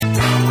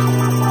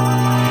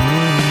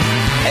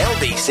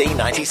LBC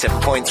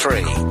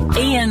 97.3.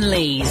 Ian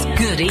Lee's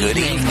Good Evening. Good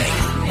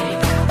evening.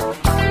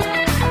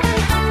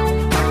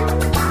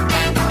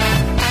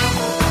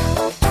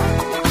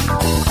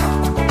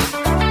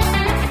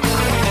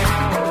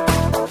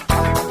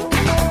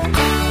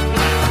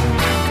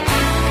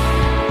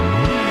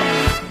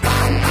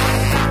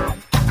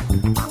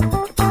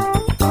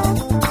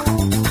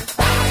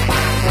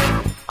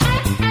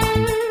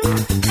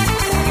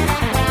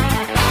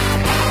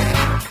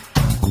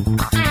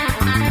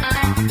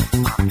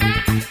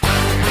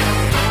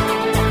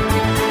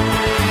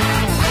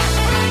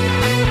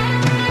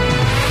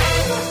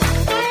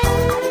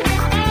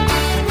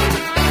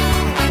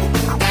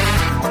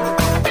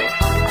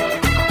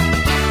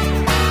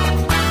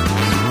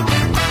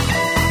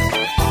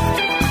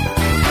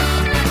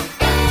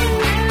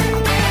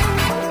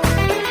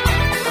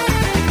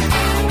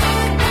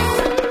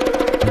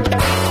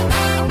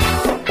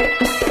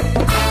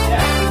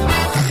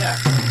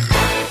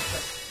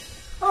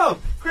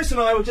 And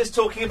I were just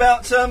talking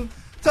about,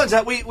 turns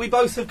out we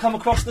both have come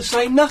across the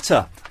same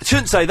nutter. I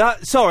shouldn't say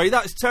that, sorry,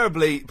 that's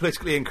terribly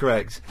politically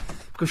incorrect,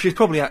 because she's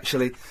probably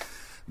actually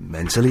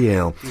mentally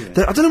ill.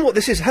 Yeah. I don't know what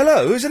this is.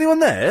 Hello, is anyone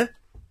there?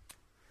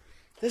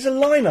 There's a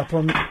line-up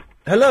on...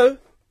 Hello? Let's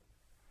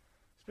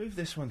move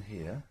this one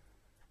here.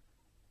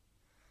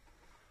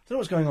 I don't know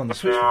what's going on, the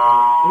switch...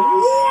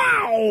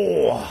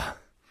 Wow!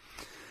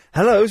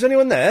 Hello, is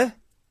anyone there?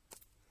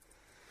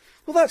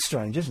 Well, that's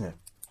strange, isn't it?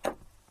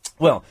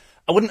 Well...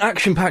 What an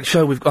action-packed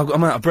show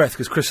I'm out of breath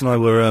because Chris and I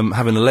were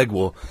having a leg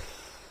war.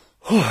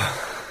 Going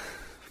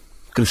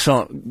to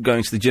start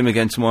going to the gym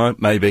again tomorrow,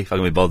 maybe, if I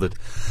can be bothered.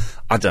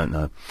 I don't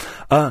know.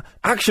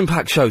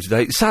 Action-packed show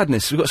today.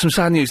 Sadness. We've got some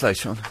sad news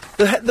later on.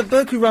 The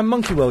bloke who ran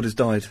Monkey World has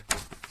died.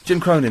 Jim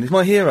Cronin. He's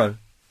my hero.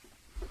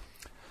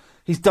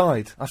 He's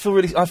died. I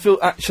feel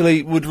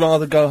actually would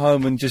rather go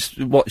home and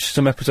just watch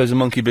some episodes of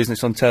Monkey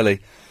Business on telly.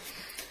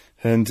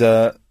 And,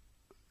 you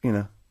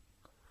know.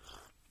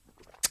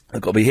 I've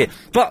got to be here.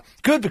 But,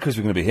 good, because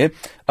we're going to be here.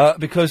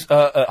 Because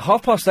at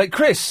 8:30,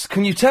 Chris,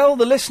 can you tell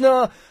the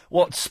listener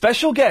what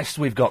special guest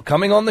we've got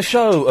coming on the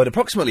show at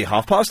approximately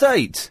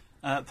 8:30?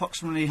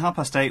 Approximately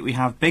 8:30, we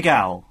have Big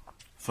Al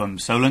from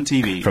Solent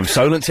TV. From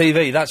Solent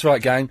TV, that's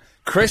right, gang.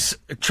 Chris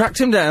tracked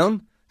him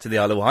down to the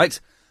Isle of Wight,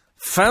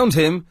 found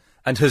him,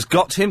 and has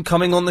got him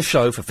coming on the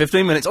show for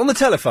 15 minutes on the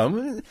telephone.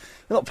 We're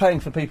not paying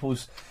for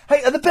people's...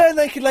 Hey, are the Bare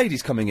Naked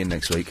Ladies coming in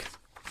next week?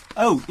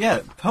 Oh, yeah,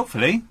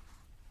 hopefully.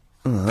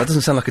 Oh, that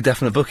doesn't sound like a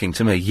definite booking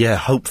to me. Yeah,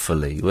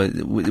 hopefully.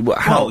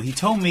 How? Well, he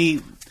told me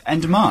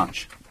end of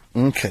March.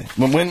 Okay.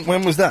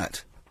 When was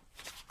that?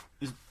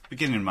 It was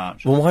beginning of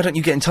March. Well, why don't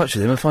you get in touch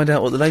with him and find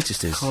out what the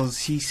latest is? Because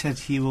he said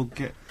he will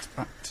get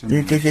back to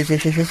me.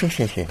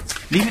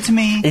 Leave it to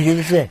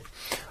me.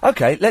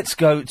 Okay, let's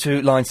go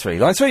to line 3.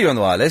 Line 3, you're on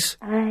the wireless.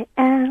 I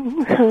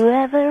am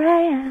whoever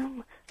I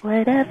am,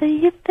 whatever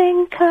you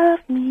think of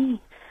me.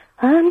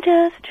 I'm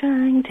just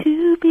trying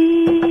to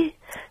be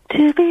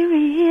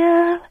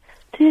real.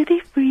 To be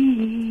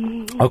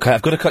free. Okay,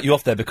 I've got to cut you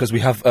off there because we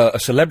have a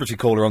celebrity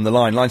caller on the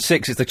line. Line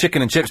 6 is the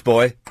Chicken and Chips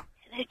boy.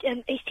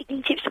 Hello, it's Chicken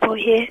and Chips boy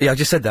here. Yeah, I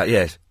just said that,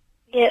 yes.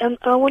 Yeah,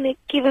 I want to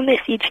give a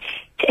message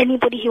to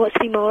anybody who wants to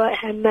be my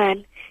right-hand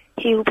man.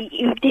 He will be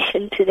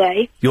auditioned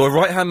today. You're a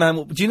right-hand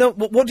man. Do you know,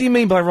 what do you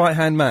mean by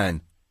right-hand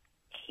man?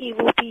 He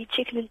will be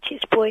Chicken and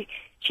Chips boy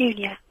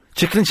Jr.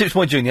 Chicken and Chips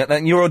boy Jr.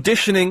 And you're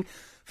auditioning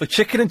for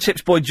Chicken and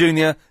Chips boy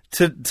Jr.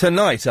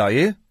 tonight, are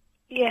you?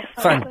 Yes,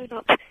 I'll phone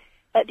up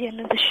at the end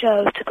of the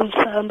show to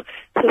confirm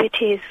who it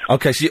is.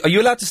 Okay, so are you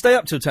allowed to stay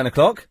up till 10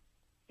 o'clock?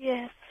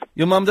 Yes.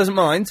 Your mum doesn't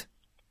mind?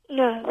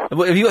 No.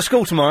 Have you got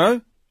school tomorrow?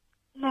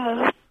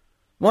 No.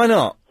 Why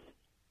not?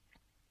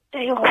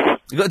 Day off.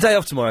 You've got a day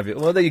off tomorrow, have you?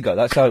 Well, there you go,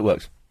 that's how it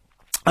works.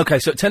 Okay,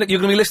 so at 10 you're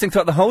going to be listening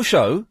throughout the whole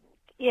show?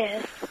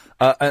 Yes.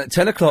 And at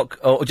 10 o'clock,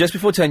 or just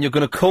before 10, you're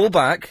going to call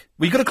back.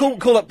 Well, you've got to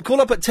call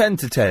up at 10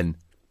 to 10.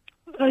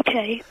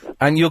 Okay.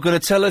 And you're going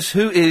to tell us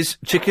who is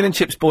Chicken and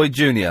Chips boy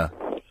Jr.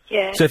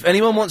 Yeah. So if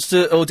anyone wants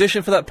to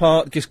audition for that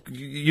part, just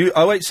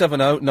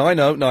 0870 90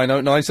 90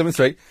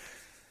 973.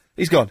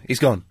 He's gone.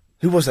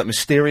 Who was that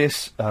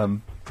mysterious,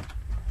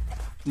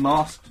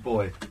 masked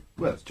boy?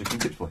 Well, it's Chicken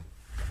and Chips boy.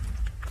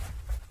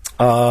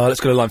 Let's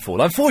go to line 4.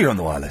 Line 4, you're on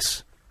the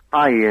wireless.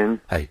 Hi, Ian.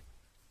 Hey.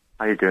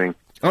 How you doing?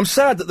 I'm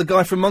sad that the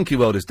guy from Monkey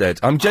World is dead.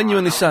 I'm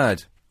genuinely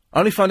sad. I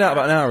only found out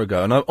about an hour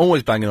ago, and I'm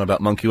always banging on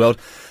about Monkey World.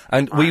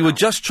 And we were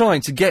just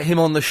trying to get him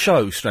on the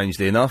show,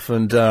 strangely enough,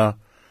 and,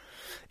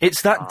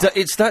 it's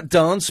that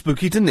darn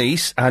Spooky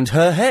Denise and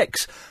her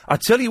hex. I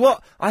tell you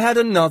what, I had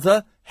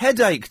another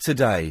headache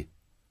today.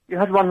 You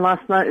had one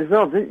last night as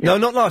well, didn't you? No,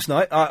 not last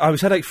night. I was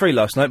headache-free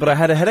last night, but I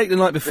had a headache the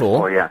night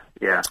before. Oh,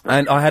 yeah.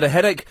 And I had a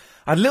headache.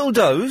 I had a little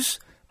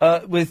doze,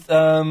 with,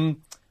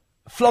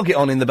 Flog It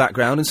on in the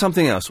background and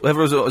something else.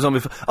 Whatever was on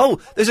before. Oh,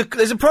 there's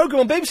a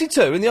programme on BBC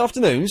Two in the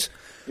afternoons.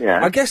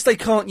 Yeah. I guess they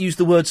can't use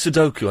the word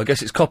Sudoku. I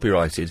guess it's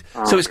copyrighted.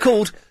 So it's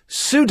called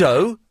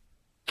Sudo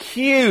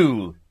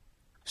Q.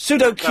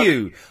 Pseudo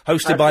Q,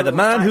 hosted by the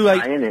man who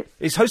ate.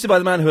 It's hosted by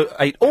the man who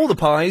ate all the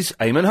pies,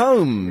 Eamon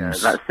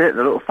Holmes. Yeah, that's it,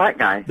 the little fat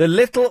guy. The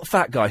little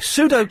fat guy.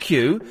 Pseudo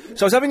Q.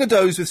 So I was having a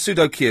doze with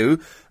Pseudo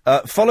Q,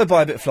 followed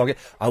by a bit of flogging.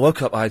 I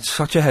woke up, I had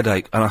such a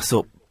headache, and I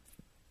thought...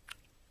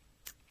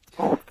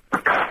 Oh,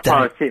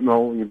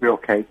 paracetamol, you'll be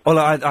okay. Well,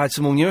 I had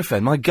some more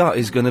Nurofen. My gut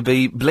is going to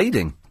be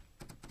bleeding.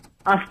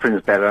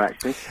 Aspirin's better,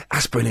 actually.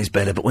 Aspirin is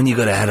better, but when you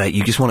got a headache,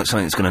 you just want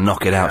something that's going to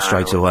knock it out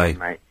straight away.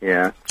 Mate.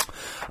 Yeah.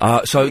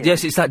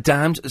 Yes, it's that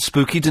damned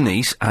spooky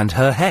Denise and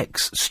her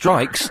hex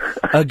strikes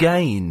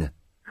again.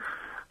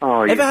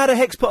 Oh, Ever had a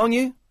hex put on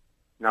you?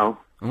 No,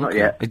 not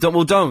yet.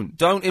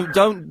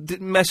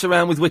 Don't mess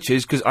around with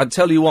witches, because I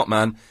tell you what,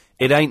 man,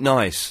 it ain't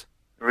nice.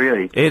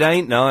 Really? It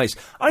ain't nice.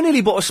 I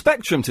nearly bought a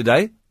Spectrum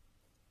today.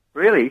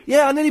 Really?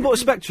 Yeah, I nearly bought a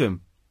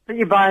Spectrum. Didn't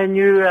you buy a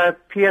new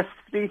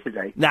PS3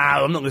 today? No,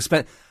 I'm not going to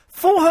spend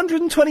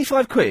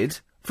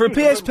 £425 for a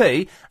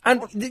PSP,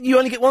 and you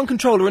only get one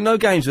controller and no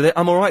games with it.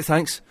 I'm all right,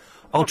 thanks.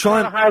 I'll try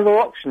and... a high-low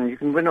auction, you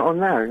can win it on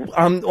there.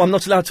 I'm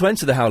not allowed to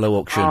enter the high-low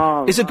auction.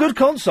 Oh, it's a good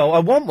console. I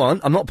want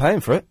one. I'm not paying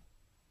for it.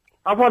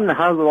 I won the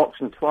high-low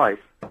auction twice.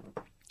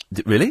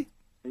 Really?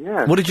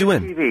 Yeah. What did you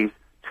win? TVs.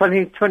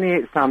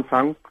 28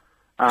 Samsung.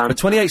 A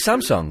 28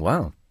 Samsung,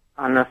 wow.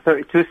 And a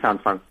 32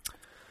 Samsung.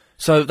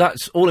 So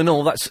that's, all in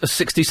all, that's a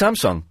 60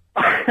 Samsung.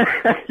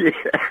 Yeah.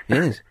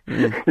 Yes.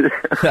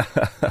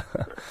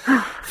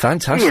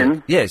 Fantastic.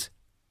 Ian? Yes.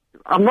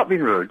 I'm not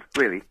being rude,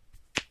 really.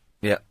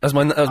 Yeah, that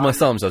was my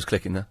thumbs I was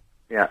clicking there.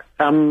 Yeah.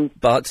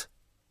 But?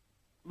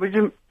 Would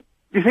you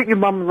think your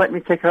mum would let me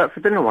take her out for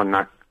dinner one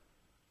night?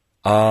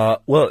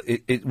 Well,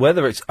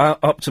 whether it's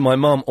up to my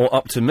mum or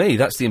up to me,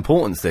 that's the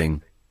important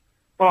thing.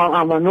 Well,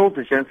 I'm an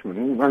older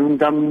gentleman,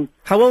 and,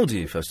 How old are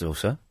you, first of all,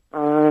 sir?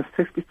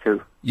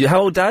 52.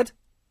 How old, Dad?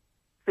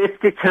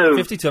 52.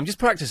 52, I'm just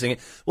practising it.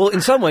 Well,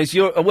 in some ways,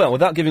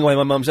 without giving away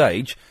my mum's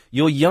age,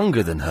 you're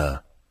younger than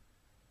her.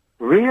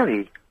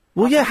 Really?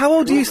 Well, yeah, how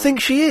old do you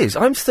think she is?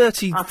 I'm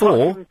 34. I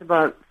thought she was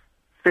about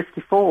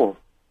 54.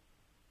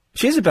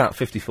 She's about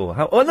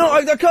 54. Oh, no,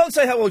 I can't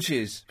say how old she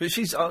is, but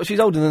she's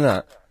older than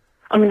that.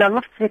 I mean, I'd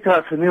love to take her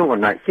out for a meal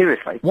one night,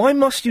 seriously. Why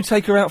must you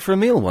take her out for a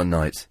meal one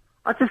night?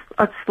 I'd just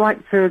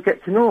like to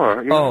get to know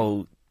her. You know?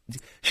 Oh,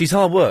 she's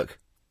hard work.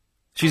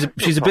 She's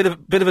a bit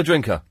of a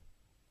drinker.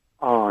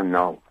 Oh,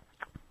 no.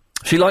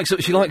 She likes, what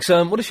does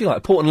she like?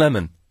 A port and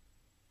lemon.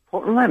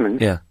 Port and lemon?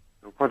 Yeah.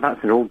 Well,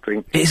 that's an old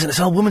drink. It isn't. It's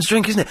an old woman's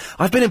drink, isn't it?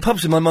 I've been in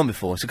pubs with my mum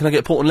before, so can I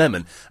get a port and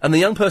lemon? And the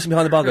young person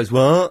behind the bar goes,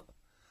 what?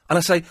 And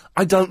I say,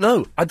 I don't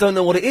know. I don't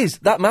know what it is.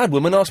 That mad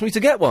woman asked me to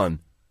get one.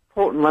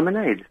 Port and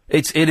lemonade?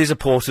 It is a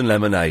port and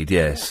lemonade,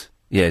 yes.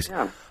 Yes.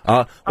 Yeah.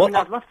 Well,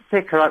 I'd love to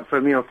take her out for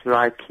a meal to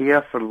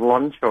IKEA for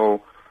lunch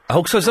or...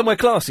 Oh, so somewhere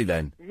classy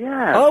then?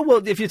 Yeah. Oh,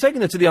 well, if you're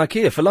taking her to the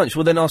IKEA for lunch,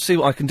 well, then I'll see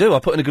what I can do. I'll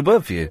put in a good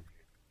word for you.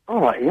 All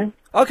right, Ian.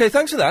 Okay,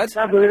 thanks for that.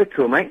 That'd be really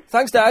cool, mate.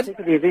 Thanks, Dad. Take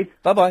it easy.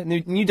 Bye-bye.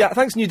 New Dad.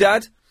 Thanks, new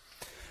Dad.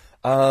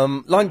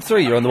 Line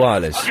 3, you're on the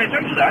wireless. Okay,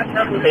 thanks for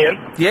that.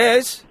 Ian.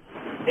 Yes?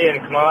 Ian,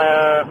 can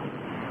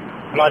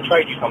I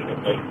trade you something,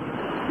 please?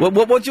 What do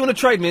you want to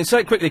trade me? And say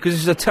it quickly, because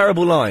this is a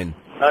terrible line.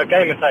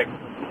 Gamer tag.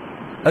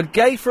 A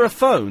gay for a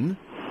phone?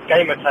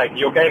 Gamer tag.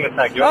 Your gamer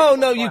tag. Oh,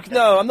 no,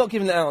 no, I'm not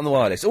giving that out on the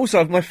wireless.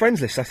 Also, my friends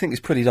list, I think,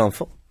 is pretty darn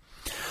full.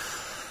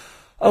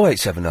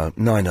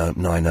 0870 90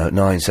 90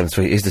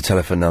 973 is the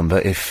telephone number.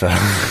 If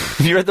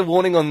have you read the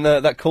warning on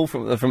that call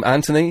from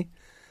Anthony?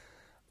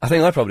 I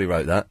think I probably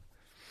wrote that.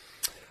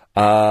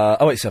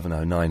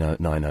 0870 90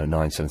 90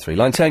 973.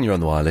 Line 10, you're on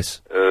the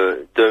wireless.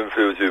 Don't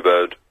feel too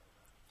bad.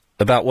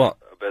 About what?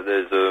 I bet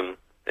there's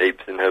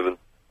apes in heaven.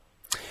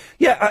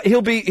 Yeah,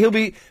 he'll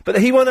be,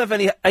 but he won't have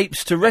any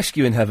apes to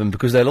rescue in heaven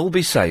because they'll all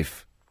be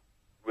safe.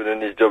 Well,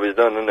 then his job is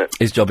done, isn't it?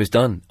 His job is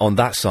done on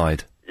that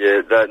side.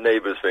 Yeah, that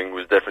neighbours thing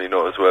was definitely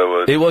not a swear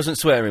word. It wasn't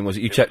swearing, was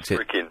it? You checked it?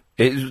 Frickin'.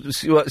 It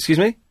was, what, excuse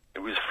me? It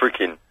was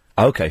frickin'.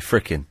 Okay,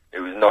 frickin'. It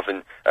was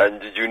nothing.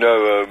 And did you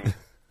know,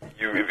 if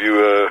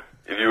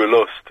you were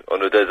lost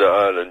on a desert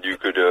island, you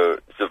could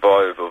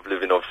survive of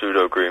living off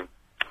pseudo cream.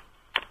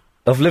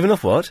 Of living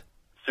off what?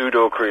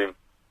 Pseudo cream.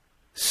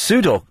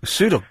 Pseudo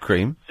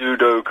cream?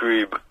 Pseudo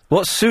cream.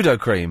 What's pseudo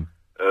cream?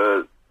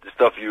 The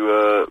stuff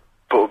you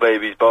put on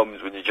babies'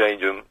 bums when you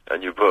change them,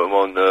 and you put them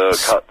on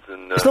cuts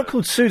and... It's not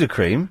called pseudo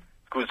cream.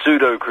 It's called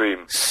pseudo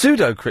cream.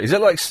 Pseudo cream? Is that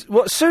like...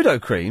 what, pseudo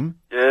cream?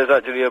 Yeah, it's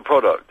actually a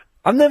product.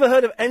 I've never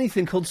heard of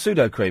anything called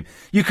pseudo cream.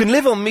 You can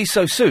live on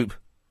miso soup.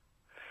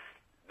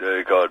 No,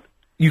 you can't.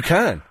 You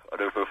can? I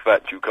know for a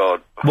fact you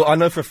can't. Well, I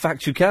know for a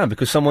fact you can,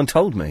 because someone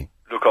told me.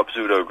 Look up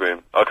pseudo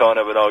cream. I can't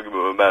have an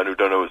argument with a man who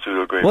don't know what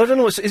pseudo cream is. Well, I don't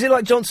know. Is it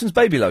like Johnson's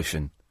baby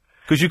lotion?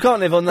 Because you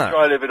can't live on that.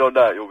 Try living on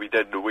that, you'll be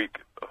dead in a week.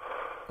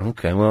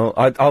 Okay, well,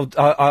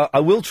 I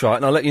will try it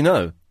and I'll let you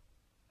know.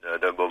 No,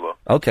 don't bother.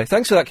 Okay,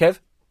 thanks for that, Kev.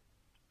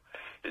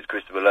 It's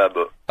Christopher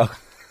Lambert. Oh.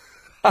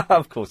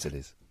 Of course it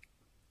is.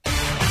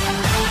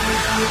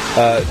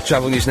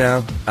 Travel news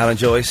now, Alan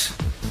Joyce.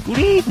 Good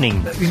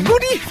evening. Good evening.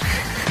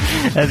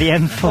 The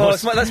M4.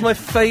 Oh, that's my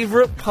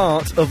favourite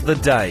part of the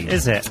day.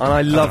 Is it? And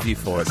I love you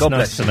for it. God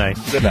nice bless to you. know.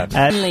 Good lad.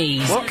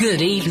 Please,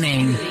 good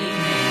evening.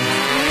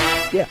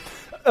 Yeah.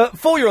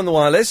 4, you're on the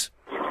wireless.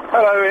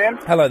 Hello, Ian.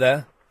 Hello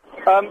there.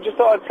 Just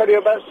thought I'd tell you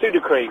about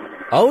Sudocreme.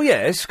 Oh,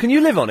 yes. Can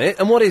you live on it?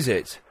 And what is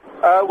it?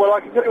 Well, I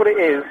can tell you what it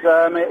is.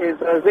 It is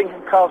zinc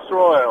and castor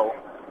oil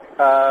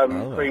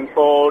cream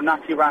for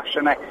natty rash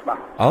and eczema.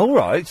 Oh,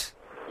 right.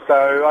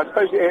 So I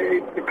suppose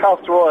the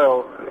castor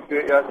oil,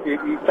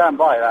 you can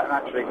buy that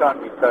naturally,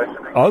 can't you? So.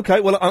 Okay,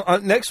 well,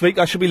 next week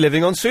I shall be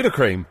living on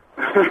Sudocreme.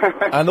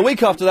 And the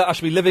week after that I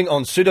shall be living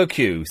on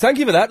Sudoku. Thank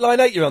you for that. Line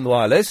 8, you're on the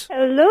wireless.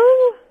 Hello?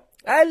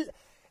 Hello.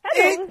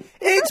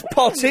 It's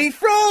Potty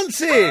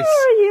Francis! How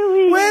are you,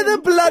 Ian? Where the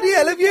bloody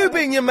hell have you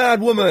been, you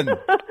mad woman?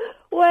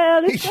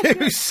 Well,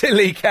 you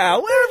silly cow.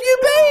 Where have you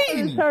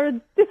been? Are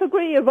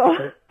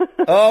disagreeable.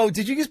 Oh,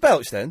 did you just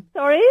belch then?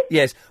 Sorry?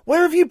 Yes.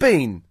 Where have you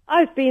been?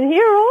 I've been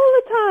here all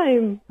the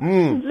time.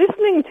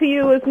 Listening to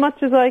you as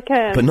much as I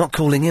can. But not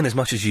calling in as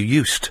much as you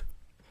used.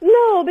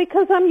 No,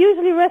 because I'm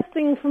usually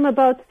resting from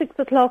about 6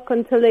 o'clock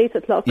until 8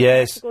 o'clock.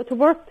 Yes. I have to go to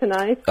work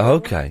tonight.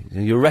 Okay.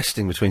 You're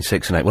resting between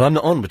 6 and 8. Well, I'm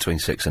not on between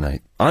 6 and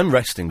 8. I'm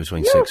resting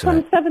between 6 and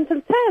 8. You're from 7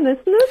 till 10,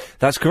 isn't it?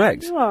 That's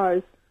correct. You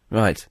are.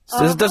 Right.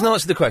 So this doesn't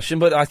answer the question,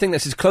 but I think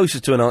this is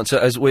closest to an answer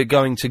as we're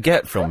going to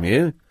get from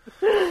you.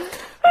 How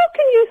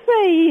can you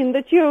say, Ian,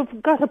 that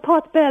you've got a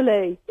pot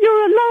belly?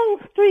 You're a long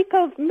streak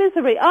of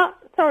misery.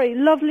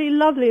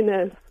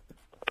 Loveliness.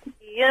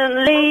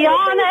 Ian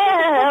Leon,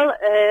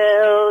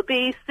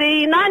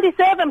 LBC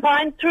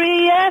 97.3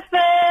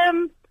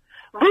 FM.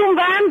 Boom,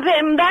 bam,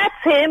 vim,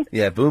 that's him.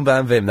 Yeah, boom,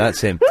 bam, vim,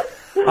 that's him.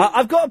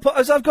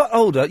 As I've got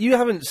older, you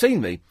haven't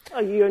seen me. Oh,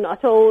 you're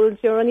not old.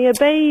 You're only a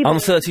baby. I'm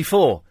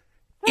 34.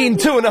 In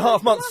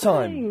 2.5 months'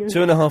 time.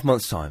 2.5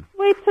 months' time.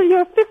 Wait till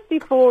you're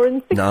 54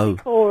 and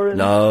 64.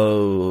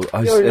 No.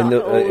 You're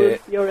not old.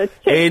 You're a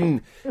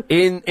chick.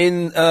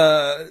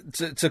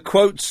 To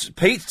quote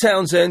Pete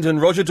Townsend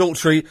and Roger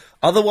Daltrey,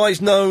 otherwise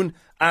known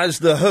as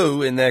The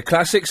Who, in their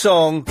classic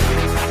song.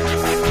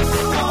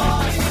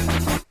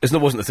 It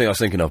wasn't the thing I was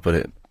thinking of, but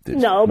it's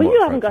no, but you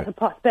haven't got a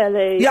pot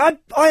belly. Yeah,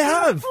 I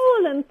have.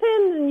 You're tall and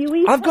thin, and you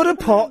eat. I've got a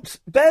pot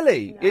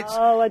belly.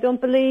 No, I don't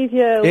believe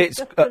you. It's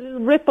just a little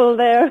ripple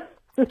there.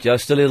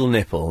 Just a little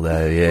nipple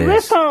there,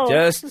 yes. Ripple.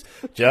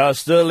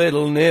 Just a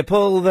little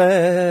nipple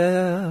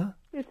there.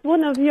 It's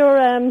one of your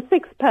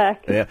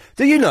 6-pack. Yeah.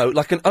 Do you know,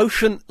 like an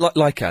ocean, do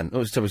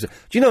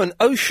you know an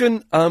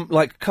ocean,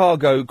 like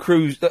cargo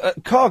cruise,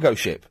 cargo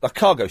ship that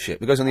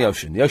goes on the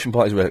ocean. The ocean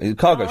part is a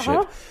cargo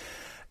ship.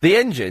 The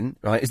engine,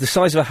 right, is the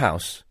size of a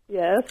house.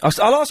 Yes.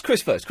 I'll ask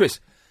Chris first.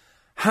 Chris,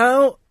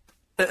 how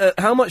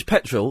much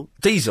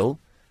diesel,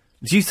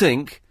 do you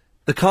think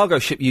the cargo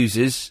ship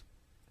uses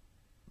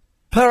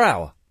per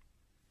hour?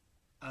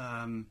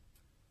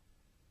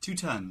 2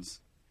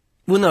 tons.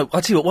 Well, no,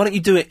 I'll tell you what, why don't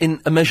you do it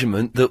in a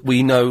measurement that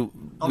we know...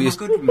 I'm not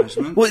good with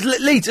measurement. Well, it's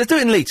litres. Let's do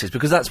it in litres,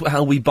 because that's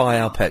how we buy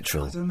our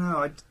petrol. I don't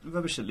know,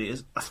 rubbish at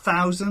litres.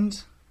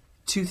 1,000?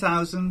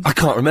 2,000? I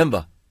can't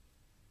remember.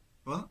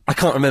 What? I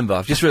can't remember.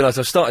 I've just realised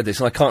I've started this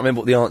and I can't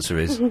remember what the answer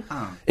is.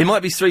 Oh. It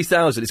might be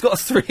 3,000. It's got a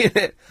 3 in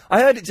it. I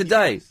heard it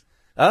today. Guess.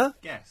 Huh?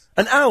 Guess.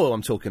 An hour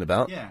I'm talking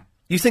about? Yeah.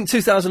 You think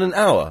 2,000 an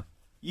hour?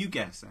 You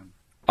guess then.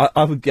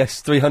 I would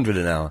guess 300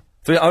 an hour.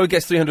 I would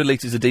guess 300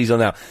 litres of diesel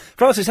an hour.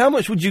 Francis, how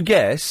much would you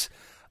guess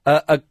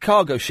a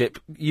cargo ship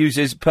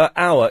uses per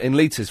hour in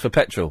litres for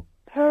petrol?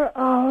 Per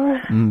hour?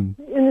 And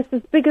it's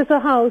as big as a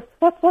house.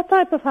 What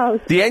type of house?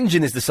 The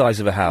engine is the size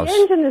of a house. The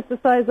engine is the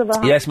size of a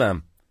house? Yes,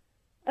 ma'am.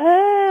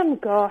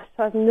 Gosh,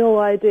 I've no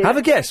idea. Have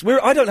a guess.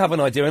 I don't have an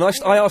idea, and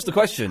I asked the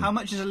question. How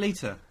much is a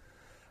litre?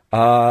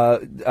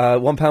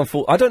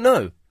 £1.40. I don't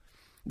know.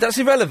 That's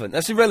irrelevant.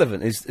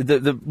 Is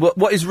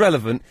what is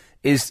relevant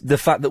is the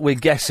fact that we're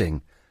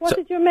guessing. What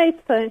did your mate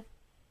say?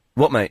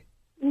 What mate?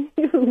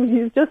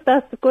 You just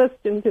asked the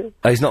question too.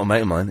 He's not a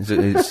mate of mine.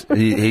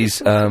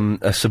 He's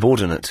a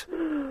subordinate.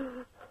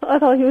 I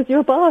thought he was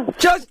your boss.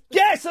 Just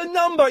guess a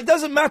number. It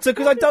doesn't matter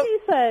because I don't. What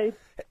did he say?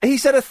 He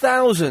said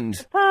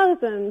 1,000.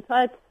 1,000.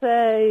 I'd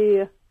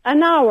say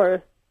an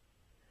hour.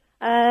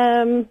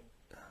 2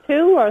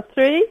 or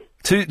 3.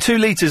 2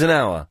 litres an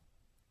hour.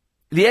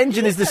 The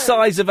engine is the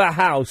size of a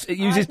house. It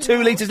uses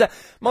 2 litres.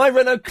 My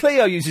Renault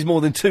Clio uses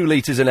more than 2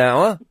 litres an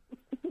hour.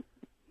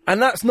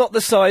 And that's not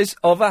the size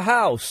of a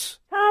house.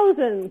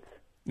 1,000.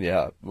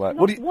 Yeah, right.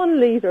 Not 1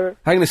 litre.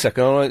 Hang on a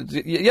second. All right.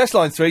 Yes,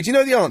 line 3. Do you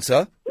know the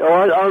answer? Oh,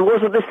 I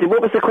wasn't listening.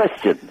 What was the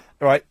question?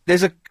 Right.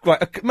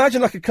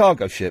 Imagine like a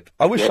cargo ship.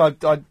 I wish I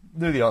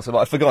knew the answer, but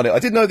I forgot it. I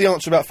did know the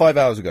answer about 5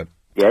 hours ago.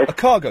 Yes. A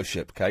cargo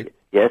ship, okay?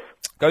 Yes.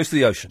 Goes to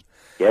the ocean.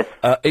 Yes.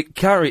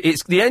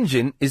 The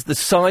engine is the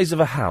size of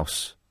a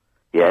house.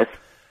 Yes.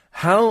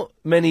 How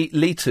many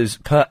litres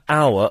per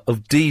hour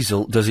of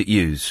diesel does it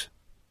use?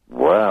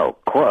 Well,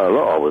 quite a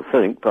lot, I would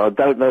think, but I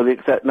don't know the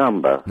exact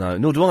number. No,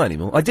 nor do I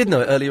anymore. I did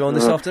know it earlier on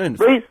this afternoon.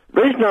 The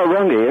reason I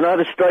rang you, and I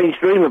had a strange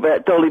dream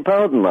about Dolly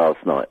Parton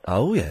last night.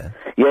 Oh, yeah?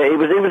 Yeah, it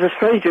was a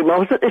strange dream. I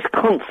was at this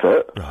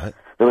concert. Right.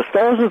 There were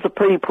thousands of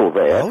people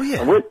there. Oh,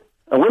 yeah. And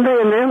when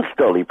they announced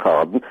Dolly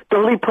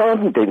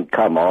Parton didn't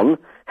come on.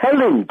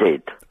 Helen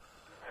did.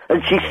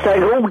 and she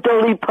sang all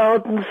Dolly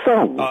Parton's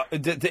songs.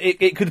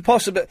 It could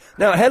possibly...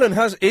 Now, Helen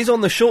is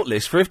on the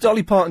shortlist for if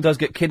Dolly Parton does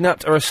get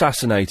kidnapped or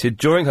assassinated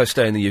during her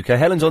stay in the UK.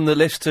 Helen's on the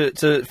list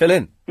to fill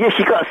in. Yeah,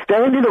 she got a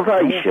standing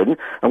ovation,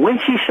 and when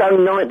she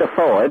sang 9 to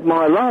 5,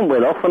 my alarm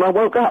went off and I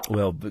woke up.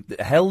 Well,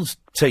 hell's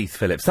teeth,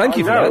 Philip. Thank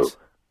you for that.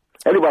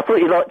 Anyway, I thought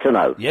you'd like to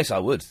know. Yes, I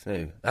would.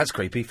 Oh, that's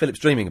creepy. Philip's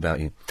dreaming about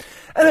you.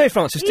 Anyway,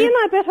 Francis... Ian,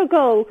 I better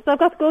go, because I've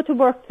got to go to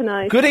work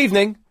tonight. Good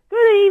evening.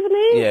 Good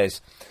evening. Yes.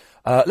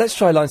 Let's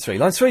try line 3.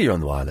 Line 3, you're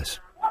on the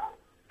wireless.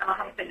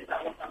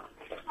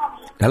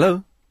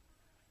 Hello?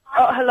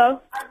 Oh,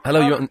 hello.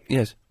 Hello, you're on...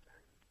 Yes.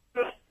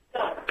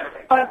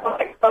 I got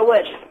hexed by a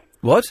witch.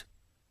 What?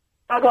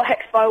 I got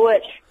hexed by a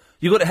witch.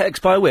 You got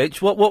hexed by a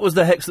witch? What was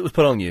the hex that was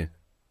put on you?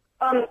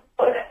 I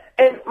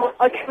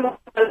came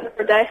up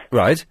for a day.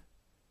 Right.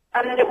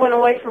 And then it went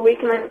away for a week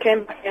and then it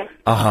came back again.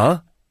 Uh-huh.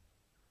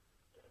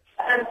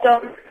 And,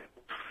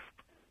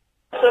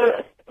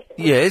 so...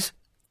 Yes.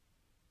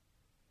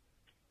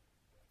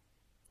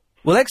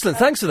 Well, excellent.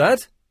 Thanks for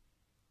that.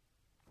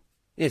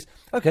 Yes.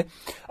 Okay.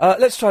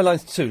 Let's try line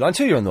 2. Line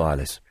 2, you're on the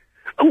wireless.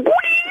 Good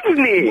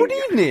evening. Good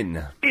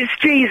evening. It's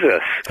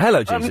Jesus.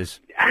 Hello, Jesus.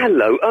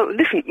 Hello.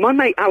 Listen, my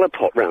mate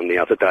Alapot round the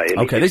other day. And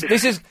Okay,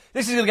 this is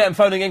going to get him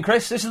phoning in,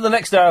 Chris. This is the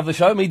next hour of the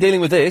show, me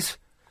dealing with this.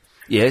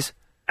 Yes.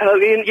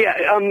 Ian,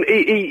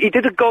 he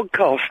did a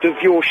godcast of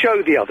your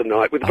show the other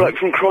night with a bloke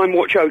from Crime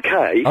Watch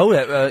OK. Oh,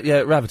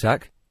 yeah, Rav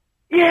Attack.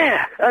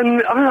 Yeah, and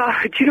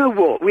do you know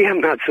what? We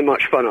haven't had so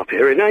much fun up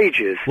here in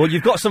ages. Well,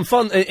 you've got some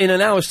fun in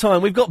an hour's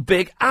time. We've got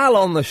Big Al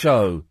on the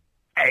show.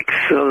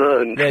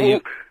 Excellent.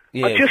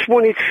 Yeah, I just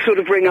wanted to sort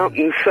of ring up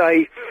and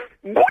say,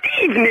 good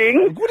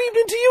evening. Good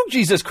evening to you,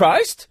 Jesus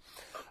Christ.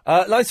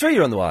 Line 3,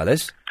 you're on the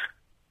wireless.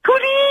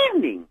 Good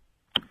evening.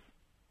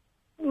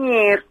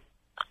 Yeah.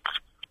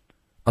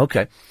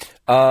 Okay.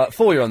 4,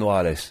 you're on the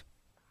wireless.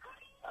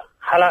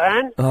 Hello,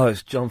 Anne? Oh,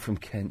 it's John from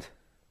Kent.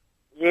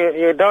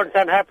 You don't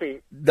sound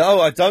happy. No,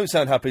 I don't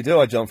sound happy, do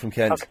I, John from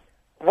Kent? Okay.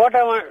 What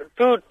I want...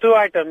 Two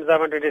items I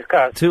want to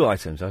discuss. 2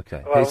 items,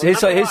 okay. Well,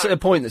 here's a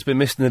point that's been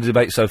missed in the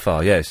debate so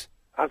far, yes.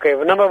 Okay,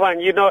 well, number one,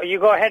 you got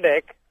a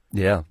headache.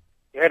 Yeah.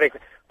 Headache.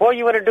 What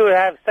you want to do is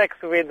have sex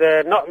with,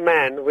 not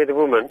man, with a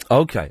woman.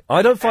 Okay.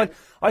 I don't find...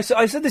 I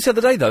said this the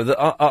other day, though, that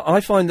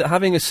I find that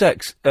having a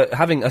sex,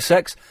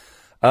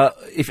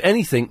 if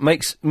anything,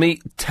 makes me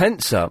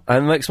tenser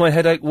and makes my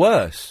headache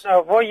worse.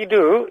 Now, what you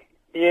do,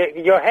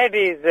 your head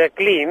is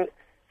clean,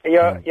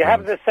 you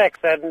have the sex,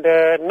 and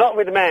not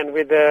with the man,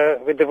 with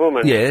the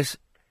woman. Yes.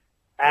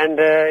 And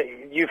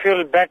you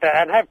feel better,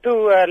 and have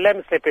 2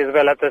 lem slip as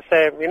well at the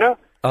same, you know?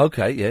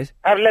 Okay, yes.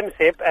 Have lem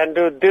slip and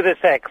do the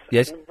sex.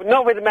 Yes.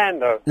 Not with the man,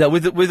 though. No,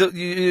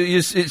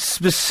 it's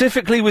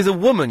specifically with a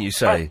woman, you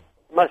say?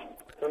 Must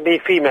be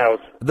females.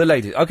 The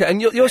ladies. Okay,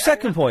 and your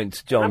second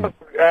point, John, from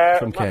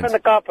My Kent. friend the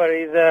copper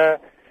is,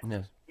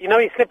 Yes. you know,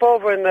 he slipped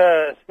over in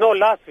the snow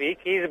last week.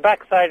 His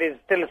backside is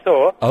still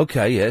sore.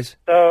 Okay, yes.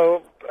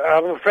 So,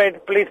 I'm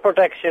afraid police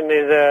protection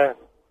is,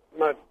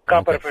 my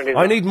copper friend is...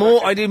 I need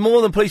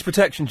more than police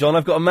protection, John.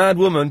 I've got a mad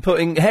woman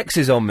putting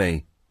hexes on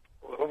me.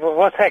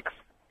 What's hex?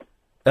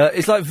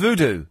 It's like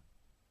voodoo.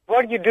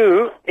 What you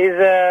do is,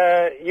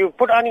 you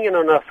put onion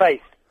on her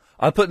face.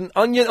 I put an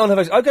onion on her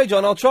face. Okay,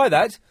 John, I'll try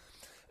that.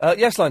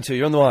 Yes, line 2,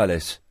 you're on the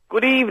wireless.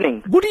 Good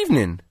evening. Good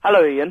evening.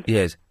 Hello, Ian.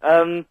 Yes.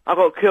 I've got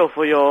a cure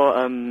for your,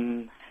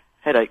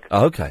 headache.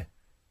 Oh, okay.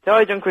 Tell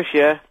Agent Chris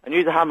here, and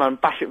use a hammer and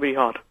bash it really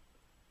hard.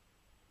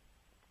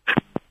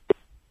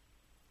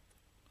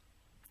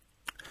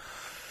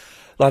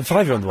 Line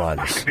 5, you're on the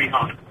wireless.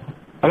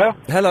 Hello?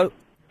 Hello.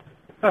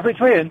 It's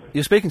Ian.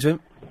 You're speaking to him?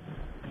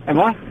 Am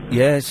I?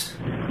 Yes.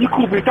 You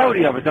called me Doe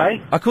the other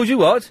day. I called you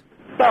what?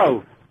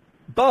 Doe.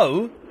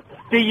 Bo?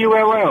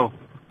 D-U-L-L.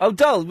 Oh,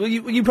 dull. Well,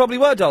 you probably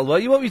were dull, were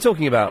you? What were you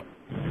talking about?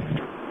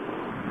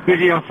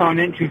 Video phone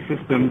entry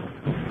system.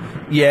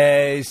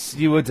 Yes,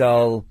 you were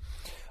dull.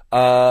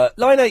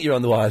 Line 8, you're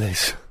on the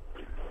wireless.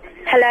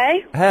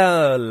 Hello?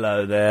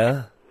 Hello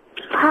there.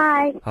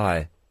 Hi.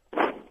 Hi.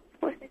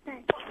 What's it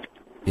say?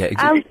 Yeah,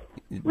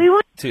 we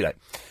want... Too late.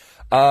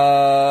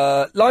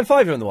 Line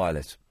 5, you're on the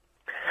wireless.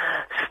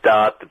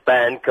 Start the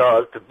band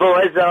 'cause the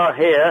boys are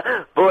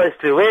here, boys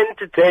to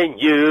entertain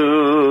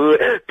you.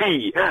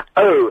 B-O-B-O-Y-S,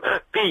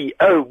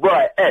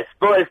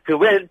 boys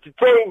to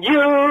entertain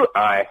you.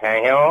 I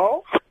hang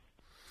on.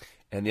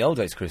 In the old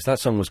days, Chris, that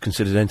song was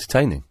considered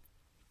entertaining.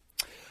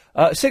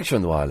 6, you're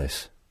on the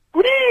wireless.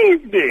 Good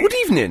evening. Good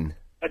evening.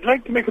 I'd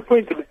like to make a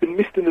point that has been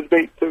missed in the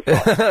debate so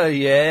far.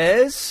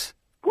 Yes.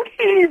 Good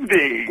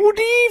evening. Good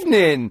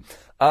evening.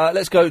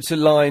 Let's go to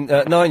line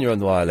 9, you're on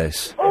the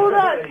wireless. All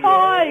that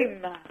time.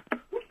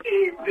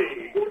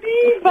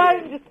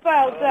 Phone just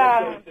fell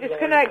down.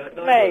 Disconnect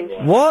me.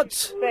 What?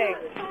 Thing.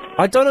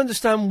 I don't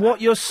understand what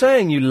you're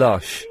saying, you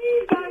lush.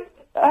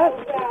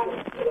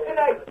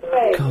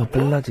 God,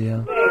 bloody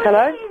hell.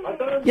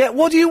 Hello? Yeah,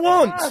 what do you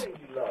want?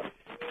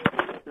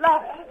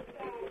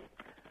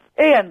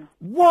 Ian.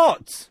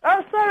 What?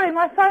 Oh, sorry,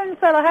 my phone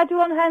fell. I had you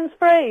on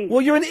hands-free.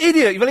 Well, you're an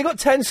idiot. You've only got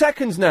 10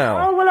 seconds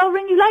now. Oh, well, I'll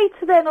ring you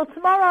later then, or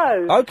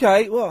tomorrow.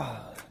 Okay,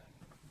 well...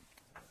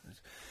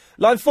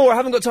 Line 4, I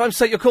haven't got time to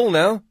take your call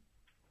now.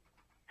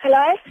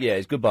 Hello?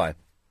 Yes, goodbye.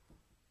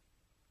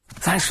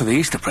 Thanks for the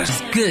Easter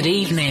present. Good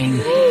evening.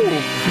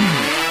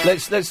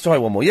 Let's try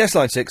one more. Yes,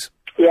 line 6.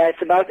 Yeah,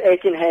 it's about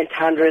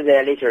 1,800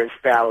 litres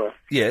per hour.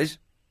 Yes.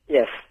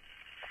 Yes.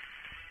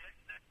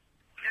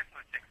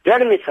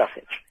 Jeremy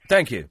sausage.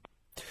 Thank you.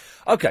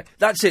 OK,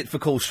 that's it for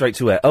Call Straight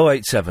to Air.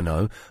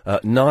 0870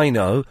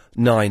 90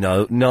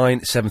 90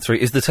 973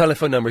 is the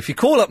telephone number. If you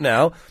call up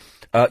now,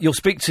 you'll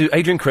speak to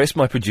Adrian Crisp,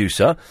 my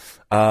producer.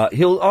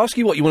 He'll ask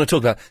you what you want to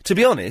talk about. To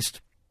be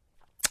honest,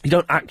 you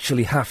don't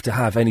actually have to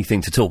have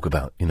anything to talk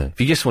about, you know.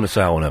 If you just want to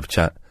say, I want to have a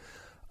chat,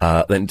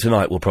 then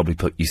tonight we'll probably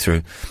put you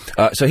through.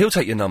 So he'll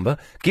take your number,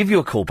 give you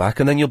a call back,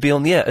 and then you'll be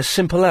on the air. As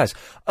simple as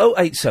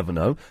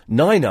 0870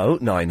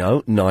 90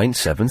 90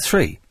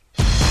 973.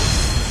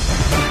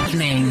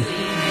 Evening.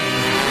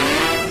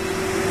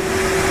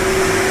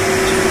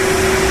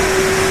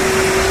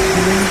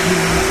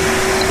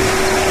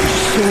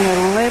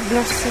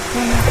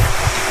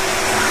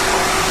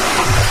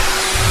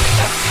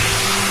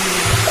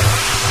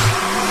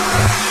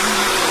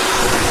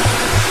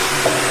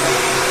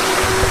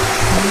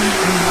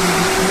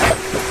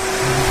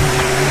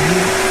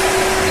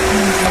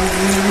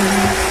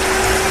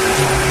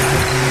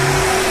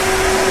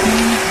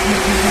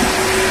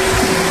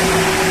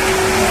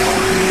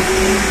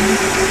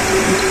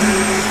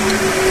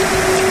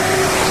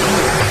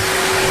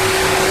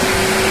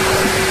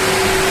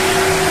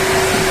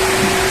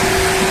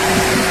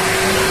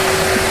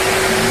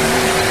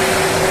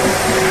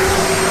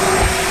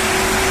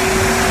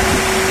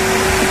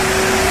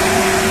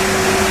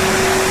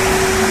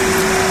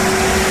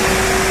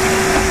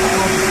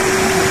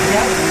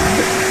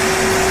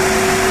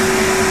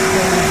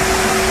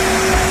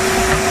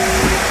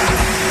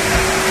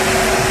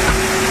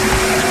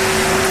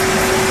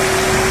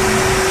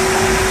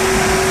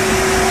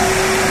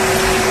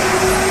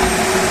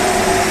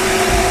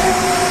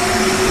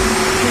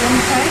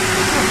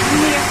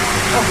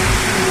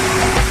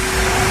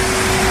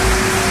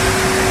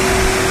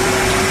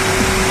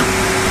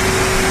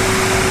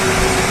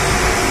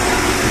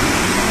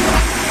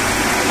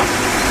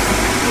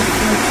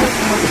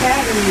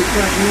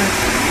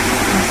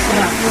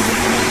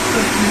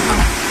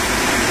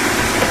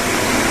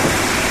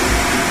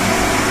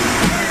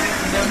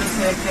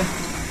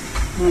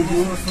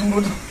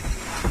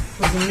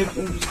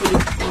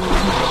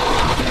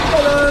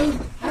 Hello.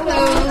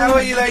 Hello. How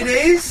are you,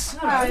 ladies?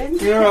 Fine.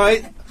 You all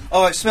right?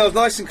 Oh, it smells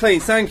nice and clean.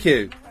 Thank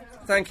you.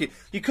 Thank you.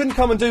 You couldn't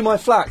come and do my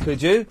flat,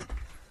 could you?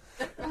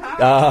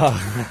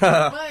 Yeah,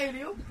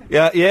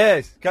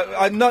 yes.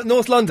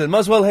 North London,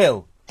 Muswell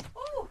Hill.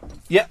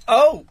 Yeah.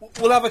 Oh,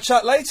 we'll have a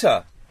chat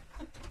later.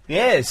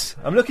 Yes,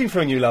 I'm looking for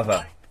a new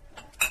lover.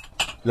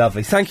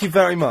 Lovely. Thank you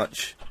very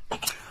much.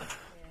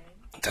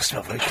 It does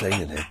smell very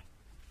clean in here.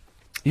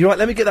 You all right?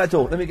 Let me get that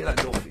door. Let me get that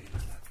door for you.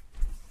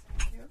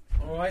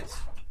 All right.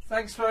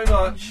 Thanks very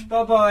much.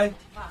 Bye-bye.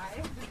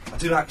 Bye. I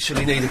do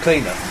actually need a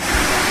cleaner.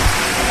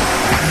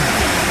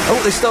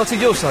 Oh, they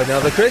started your side now,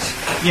 though, Chris?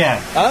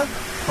 Yeah. Huh?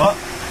 What?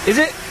 Is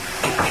it?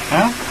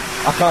 Huh?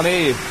 I can't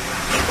hear you.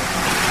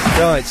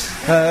 Right.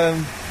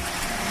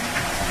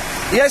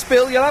 Yes,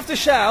 Bill, you'll have to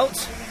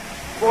shout.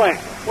 Right.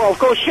 Well, I've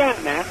got to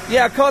shout now.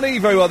 Yeah, I can't hear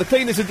you very well. The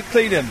cleaners are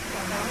cleaning.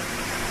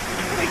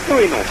 What are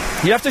you doing now?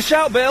 You have to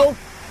shout, Bill.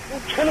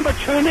 Well, tell them to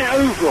turn it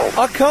over.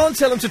 I can't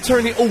tell them to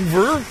turn it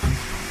over.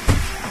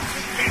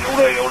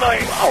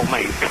 Oh,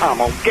 mate, come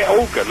on, get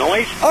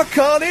organised. I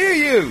can't hear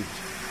you.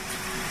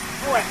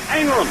 Right,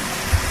 hang on.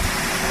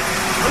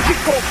 Has it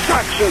got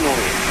traction on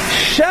it?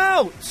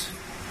 Shout.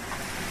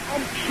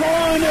 I'm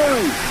trying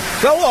to.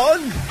 Go on.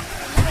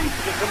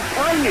 You're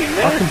complaining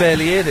now. I can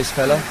barely hear this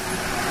fella.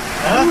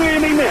 Can you hear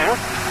me now?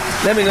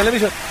 Let me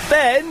shout.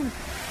 Ben.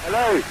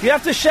 Hello. You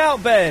have to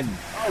shout, Ben.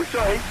 Oh,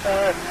 sorry.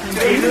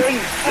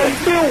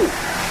 Bill.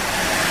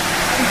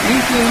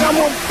 Come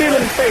on, Bill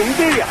and Ben,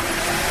 do ya?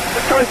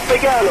 Let's try and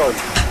speak out on.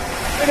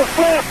 Where the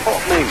flower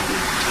pot men?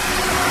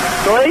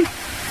 Sorry?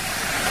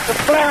 The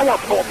flower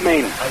pot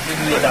men. I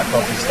didn't hear that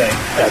properly, Steve.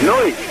 That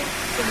noise.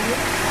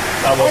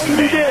 That wasn't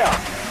me. There.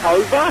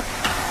 Over.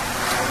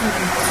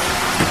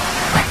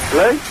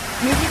 Hello?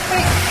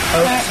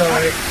 Oh,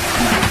 sorry.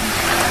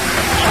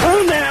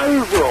 Turn that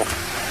over.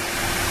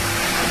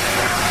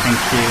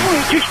 Thank you. Oh,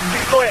 just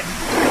like...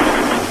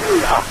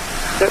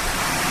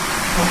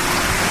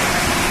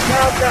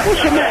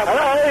 What's the matter?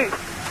 Hello?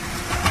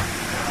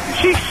 Is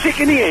she sick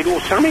in the head or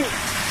something?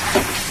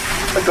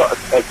 I've got a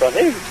head on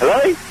him.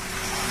 Hello?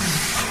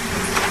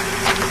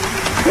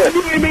 Can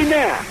you hear me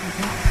now?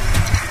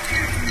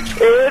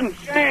 Ian,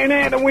 shouting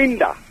out the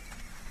window.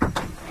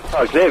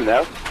 Oh, it's him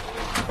now.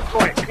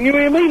 Right, can you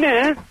hear me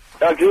now?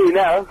 I can hear you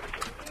now.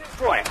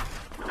 Right.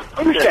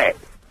 Who's that?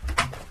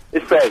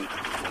 It's Ben. Is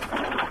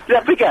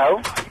that Big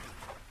Al?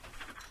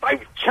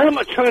 Babe, tell him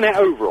to turn that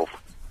over off.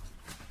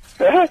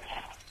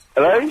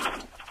 Hello?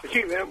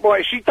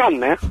 Is she done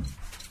now?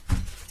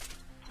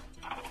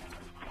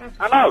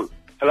 Hello?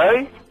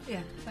 Hello?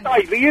 Yeah.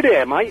 Dave, are you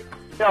there, mate?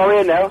 Yeah, I'm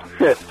here now.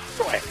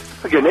 Right.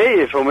 I can hear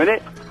you for a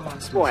minute.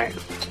 Right.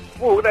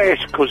 Well,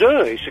 that's because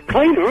it's a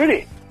cleaner, isn't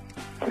it?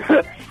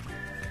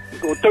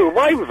 You've got to do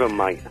away with them,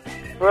 mate.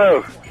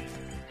 Well,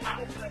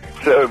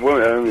 so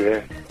woman,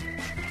 yeah.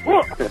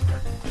 What?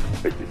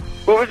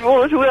 What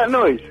was all that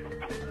noise?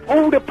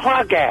 Pull the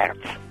plug out.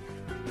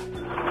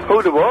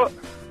 Pull the what?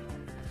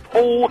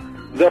 Pull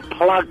the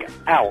plug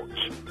out.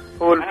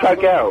 Pull the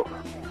plug out.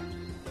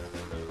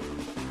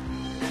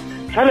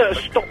 Tell her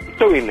to stop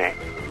doing that.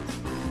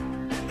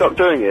 Stop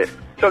doing it.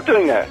 Stop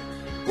doing that.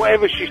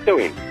 Whatever she's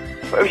doing.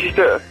 Whatever she's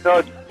doing.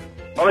 No,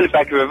 I'm in the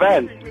back of a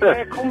van.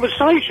 Our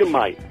conversation,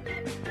 mate.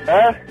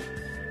 Huh?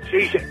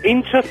 She's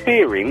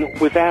interfering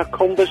with our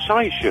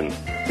conversation.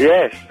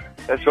 Yes,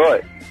 that's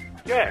right.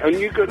 Yeah, and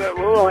you got that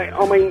right.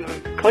 I mean,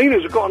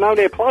 cleaners have got to know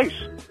their place.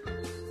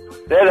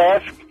 They'll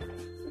ask.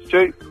 It's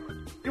true.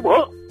 You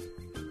what?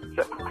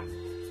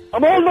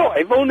 Am I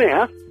live on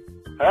there?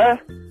 Huh?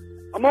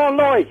 Am I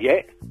live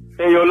yet?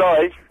 Yeah, you're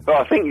live. Oh,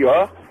 I think you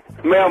are.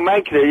 Me old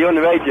man can hear you on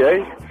the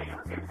radio.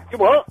 You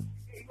what?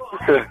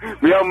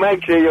 Me old man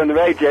can hear you on the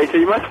radio, so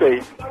you must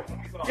be.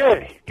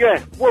 Yeah.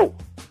 Well,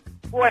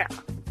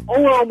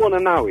 all I want to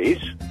know is...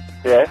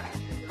 Yeah?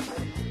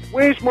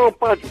 Where's my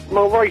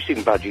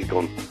racing budgie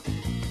gone?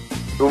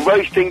 The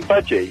roasting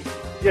budgie?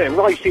 Yeah,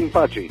 racing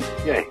budgie.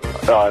 Yeah.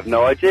 Oh, I have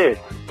no idea.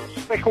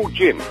 Speckled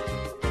Jim.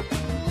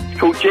 It's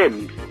called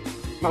Jim?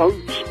 No,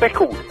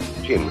 Speckled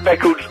Jim.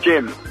 Speckled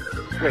Jim.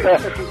 Yeah,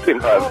 Speckled Jim.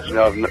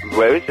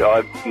 Where is it? I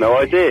have no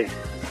idea.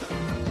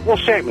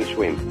 What's happening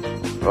to him?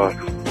 Oh, I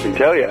can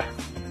tell you.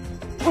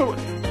 Well,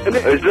 I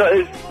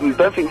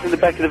don't think it's in the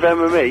back of the van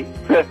with me.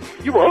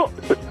 You what?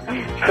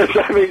 I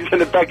don't think it's in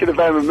the back of the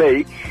van with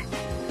me.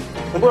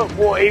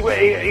 Well,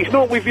 he's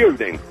not with you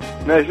then?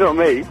 No, it's not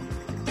me.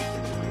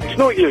 It's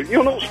not you.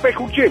 You're not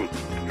Speckled Jim.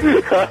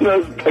 I'm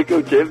not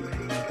Speckled Jim.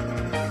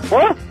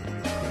 What?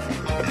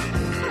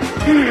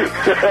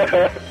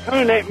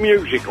 Turn that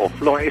music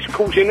off, like it's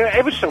causing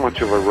ever so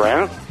much of a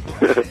row.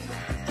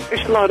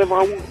 It's a load of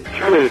old...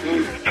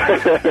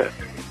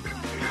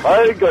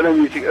 I ain't got no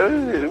music.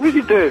 What's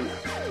he doing?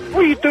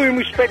 What are you doing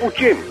with Speckled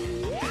Jim?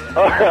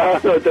 I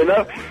don't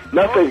know.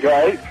 Nothing,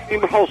 guys.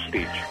 Him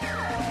hostage.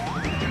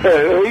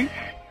 Who?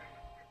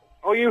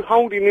 Are you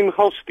holding him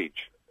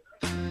hostage?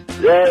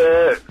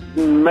 Yeah,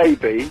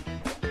 maybe.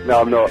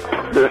 No, I'm not.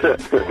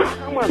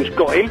 Someone's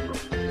got him.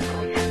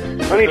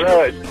 And he's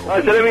right.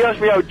 So let me ask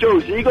me, old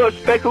Jules, you got a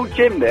Speckled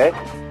Jim there?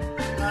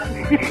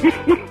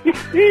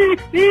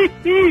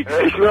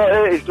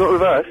 It's not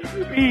with us.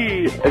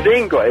 Has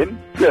Ian got him?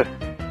 Yeah.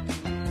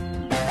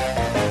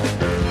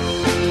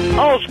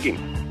 Ask him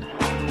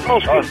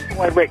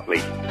directly.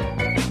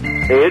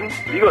 Ian,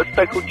 you got a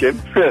Speckled Jim?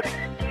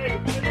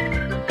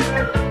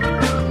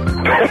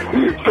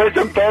 Press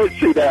some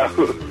fancy now.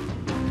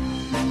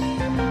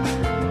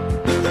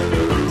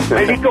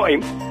 Has he got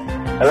him?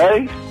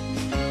 Hello?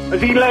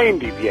 Has he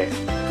landed yet?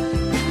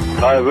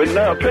 I wouldn't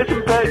know. Press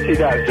some fancy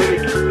now so he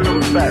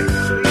comes back.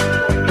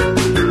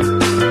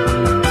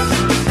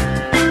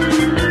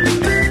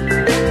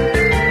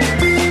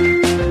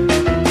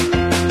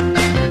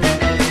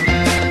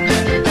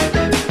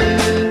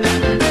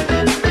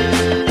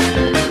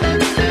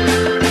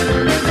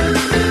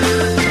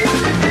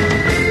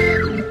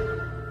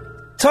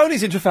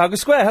 Tony's in Trafalgar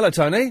Square. Hello,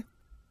 Tony.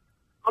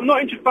 I'm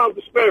not in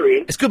Trafalgar Square,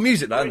 Ian. It's good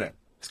music, though, isn't it?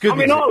 It's good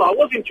music. I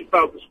was in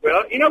Trafalgar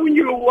Square. You know when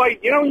you were away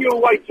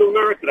to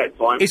America that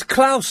time? It's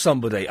Klaus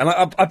somebody, and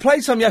I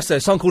played some yesterday,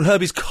 a song called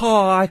Herbie's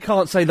Car, I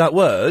Can't Say That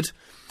Word,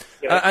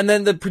 and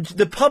then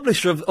the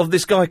publisher of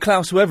this guy,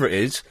 Klaus, whoever it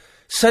is,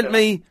 sent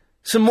me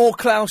some more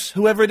Klaus,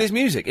 whoever it is,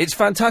 music. It's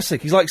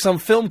fantastic. He's like some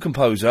film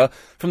composer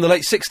from the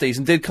late 60s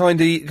and did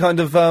kind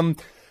of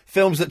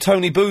films that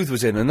Tony Booth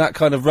was in and that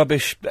kind of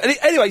rubbish.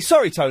 Anyway,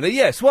 sorry, Tony,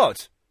 yes,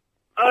 what?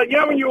 You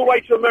know when you were away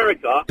to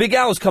America? Big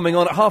Al's coming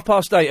on at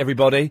 8:30,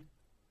 everybody.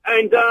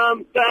 And I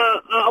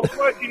was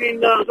working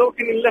in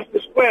Leicester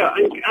Square,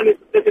 and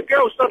there's a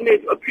girl suddenly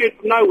appeared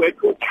from nowhere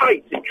called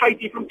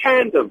Katie from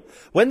Camden.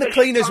 When the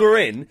cleaners were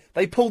in,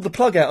 they pulled the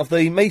plug out of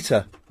the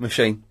meter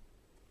machine.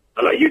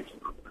 Hello, you.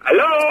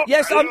 Hello.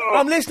 Yes, hello.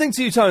 I'm listening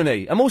to you,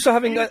 Tony. I'm also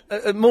having a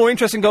more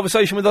interesting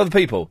conversation with other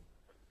people.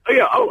 Oh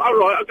yeah. Oh, all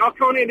right. I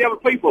can't hear the other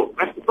people.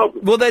 That's the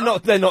problem. Well,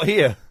 they're not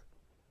here.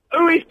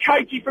 Who is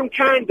Katie from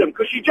Camden?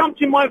 Because she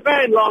jumped in my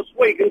van last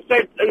week and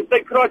said,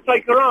 could I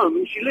take her home?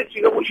 And she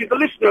literally, she's a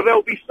listener of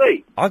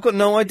LBC. I've got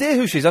no idea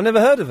who she is. I've never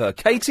heard of her.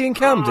 Katie in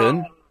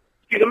Camden?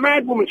 She's a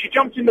mad woman. She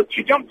jumped in the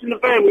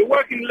van. We were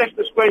working in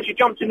Leicester Square, and she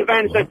jumped in the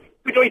van and said,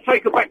 could we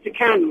take her back to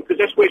Camden? Because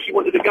that's where she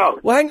wanted to go.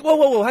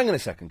 Well, hang on a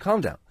second.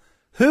 Calm down.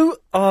 Who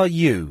are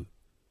you?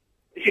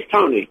 This is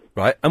Tony.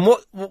 Right, and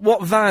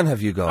what van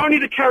have you got? Only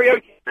the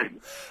karaoke van.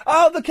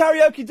 Oh, the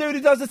karaoke dude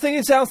who does the thing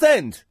in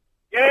Southend?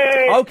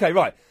 Yeah. Okay,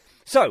 right.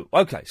 So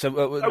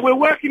we're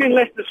working in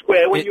Leicester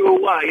Square when you were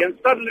away, and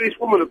suddenly this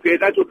woman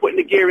appeared as we're putting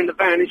the gear in the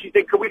van, and she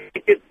said,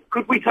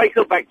 could we take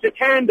her back to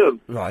Camden?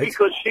 Right.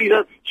 Because she's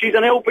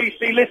an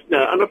LBC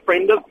listener and a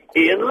friend of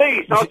Ian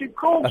Lee. So I said, of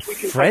course we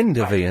can take friend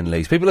her of back. Ian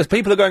Lee's. People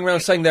are going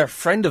around saying they're a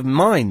friend of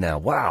mine now.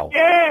 Wow.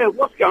 Yeah,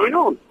 what's going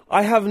on?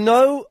 I have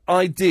no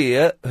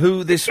idea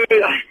who this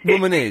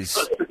woman is.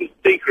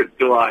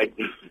 blue-eyed.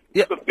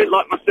 Yeah. A bit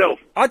like myself.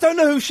 I don't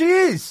know who she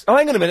is. Oh,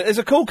 hang on a minute. There's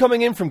a call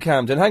coming in from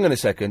Camden. Hang on a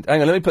second.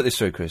 Hang on, let me put this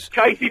through, Chris.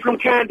 Katie from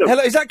Camden.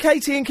 Hello, is that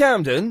Katie in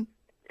Camden?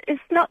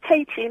 It's not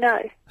Katie, no.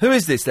 Who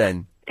is this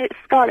then? It's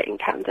Scarlett in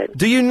Camden.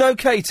 Do you know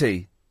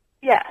Katie?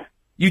 Yeah.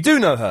 You do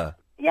know her?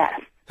 Yes.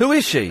 Who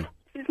is she?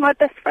 She's my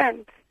best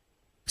friend.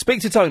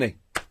 Speak to Tony.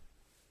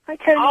 Hi,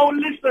 Tony. Oh,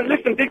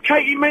 listen. Did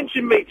Katie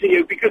mention me to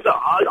you? Because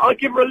I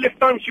give her a lift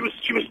home. She was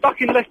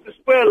stuck in Leicester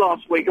Square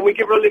last week, and we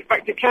give her a lift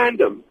back to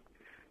Camden.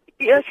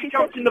 Yeah, she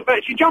jumped in the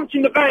van. She jumped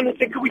in the van and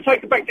said, "Could we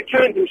take her back to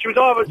Camden?" She was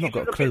either I've not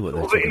got a clue what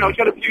they're she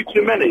had a few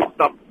too many and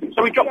stuff.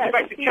 So we dropped her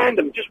back to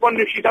Camden. Just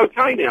wondering if she's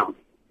okay now.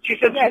 She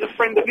said she's a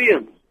friend of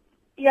Ian's.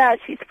 Yeah,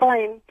 she's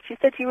fine. She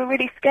said you were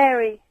really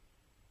scary.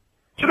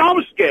 She said I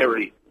was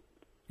scary.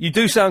 You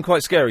do sound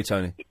quite scary,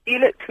 Tony. You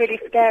looked really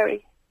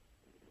scary.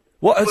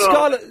 What,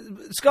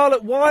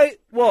 Scarlett, why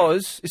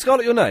was... Is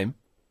Scarlett your name?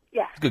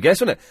 Yeah. Good guess,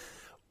 wasn't it?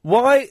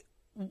 Why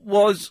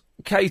was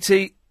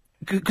Katie...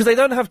 Because they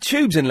don't have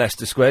tubes in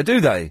Leicester Square,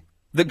 do they?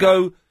 That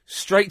go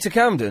straight to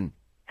Camden.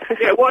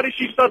 Yeah, why did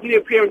she suddenly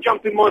appear and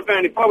jump in my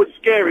van? If I was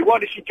scary, why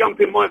did she jump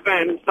in my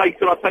van and say,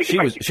 "Could I take it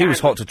back to She was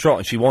hot to trot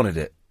and she wanted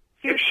it.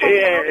 Yeah,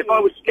 if I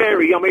was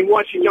scary, I mean,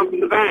 why'd she jump in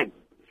the van?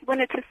 She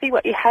wanted to see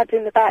what you had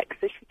in the bag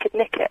so she could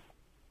nick it.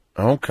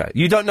 Okay.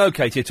 You don't know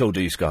Katie at all,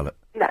 do you, Scarlett?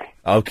 No.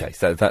 Okay,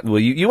 so well,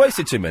 you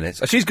wasted 2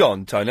 minutes. She's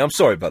gone, Tony. I'm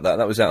sorry about that.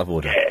 That was out of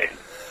order. Yeah.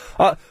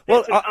 I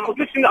was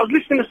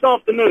listening this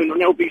afternoon on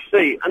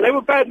LBC, and they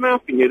were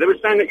bad-mouthing you. They were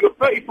saying that you're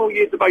 34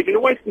 years of age and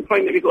always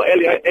complain that you've got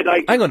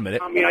headache. Hang on a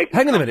minute.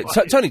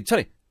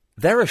 Tony.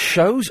 There are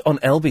shows on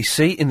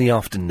LBC in the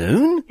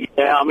afternoon?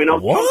 Yeah, I mean...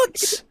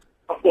 What?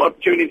 I thought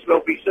I'd tune into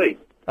LBC.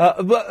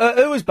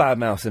 Who was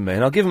bad-mouthing me?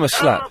 And I'll give him a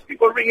slap.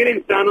 People are ringing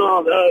in saying,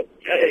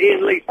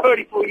 Ian Lee's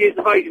 34 years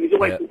of age and he's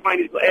always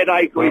complaining he's got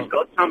headache or he's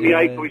got a tummy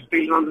ache or he's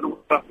feeling under the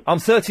water. I'm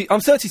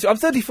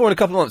 34 in a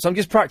couple of months. I'm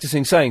just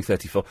practising saying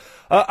 34.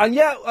 But I'm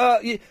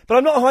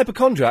not a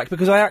hypochondriac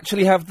because I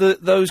actually have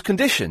those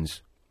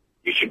conditions.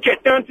 You should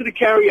get down to the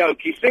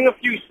karaoke, sing a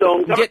few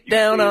songs. Get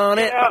down on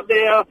it. Get out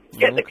there,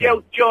 get the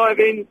girls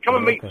jiving, come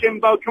and meet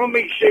Timbo, come and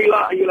meet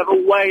Sheila, and you'll have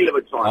a whale of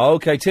a time.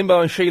 Okay,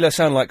 Timbo and Sheila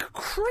sound like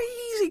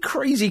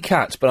crazy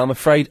cats, but I'm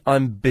afraid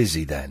I'm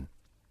busy then.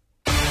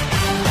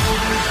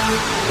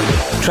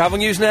 Travel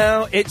news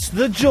now, it's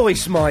the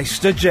Joyce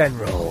Meister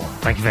General.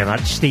 Thank you very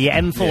much. The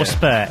M4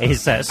 Spur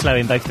is slow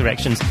in both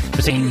directions.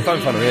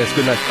 Don't find it, it's a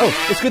good name.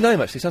 Oh, it's a good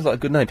name, actually. Sounds like a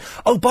good name.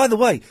 Oh, by the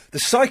way, the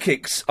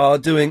Psychics are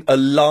doing a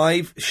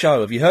live show.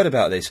 Have you heard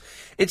about this?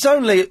 It's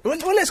only... Well,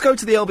 let's go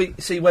to the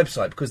LBC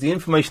website, because the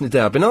information is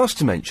there. I've been asked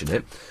to mention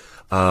it.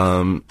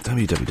 www.lbc.co.uk.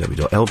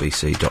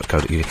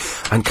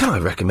 And can I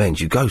recommend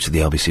you go to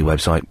the LBC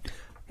website,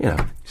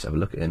 just have a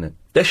look at it.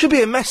 There should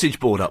be a message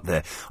board up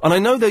there. And I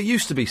know there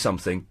used to be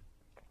something.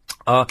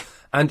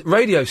 And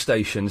radio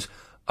stations,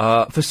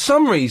 for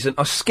some reason,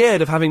 are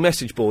scared of having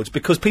message boards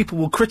because people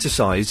will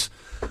criticise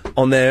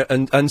on there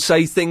and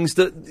say things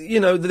that,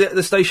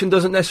 the station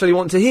doesn't necessarily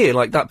want to hear.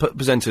 Like, that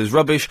presenter's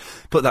rubbish,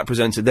 put that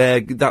presenter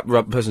there,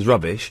 person's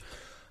rubbish.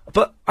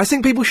 But I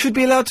think people should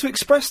be allowed to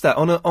express that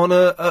on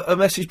a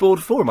message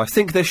board forum. I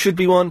think there should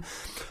be one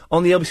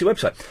on the LBC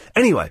website.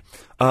 Anyway,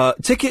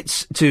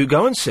 tickets to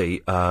go and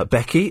see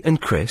Becky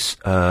and Chris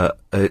at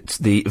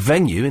the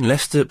venue in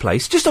Leicester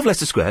Place, just off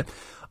Leicester Square,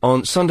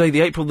 on Sunday,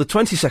 April the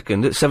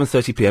 22nd at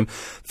 7:30pm.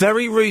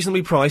 Very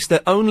reasonably priced. They're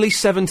only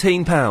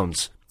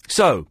 £17.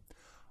 So,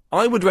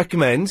 I would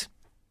recommend...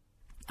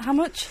 How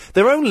much?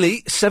 They're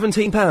only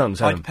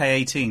 £17. I'd pay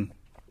 18.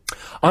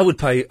 I would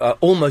pay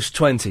almost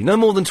 20. No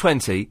more than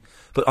 20,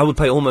 but I would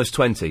pay almost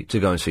 20 to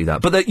go and see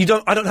that. But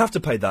I don't have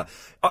to pay that.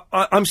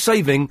 I'm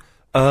saving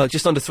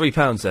just under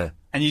 £3 there.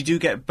 And you do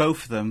get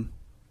both of them.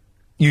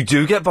 You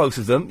do get both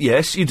of them,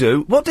 yes, you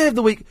do. What day of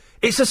the week?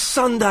 It's a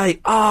Sunday.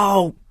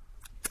 Oh,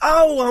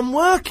 I'm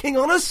working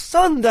on a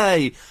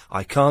Sunday.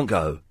 I can't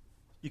go.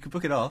 You could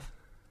book it off.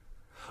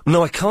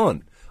 No, I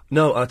can't.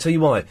 No, I'll tell you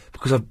why.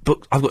 Because I've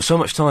got so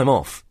much time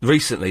off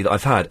recently that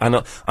I've had,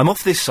 and I'm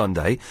off this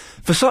Sunday.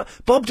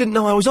 Bob didn't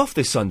know I was off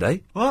this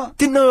Sunday. What?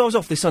 Didn't know I was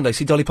off this Sunday.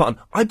 See Dolly Parton.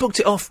 I booked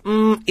it off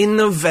in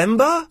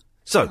November.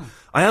 So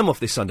I am off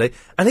this Sunday,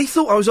 and he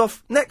thought I was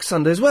off next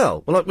Sunday as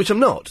well. Well, which I'm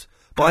not.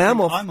 But I am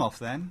off. I'm off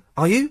then.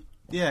 Are you?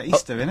 Yeah,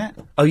 Easter, innit?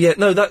 Oh yeah,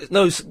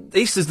 no,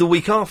 Easter's the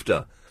week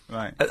after.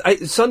 Right.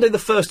 Sunday the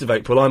 1st of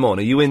April. I'm on.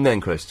 Are you in then,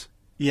 Chris?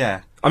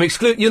 Yeah. I'm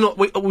you're not,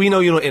 we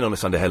know you're not in on a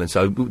Sunday, Helen,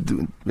 so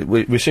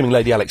we're assuming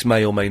Lady Alex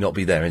may or may not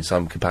be there in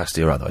some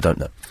capacity or other, I don't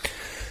know.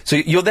 So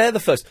you're there the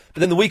 1st, but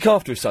then the week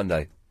after is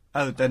Sunday.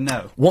 Oh, then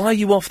no. Why are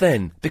you off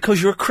then?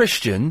 Because you're a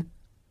Christian?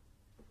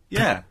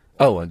 Yeah.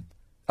 Oh,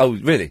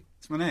 really?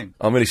 It's my name.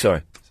 I'm really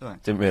sorry. Sorry.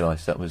 Didn't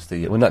realise that was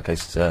the... Well, in that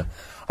case,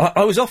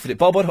 I was offered it.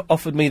 Bob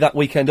offered me that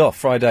weekend off,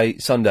 Friday,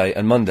 Sunday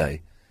and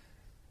Monday.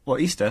 What,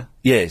 Easter?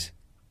 Yes.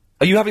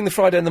 Are you having the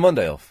Friday and the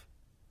Monday off?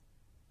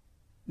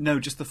 No,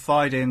 just the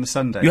Friday and the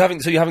Sunday. You're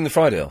having the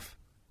Friday off?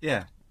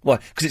 Yeah. Why?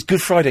 Because it's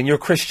Good Friday and you're a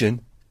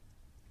Christian.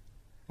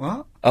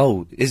 What?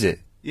 Oh, is it?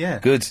 Yeah.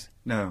 Good.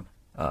 No.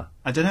 I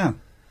don't know.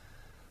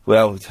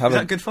 Well, Is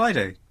that Good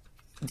Friday?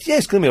 Yeah,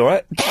 it's going to be all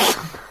right.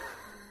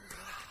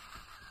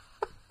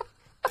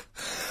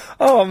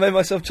 Oh, I made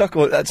myself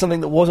chuckle at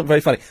something that wasn't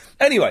very funny.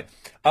 Anyway,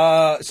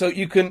 so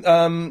you can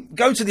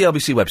go to the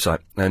LBC website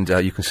and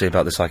you can see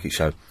about the psychic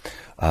show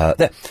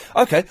there.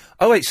 Okay,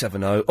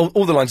 0870.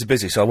 All the lines are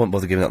busy, so I won't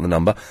bother giving out the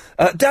number.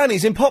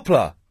 Danny's in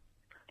Poplar.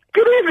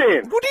 Good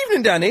evening. Good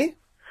evening, Danny.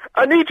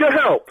 I need your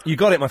help. You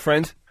got it, my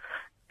friend.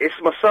 It's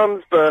my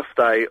son's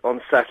birthday on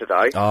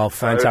Saturday. Oh,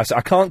 fantastic.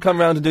 I can't come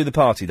round and do the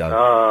party,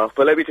 though.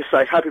 But let me just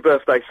say, happy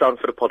birthday, son,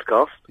 for the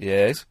podcast.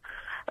 Yes.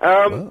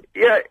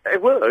 Yeah,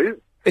 well...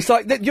 It's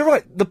like, you're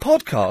right, the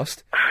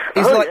podcast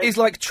is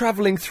like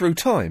travelling through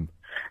time.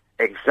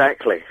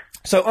 Exactly.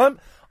 So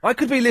I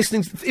could be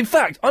listening, in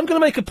fact, I'm going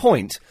to make a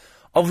point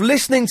of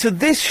listening to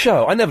this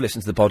show. I never listen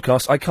to the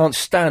podcast, I can't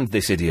stand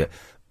this idiot.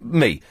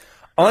 Me.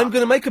 I'm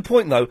going to make a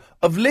point, though,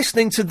 of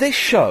listening to this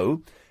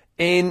show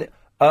in,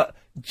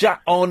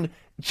 on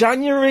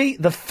January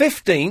the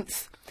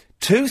 15th,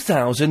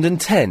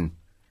 2010.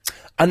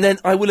 And then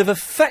I will have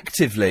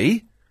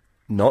effectively,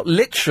 not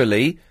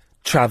literally,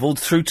 travelled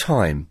through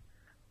time.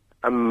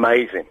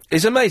 Amazing.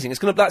 It's amazing.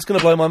 That's going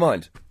to blow my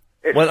mind.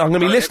 Well, I'm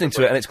going to be listening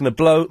to it, and it's going to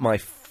blow my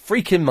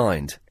freaking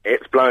mind.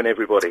 It's blown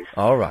everybody's.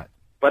 All right.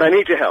 But I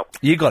need your help.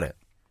 You got it.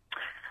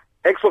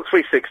 Xbox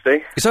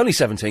 360. It's only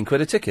 17 quid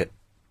a ticket.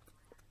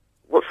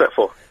 What's that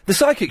for? The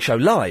Psychic Show,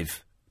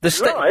 live.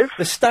 Live?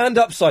 The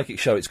stand-up Psychic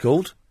Show, it's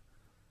called.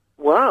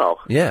 Wow.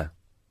 Yeah.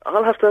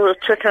 I'll have to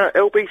check out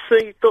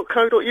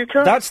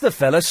lbc.co.uk. That's the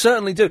fella,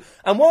 certainly do.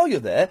 And while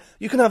you're there,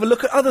 you can have a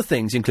look at other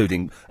things,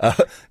 including...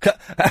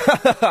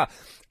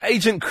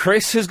 Agent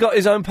Chris has got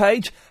his own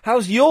page.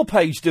 How's your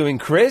page doing,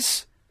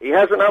 Chris? He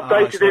hasn't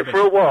updated it for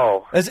a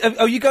while.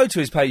 You go to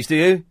his page, do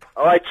you?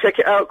 I check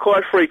it out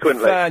quite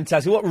frequently.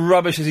 Fantastic. What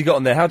rubbish has he got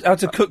on there? How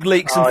to cook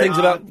leeks and things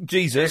about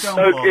Jesus?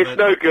 It's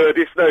no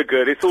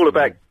good. It's all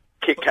about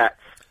Kit Kats.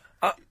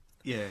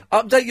 Yeah.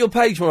 Update your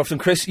page more often,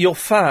 Chris. Your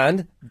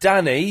fan,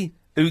 Danny,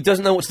 who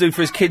doesn't know what to do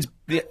for his kids...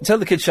 Tell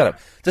the kid, shut up.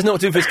 Doesn't know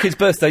what to do for his kid's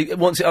birthday,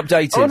 wants it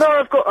updated. Oh, no,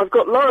 I've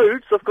got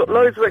loads. I've got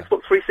loads of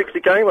Xbox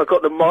 360 game. I've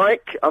got the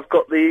mic. I've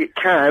got the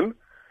cam.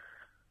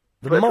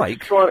 The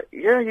mic?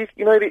 Yeah,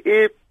 you know,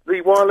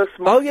 the wireless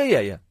mic. Oh,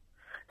 yeah.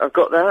 I've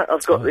got that.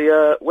 I've got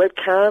the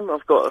webcam.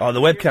 I've got... Oh,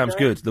 the webcam's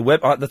good.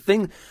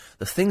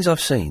 The things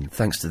I've seen,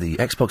 thanks to the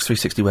Xbox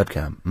 360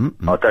 webcam.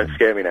 Oh, don't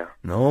scare me now.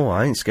 No,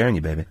 I ain't scaring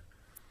you, baby.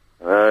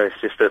 It's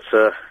just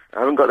that I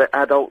haven't got the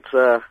adult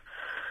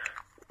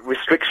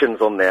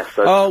restrictions on there.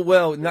 So. Oh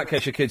well, in that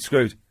case, your kid's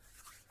screwed.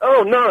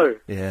 Oh no.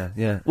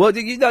 Yeah. Well,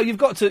 you've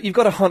got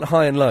to hunt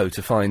high and low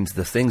to find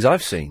the things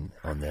I've seen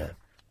on there.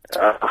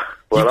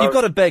 You've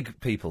got to beg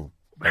people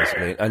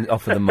basically and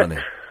offer them money.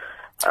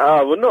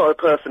 Well, not a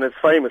person as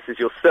famous as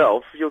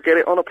yourself. You'll get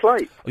it on a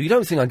plate. Well, you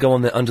don't think I go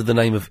on there under the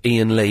name of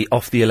Ian Lee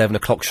off the 11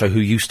 o'clock show who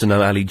used to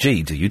know Ali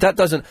G, do you? That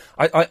doesn't...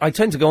 I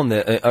tend to go on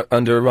there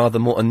under a rather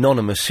more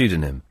anonymous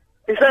pseudonym.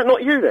 Is that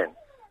not you, then?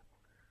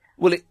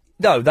 Well,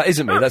 no, that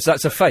isn't me.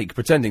 That's a fake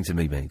pretending to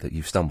be me that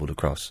you've stumbled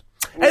across.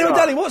 No. Anyway,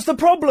 Danny, what's the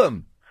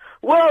problem?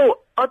 Well,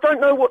 I don't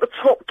know what the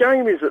top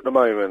game is at the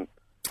moment.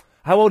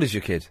 How old is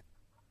your kid?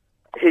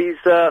 He's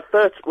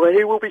 13. Well,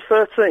 he will be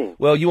 13.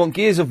 Well, you want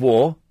Gears of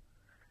War.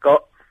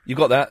 You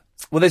got that?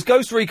 Well, there's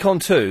Ghost Recon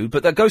 2,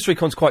 but that Ghost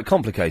Recon's quite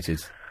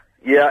complicated.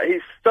 Yeah,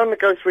 he's done the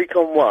Ghost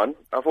Recon 1.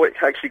 I've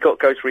actually got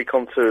Ghost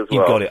Recon 2 as well.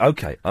 You've got it,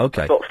 okay. I've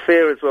got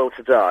Fear as well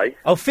today.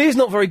 Oh, Fear's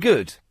not very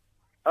good.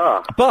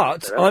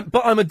 But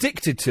I'm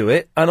addicted to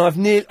it, and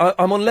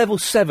I'm on level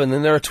 7,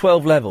 and there are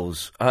 12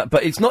 levels.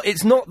 But it's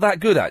not that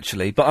good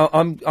actually. But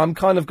I'm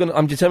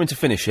determined to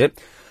finish it.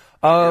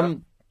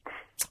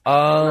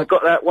 I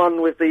got that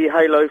one with the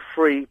Halo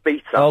 3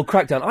 beta. Oh,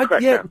 Crackdown.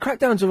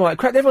 Crackdown's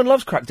alright. Everyone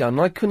loves Crackdown, and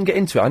I couldn't get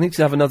into it. I need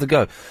to have another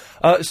go.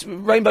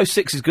 Rainbow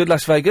Six is good,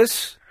 Las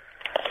Vegas.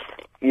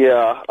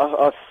 Yeah,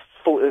 I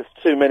thought there's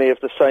too many of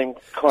the same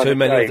kind of Too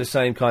many of the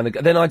same kind of...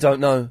 Then I don't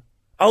know.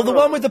 Oh, the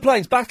one with the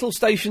planes, Battle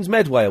Stations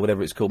Medway, or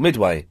whatever it's called,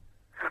 Midway.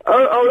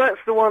 Oh,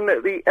 that's the one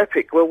that the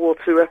Epic, World War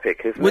II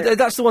Epic, isn't it?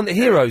 That's the one that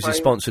Heroes is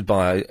sponsored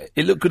by.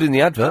 It looked good in the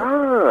advert.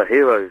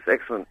 Heroes,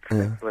 excellent.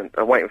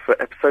 I'm waiting for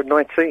episode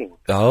 19.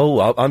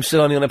 Oh, I'm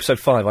still only on episode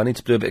 5. I need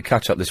to do a bit of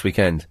catch-up this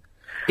weekend.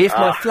 If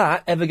my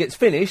flat ever gets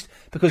finished,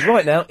 because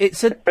right now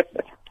it's a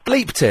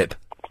bleep tip.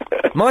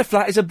 My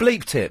flat is a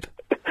bleep tip.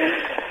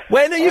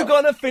 When are you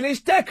going to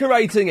finish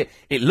decorating it?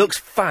 It looks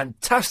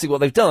fantastic what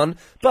they've done,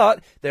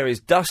 but there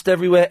is dust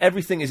everywhere.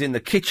 Everything is in the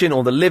kitchen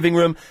or the living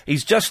room.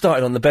 He's just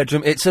started on the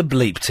bedroom. It's a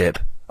bleep tip.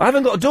 I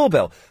haven't got a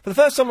doorbell. For the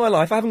first time in my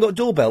life, I haven't got a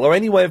doorbell or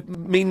any way of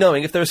me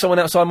knowing if there is someone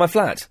outside my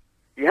flat.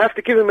 You have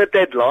to give him a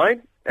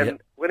deadline, and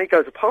when he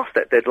goes past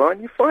that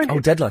deadline, you find him. Oh,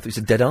 deadline. It's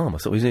a dead arm. I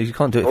thought you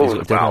can't do it if he's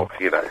got a dead arm.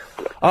 You know.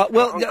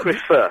 Well,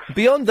 Chris first.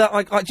 Beyond that,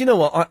 do you know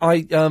what?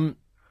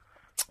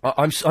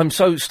 I'm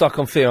so stuck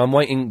on Fear. I'm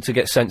waiting to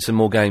get sent some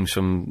more games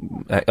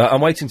from.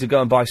 I'm waiting to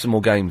go and buy some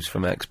more games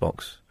from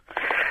Xbox.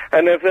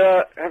 And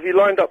have you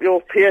lined up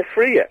your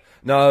PS3 yet?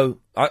 No,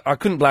 I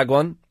couldn't blag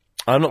one.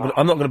 I'm not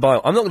going to buy.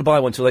 I'm not going to buy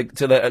one till they're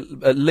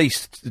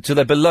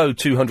below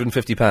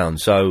 £250.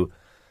 So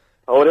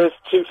Oh, there's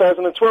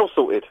 2012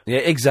 sorted. Yeah,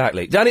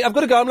 exactly. Danny, I've got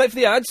to go. I'm late for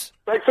the ads.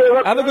 Thanks very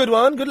much. Have a good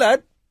one. Good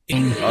lad. I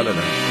don't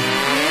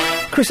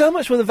know. Chris, how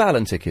much were the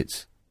Valen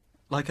tickets?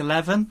 Like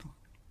 11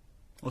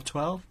 or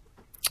 12.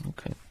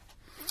 Okay.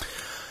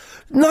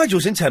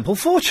 Nigel's in Temple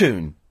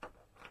Fortune.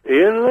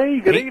 Ian Lee,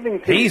 good evening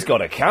to you. He's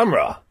got a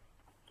camera.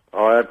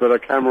 I have got a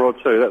camera or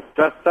two.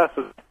 That's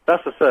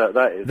a cert,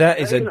 that is. That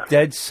is a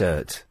dead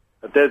cert.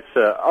 A dead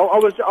cert.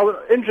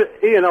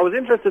 Ian, I was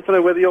interested to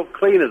know whether your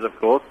cleaners, of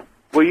course,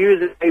 were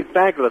using a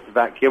bagless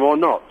vacuum or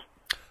not.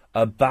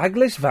 A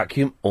bagless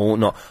vacuum or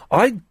not?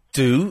 I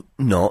do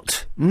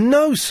not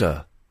know,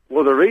 sir.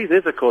 Well, the reason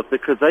is, of course,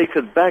 because they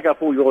could bag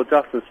up all your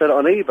dust and sell it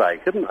on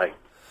eBay, couldn't they?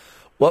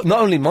 Well, not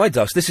only my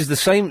dust, this is the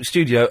same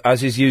studio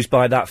as is used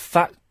by that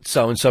fat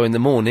so-and-so in the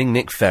morning,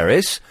 Nick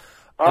Ferris.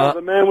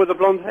 The man with the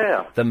blonde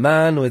hair. The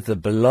man with the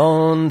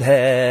blonde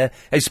hair.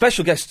 A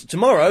special guest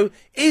tomorrow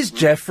is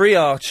Jeffrey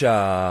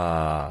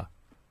Archer.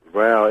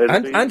 Well,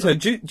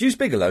 and Juice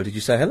Bigelow, did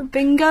you say, Helen?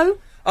 Bingo?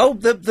 Oh,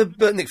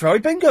 the Nick Ferrari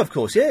bingo, of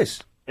course,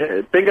 yes.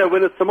 Yeah, bingo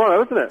winners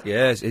tomorrow, isn't it?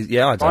 Yes,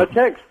 yeah, I don't. I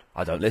text.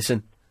 I don't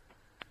listen.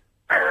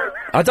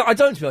 I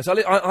don't, to be honest.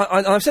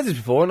 I've said this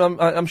before,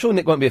 and I'm sure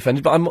Nick won't be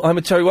offended, but I'm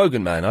a Terry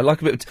Wogan man. I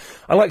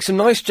like some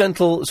nice,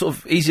 gentle, sort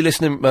of easy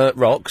listening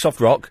rock, soft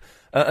rock,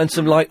 and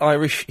some light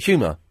Irish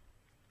humour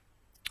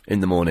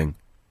in the morning.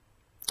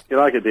 You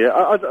like it, dear?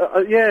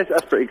 Yes,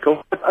 that's pretty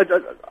cool. I'll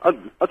tell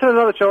you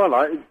another show I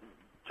like.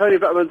 Tony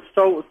Bettman's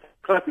Soul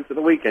Classics at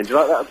the Weekend. Do you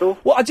like that at all?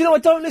 Well, I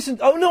don't listen.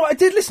 Oh, no, I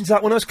did listen to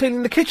that when I was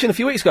cleaning the kitchen a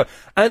few weeks ago.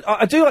 And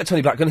I do like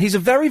Tony Blackburn. He's a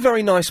very,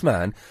 very nice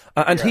man.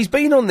 And he's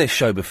been on this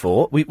show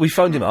before. We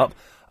phoned him up.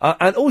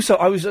 And also,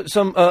 I was at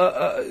some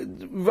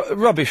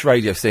rubbish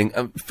radio thing,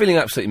 feeling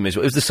absolutely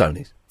miserable. It was the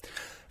Sonys.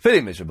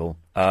 Feeling miserable.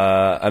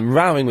 And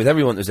rowing with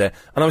everyone that was there.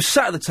 And I was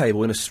sat at the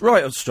table in a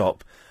right on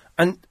stop.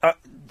 And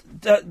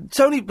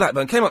Tony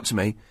Blackburn came up to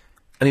me.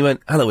 And he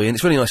went, "Hello, Ian.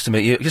 It's really nice to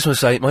meet you. I just want to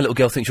say, my little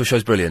girl thinks your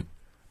show's brilliant."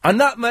 And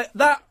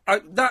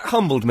that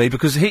humbled me,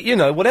 because he,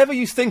 whatever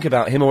you think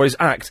about him or his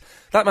act,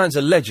 that man's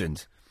a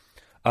legend.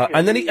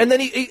 And then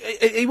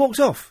he walked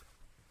off.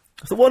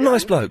 I thought, what a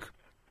nice bloke.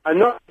 And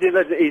not he's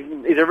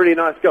a really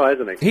nice guy,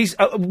 isn't he? He's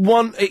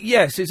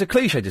yes, it's a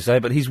cliche to say,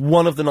 but he's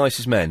one of the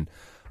nicest men.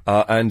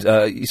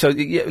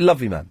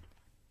 Lovely man.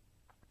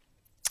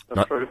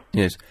 That's true.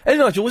 Yes. Hey,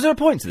 Nigel, was there a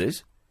point to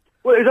this?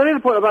 Well, it was only the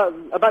point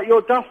about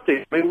your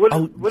dusting. I mean,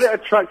 would it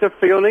attract a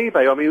fee on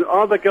eBay? I mean,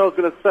 are the girls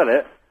going to sell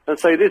it and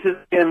say, this is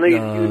Ian Lee's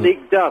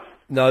unique dust?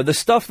 No, the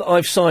stuff that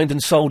I've signed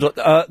and sold,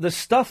 the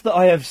stuff that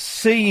I have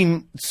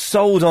seen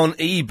sold on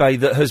eBay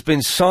that has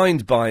been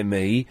signed by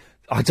me,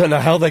 I don't know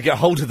how they get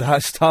hold of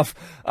that stuff,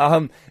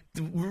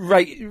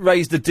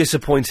 raised a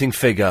disappointing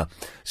figure.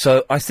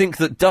 So I think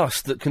that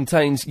dust that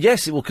contains,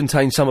 yes, it will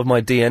contain some of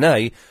my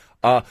DNA,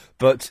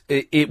 but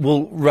it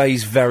will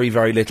raise very,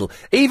 very little.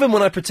 Even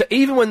when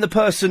the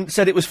person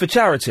said it was for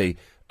charity,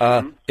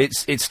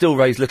 it still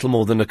raised little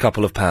more than a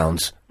couple of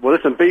pounds. Well,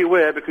 listen,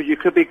 beware, because you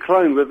could be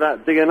cloned with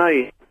that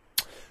DNA.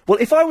 Well,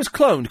 if I was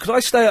cloned, could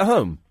I stay at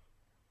home?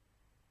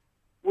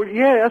 Well,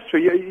 yeah, that's true.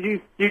 You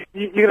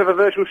could have a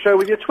virtual show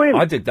with your twin.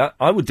 I did that.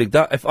 I would dig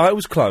that. If I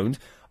was cloned,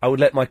 I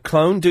would let my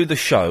clone do the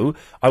show.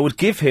 I would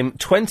give him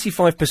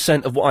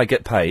 25% of what I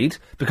get paid,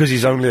 because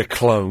he's only a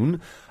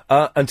clone,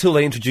 until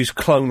they introduce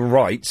clone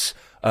rights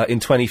in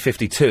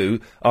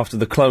 2052, after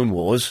the Clone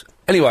Wars.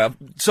 Anyway,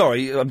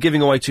 I'm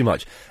giving away too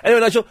much. Anyway,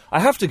 Nigel, I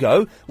have to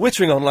go,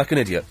 whittering on like an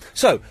idiot.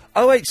 So,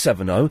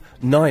 0870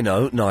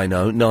 90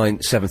 90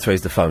 973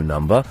 is the phone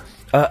number.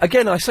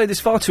 Again, I say this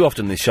far too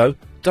often in this show.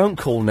 Don't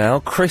call now.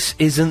 Chris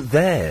isn't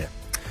there.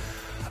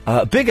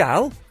 Big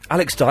Al,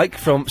 Alex Dyke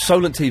from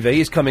Solent TV,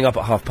 is coming up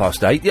at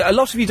 8:30. Yeah, a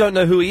lot of you don't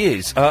know who he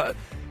is.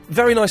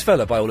 Very nice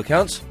fella, by all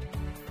accounts.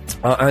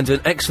 And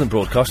an excellent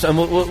broadcaster. And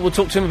we'll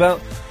talk to him about...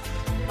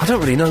 I don't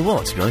really know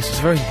what, to be honest. It's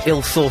a very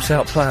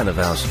ill-thought-out plan of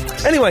ours.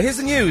 Anyway, here's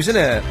the news, isn't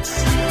it?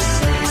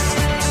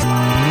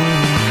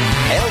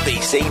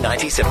 LBC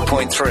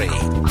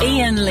 97.3.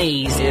 Ian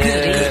Lee's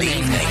Good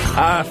Evening.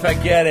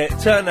 Forget it.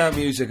 Turn that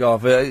music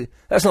off.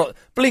 That's not...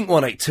 Blink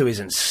 182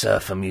 isn't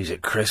surfer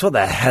music, Chris. What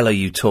the hell are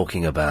you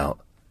talking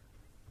about?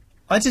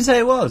 I didn't say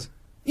it was.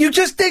 You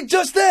just did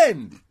just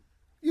then!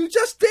 You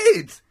just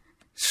did!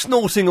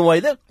 Snorting away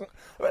there.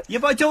 Yeah,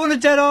 but I don't want a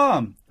dead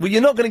arm. Well,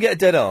 you're not going to get a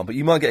dead arm, but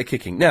you might get a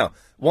kicking. Now,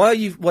 why are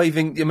you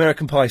waving the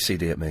American Pie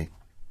CD at me?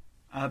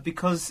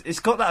 Because it's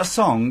got that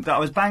song that I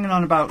was banging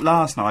on about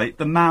last night,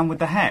 The Man with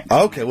the Hex.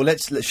 Okay, well,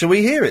 shall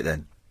we hear it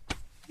then?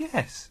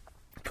 Yes.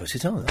 Put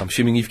it on. I'm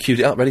assuming you've queued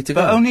it up, ready to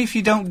go. But only if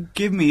you don't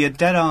give me a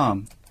dead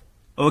arm.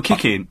 Or a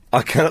kicking.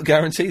 I cannot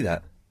guarantee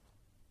that.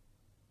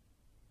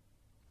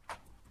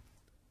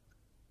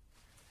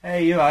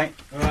 Hey, you right?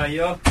 Alright,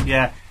 you up?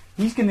 Yeah.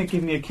 He's going to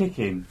give me a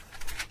kicking.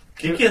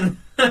 Kicking?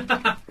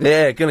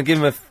 Yeah, going to give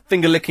him a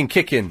finger-licking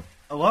kicking.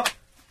 A what?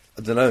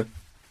 I don't know.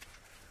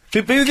 Be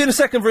with you in a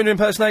second, Verinder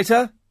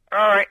Impersonator.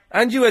 All right.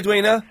 And you,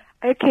 Edwina.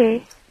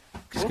 Okay.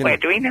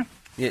 Edwina?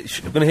 Yeah,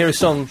 I'm going to hear a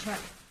song.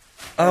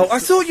 Oh, I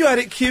thought you had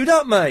it queued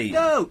up, mate.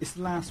 No, it's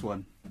the last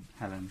one,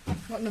 Helen.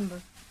 What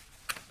number?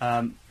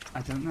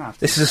 I don't know.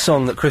 This is a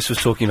song that Chris was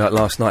talking about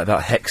last night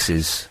about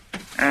hexes.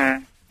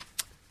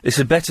 This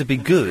had better be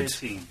good. Is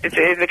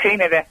the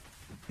cleaner there?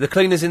 The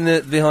cleaner's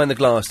behind the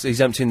glass. He's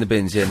emptying the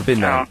bins. Yeah, the bin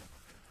man.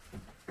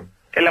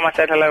 Tell him I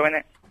said hello,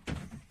 innit?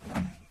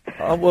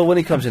 Oh, well, when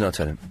he comes in, I'll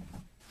tell him.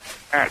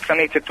 Alright, 'cause I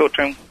need to talk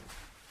to him.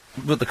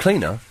 But the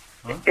cleaner?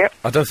 Yep.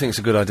 I don't think it's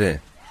a good idea.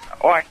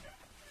 Why?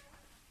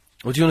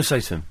 What do you want to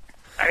say to him?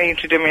 I need you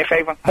to do me a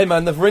favour. Hey,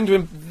 man, they've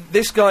rendering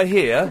this guy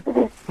here.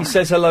 He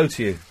says hello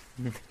to you.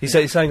 He's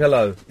saying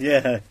hello.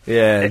 Yeah.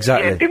 Yeah,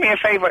 exactly. Yeah, do me a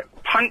favour.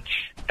 Punch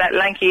that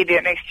lanky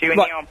idiot next to you in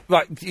the arm.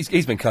 Right,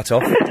 he's been cut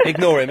off.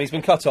 Ignore him. He's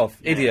been cut off.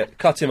 Idiot.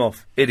 Cut him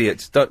off.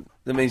 Idiot. Don't.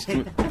 That means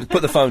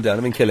put the phone down.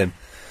 I mean, kill him.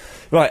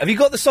 Right. Have you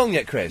got the song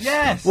yet, Chris?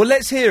 Yes. Well,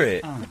 let's hear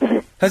it.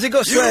 Has it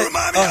got You swear?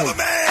 remind me of a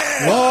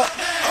man. What?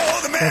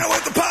 Oh, the man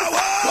with the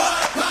power.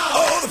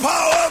 Oh, the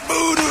power of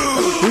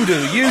voodoo. Who do?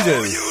 You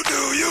do.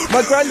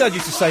 My granddad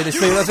used to say this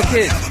to me when I was a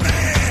kid.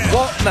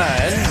 What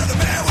man?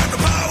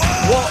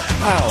 What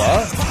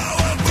power?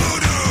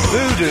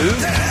 Voodoo.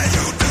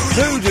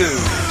 Voodoo.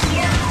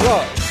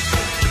 What?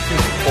 This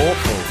is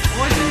awful.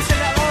 Why didn't you say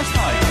that last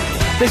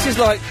night? This is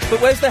like,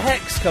 but where's the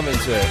hex come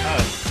into it?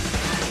 Oh.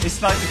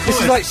 It's like the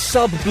This is like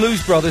sub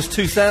Blues Brothers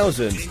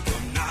 2000.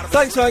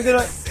 Thanks, man. Good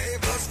night.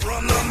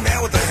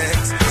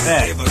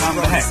 There, I'm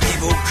the hex.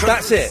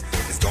 That's it.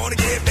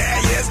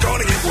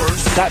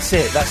 That's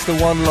it. That's the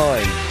one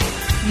line.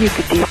 You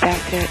could do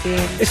better,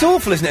 Ian. It's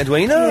awful, isn't it,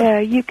 Edwina? Yeah,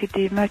 you could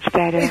do much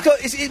better.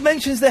 It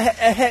mentions the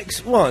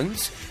hex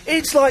once.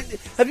 It's like,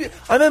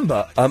 I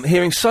remember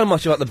hearing so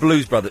much about the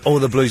Blues Brothers. Oh,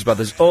 the Blues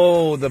Brothers.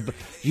 Oh,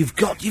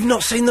 you've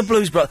not seen the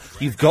Blues Brothers.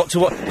 You've got to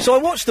watch. So I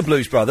watched the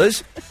Blues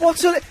Brothers.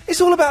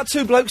 It's all about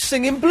two blokes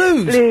singing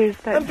blues.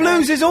 And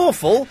blues is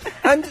awful.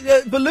 And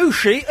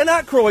Belushi and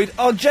Aykroyd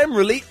are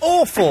generally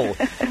awful.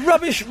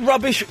 Rubbish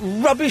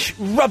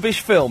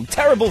film.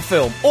 Terrible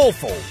film.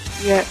 Awful.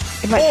 Yeah.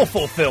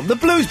 Awful film. The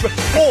Blues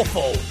Brothers.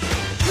 Awful.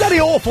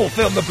 Bloody awful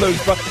film, The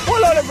Blues Brothers. What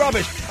a load of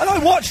rubbish. And I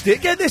watched it.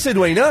 Get this,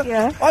 Edwina.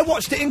 Yeah. I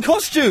watched it in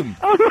costume.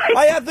 Oh, right.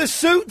 I had the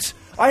suit.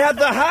 I had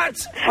the hat.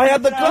 I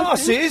had the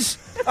glasses.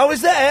 I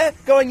was there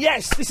going,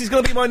 yes, this is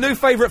going to be my new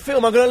favourite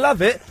film. I'm going to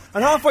love it.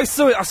 And halfway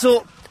through it, I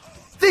thought,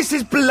 this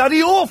is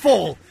bloody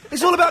awful.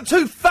 It's all about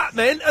two fat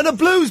men and a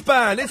blues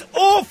band. It's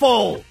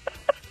awful.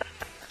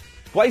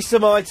 Waste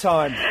of my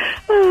time.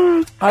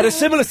 I had a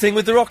similar thing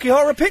with the Rocky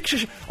Horror Picture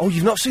Show. Oh,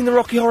 you've not seen the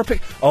Rocky Horror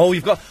Picture... Oh,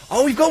 you've got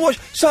to watch...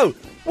 So,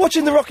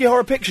 watching the Rocky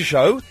Horror Picture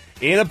Show,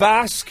 in a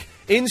basque,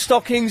 in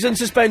stockings and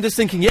suspenders,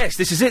 thinking, yes,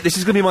 this is it, this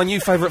is going to be my new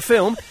favourite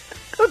film.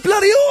 But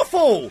bloody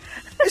awful!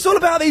 It's all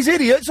about these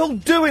idiots all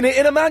doing it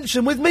in a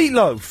mansion with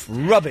meatloaf.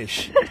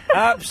 Rubbish.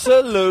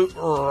 Absolute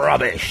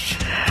rubbish.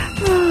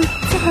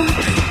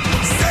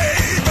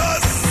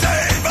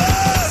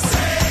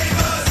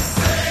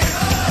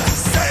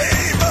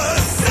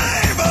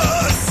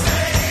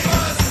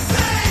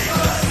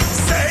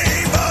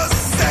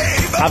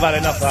 I've had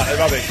enough of that.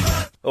 Rubbish.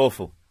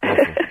 Awful.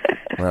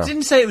 Wow.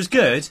 Didn't say it was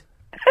good.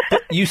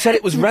 But you said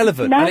it was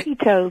relevant. Now and he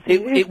tells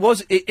you. It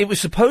was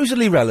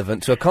supposedly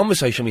relevant to a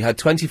conversation we had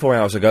 24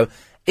 hours ago.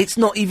 It's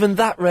not even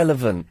that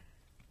relevant.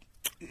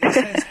 It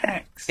says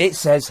hex. It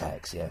says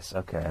hex, yes.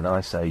 Okay, and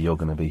I say you're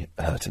going to be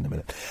hurt in a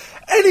minute.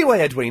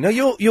 Anyway, Edwina,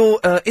 you're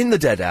in the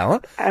dead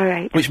hour. All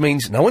right. Which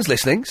means no one's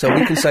listening, so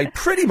we can say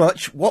pretty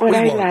much what we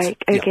I want.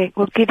 like. Okay,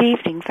 well, good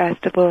evening,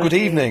 first of all. Good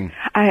evening.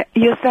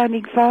 You're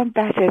sounding far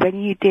better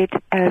than you did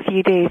a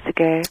few days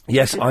ago.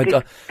 Yes,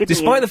 Good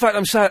despite news. the fact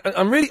I'm sad,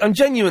 I'm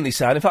genuinely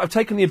sad. In fact, I've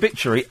taken the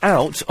obituary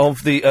out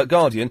of the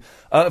Guardian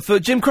for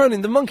Jim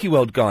Cronin, the Monkey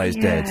World guy is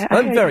dead.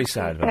 I'm very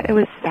sad about It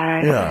was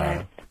sad.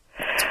 Yeah.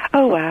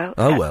 Oh, well.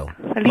 Oh, well.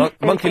 At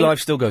least Monkey life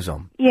still goes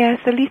on. Yes,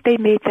 at least they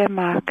made their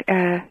mark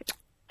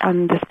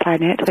on this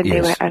planet when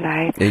they were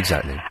alive.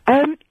 Exactly.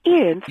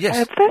 Ian,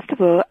 Yes. first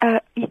of all,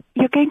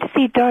 you're going to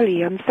see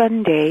Dolly on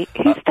Sunday.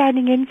 Who's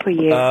standing in for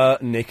you?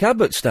 Nick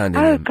Abbott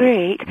standing Oh, in.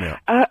 great. Yeah.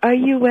 Are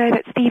you aware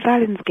that Steve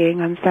Allen's going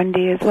on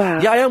Sunday as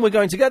well? Yeah, I am. We're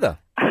going together.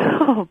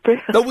 Oh,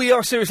 brilliant. No, we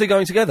are seriously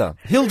going together.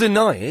 He'll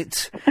deny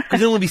it, because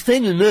he'll be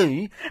staying with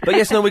me. But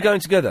yes, no, we're going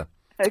together.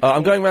 Okay.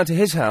 I'm going round to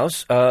his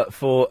house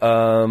for,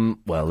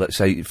 well, let's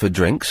say for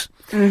drinks,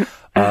 with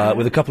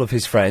a couple of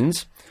his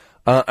friends.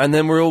 And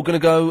then we're all going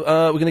to go,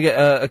 we're going to get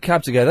a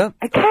cab together.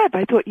 A cab?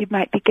 I thought you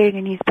might be going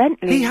in his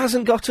Bentley. He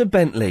hasn't got a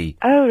Bentley.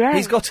 Oh, right.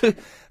 He's got a...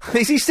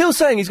 Is he still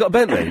saying he's got a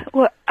Bentley?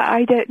 Well,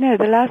 I don't know.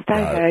 The last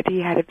I heard, he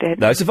had a Bentley.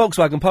 No, it's a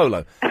Volkswagen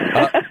Polo.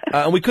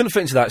 And we couldn't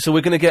fit into that, so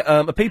we're going to get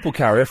a people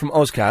carrier from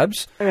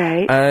Ozcabs.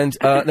 Right. And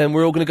then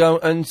we're all going to go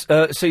and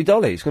see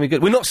Dolly. It's going to be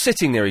good. We're not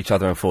sitting near each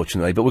other,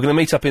 unfortunately, but we're going to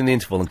meet up in the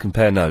interval and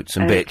compare notes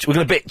and bitch. We're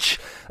going to bitch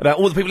about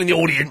all the people in the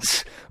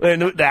audience wearing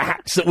their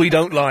hats that we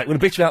don't like. We're going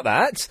to bitch about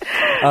that.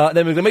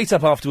 Then we're going to meet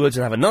up afterwards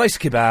and have a nice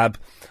kebab,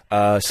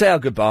 say our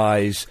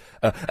goodbyes,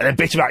 and then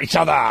bitch about each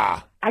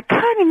other. I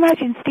can't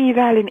imagine Steve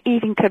Allen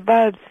eating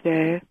kebabs,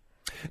 though.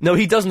 No,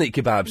 he doesn't eat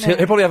kebabs. No.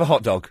 He'll probably have a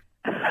hot dog.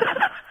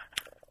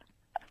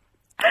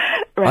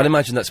 Right. I'd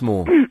imagine that's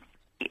more.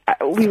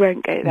 we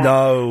won't go there.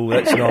 No,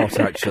 let's not,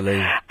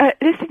 actually.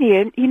 Listen,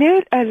 Ian, you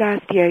know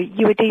last year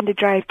you were doing the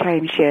drive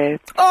time show.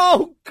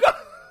 Oh, God!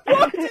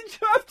 Why did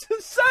you have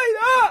to say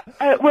that?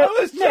 I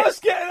was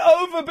just getting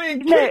over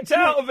being kicked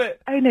out of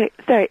it. Oh, no,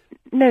 sorry.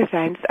 No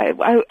offence.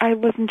 I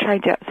wasn't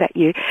trying to upset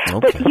you. Okay.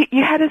 But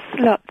you had a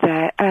slot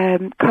there,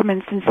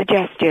 comments and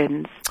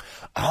suggestions.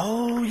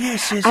 Oh,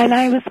 yes. And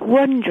I was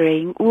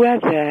wondering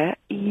whether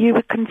you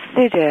would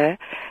consider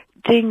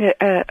doing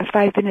a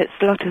 5-minute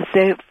slot or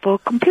so for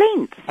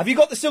complaints. Have you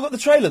still got the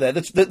trailer there?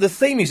 The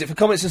theme music for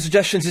comments and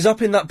suggestions is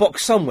up in that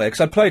box somewhere,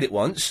 because I played it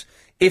once.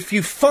 If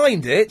you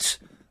find it,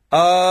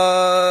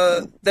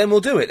 then we'll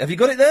do it. Have you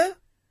got it there?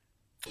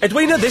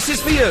 Edwina, this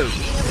is for you.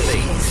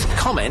 Please,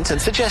 comment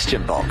and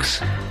suggestion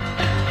box.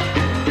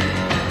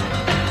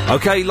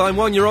 OK, line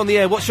 1, you're on the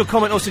air. What's your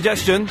comment or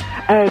suggestion?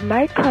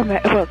 My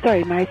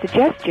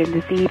suggestion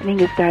this evening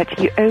is that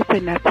you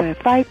open up a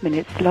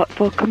 5-minute slot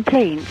for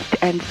complaints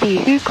and see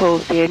who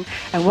calls in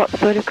and what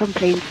sort of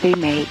complaints they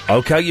make.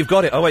 OK, you've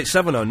got it.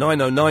 0870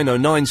 9090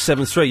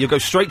 973. You'll go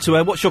straight to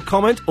air. What's your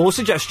comment or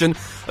suggestion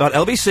about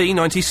LBC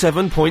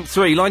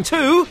 97.3? Line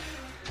 2,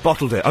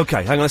 bottled it.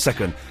 OK, hang on a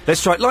second.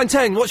 Let's try it. Line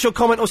 10, what's your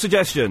comment or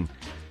suggestion?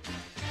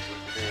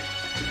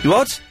 You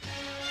what?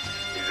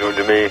 He's on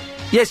to me.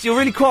 Yes, you're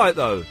really quiet,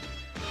 though.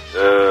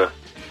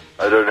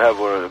 I don't have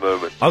one at the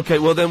moment. OK,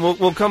 well, then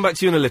we'll come back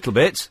to you in a little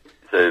bit.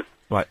 Safe.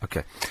 Right,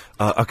 OK.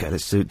 OK,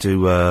 let's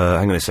do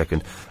hang on a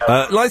second.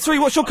 Line 3,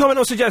 what's your comment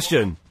or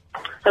suggestion?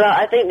 Hello,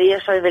 I think the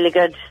year's really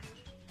good.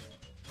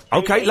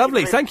 OK,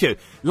 lovely, thank you.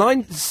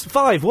 Line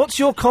 5, what's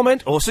your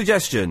comment or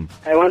suggestion?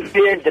 I want to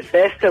hear the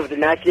best of the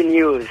nightly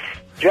news.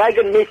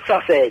 Dragon meat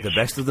sausage. The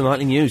best of the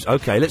nightly news.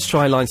 OK, let's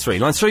try line 3.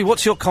 Line 3,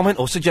 what's your comment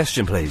or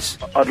suggestion, please?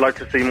 I'd like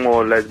to see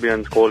more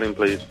lesbians calling,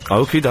 please.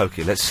 Okie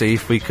dokie, let's see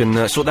if we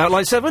can sort that out.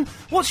 Line 7,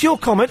 what's your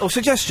comment or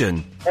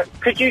suggestion?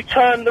 Could you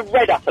turn the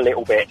red up a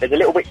little bit? There's a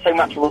little bit too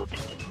much red.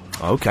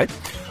 OK.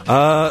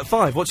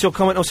 5, what's your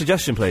comment or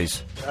suggestion,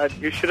 please?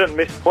 You shouldn't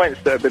miss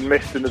points that have been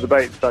missed in the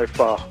debate so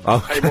far.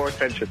 Okay. Pay more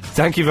attention.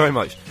 Thank you very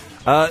much.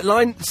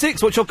 Line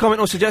 6, what's your comment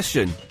or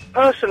suggestion?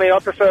 Personally, I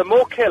prefer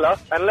more killer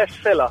and less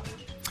filler.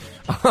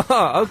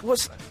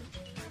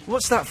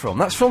 What's that from?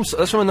 That's from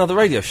another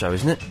radio show,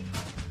 isn't it?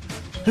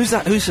 Who's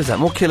that? Who says that?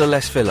 More killer,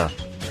 less filler.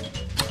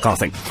 Can't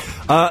think.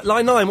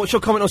 Line 9, what's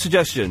your comment or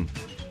suggestion?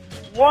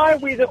 Why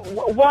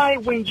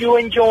would you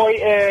enjoy,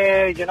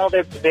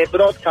 their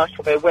broadcast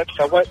from their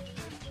website? What?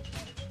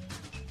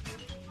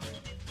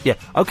 Yeah,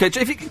 OK,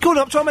 if you can call it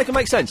up, try and make it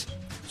make sense.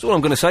 That's all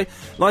I'm going to say.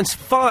 Line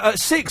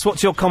 6,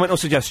 what's your comment or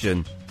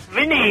suggestion?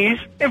 Vinny's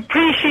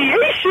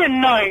Appreciation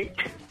Night.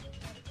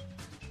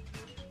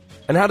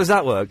 And how does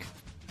that work?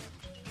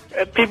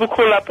 People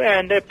call up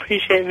and they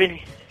appreciate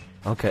Vinny.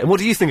 OK, and what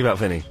do you think about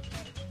Vinny?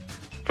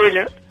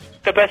 Brilliant.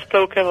 The best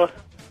bloke ever.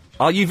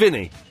 Are you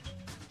Vinny?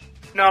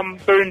 No, I'm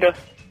Verinda.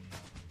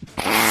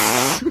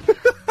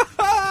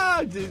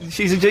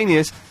 She's a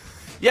genius.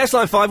 Yes,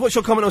 line 5, what's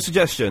your comment or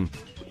suggestion?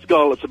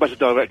 Scarlett's a better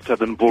director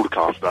than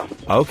broadcaster.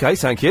 OK,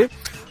 thank you.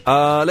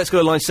 Let's go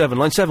to line 7.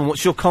 Line 7,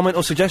 what's your comment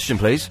or suggestion,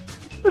 please?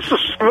 It's the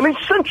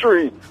 17th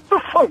century.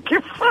 The Funky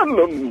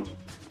Phantom.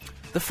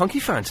 The Funky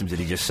Phantom, did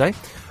he just say?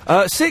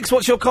 6,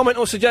 what's your comment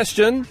or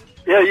suggestion?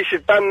 Yeah, you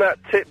should ban that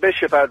Tit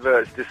Bishop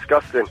advert. It's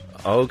disgusting.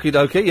 Okie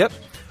dokie, yep.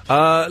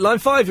 Line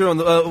 5, you're on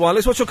the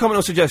wireless. What's your comment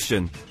or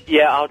suggestion?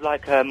 Yeah, I would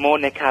like more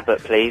Nick Abbott,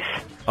 please.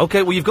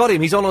 OK, well, you've got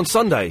him. He's on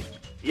Sunday.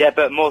 Yeah,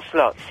 but more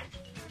slots.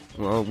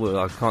 Well,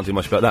 I can't do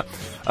much about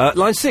that.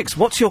 Line 6,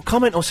 what's your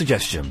comment or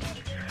suggestion?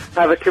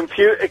 Have a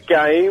computer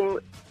game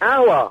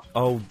hour.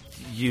 Oh,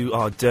 you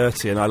are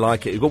dirty, and I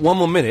like it. You've got 1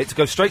 more minute to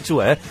go straight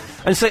to air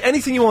and say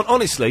anything you want,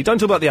 honestly. Don't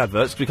talk about the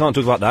adverts, 'cause we can't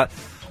talk about that.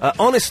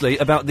 Honestly,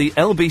 about the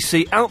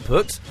LBC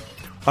output.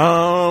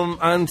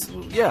 And,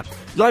 yeah.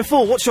 Line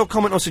 4, what's your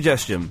comment or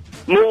suggestion?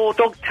 More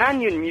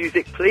Dogtanian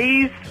music,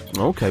 please.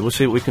 OK, we'll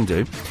see what we can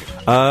do.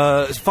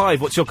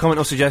 5, what's your comment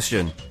or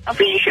suggestion? I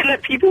think you should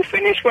let people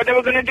finish what they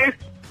were going to do.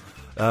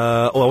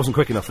 I wasn't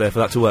quick enough there for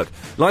that to work.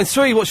 Line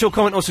 3, what's your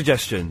comment or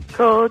suggestion?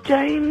 Call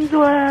James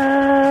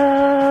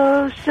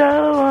Welsh,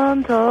 show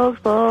on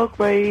Talksport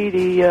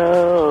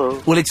Radio.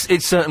 Well,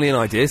 it's certainly an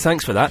idea.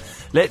 Thanks for that.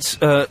 Let's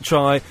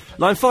try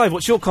line 5.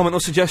 What's your comment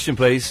or suggestion,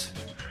 please?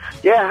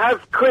 Yeah,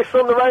 have Chris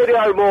on the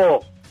radio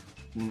more.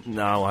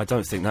 No, I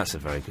don't think that's a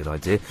very good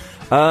idea.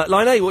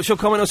 Line 8, what's your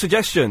comment or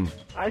suggestion?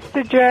 I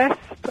suggest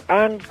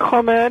and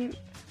comment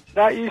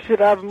that you should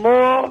have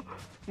more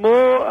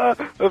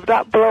of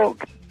that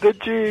bloke, the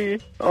G,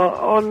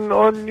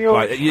 on your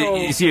Right, show.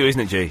 it's you,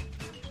 isn't it, G?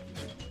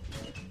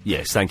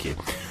 Yes, thank you.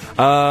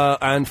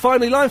 And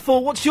finally, line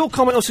 4, what's your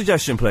comment or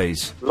suggestion,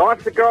 please?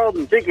 Like the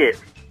garden, dig it.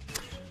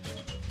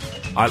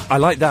 I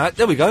like that.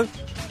 There we go.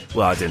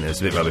 Well, I didn't. It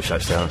was a bit rubbish,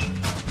 actually.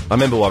 I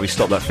remember why we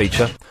stopped that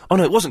feature. Oh,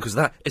 no, it wasn't because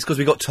of that. It's because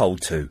we got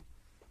told to.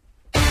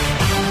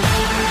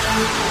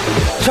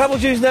 Travel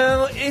Jews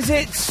now, is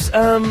it?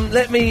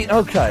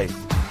 OK.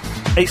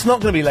 It's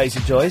not going to be Lazy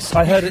Joyce.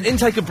 I heard an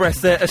intake of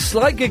breath there, a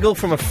slight giggle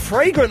from a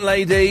fragrant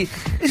lady.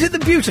 Is it the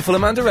beautiful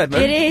Amanda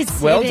Redmond? It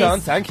is. Well it done,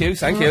 is. thank you.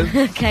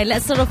 OK,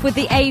 let's start off with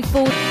the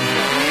A4.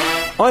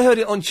 I heard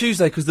it on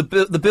Tuesday because the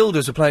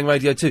Builders were playing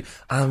Radio 2.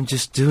 I'm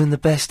just doing the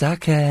best I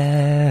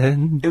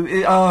can.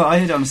 I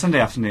heard it on Sunday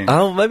afternoon.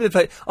 Oh, maybe they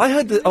play. I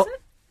heard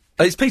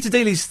it's Peter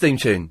Dealey's theme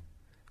tune.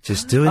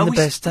 Just doing the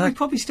best I can. We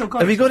probably still got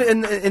it. Have you got it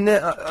in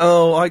there?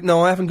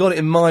 I haven't got it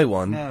in my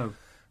one. No.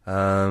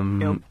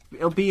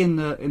 It'll be in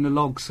the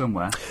log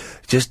somewhere.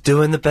 Just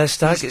doing the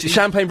best I can.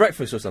 Champagne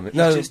breakfast or something?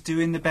 No. Just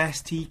doing the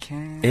best he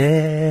can.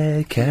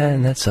 Yeah,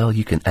 can. That's all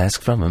you can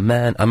ask from a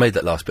man. I made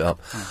that last bit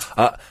up.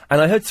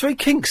 And I heard 3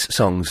 Kinks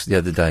songs the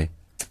other day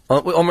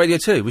on Radio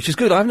 2, which is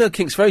good. I haven't heard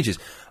Kinks for ages.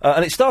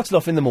 And it started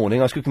off in the morning.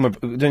 I was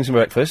doing some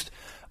breakfast,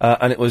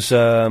 and it was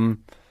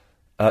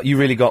You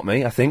Really Got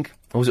Me, I think.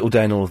 Or was it All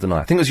Day and All of the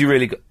Night? I think it was You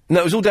Really Got...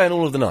 No, it was All Day and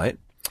All of the Night.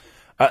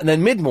 And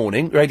then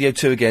mid-morning, Radio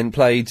 2 again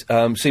played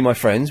See My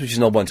Friends, which is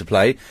an old one to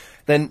play.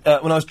 Then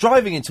when I was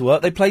driving into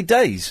work, they played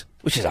Days,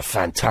 which is a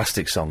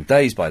fantastic song.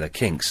 Days by the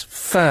Kinks.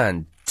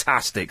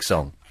 Fantastic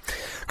song.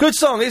 Good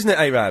song, isn't it,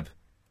 A-Rab?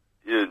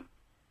 Yeah.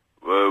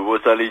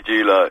 What's Ali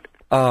G like?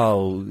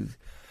 Oh,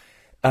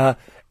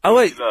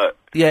 wait. Like?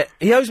 Yeah,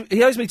 he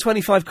owes me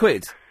 25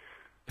 quid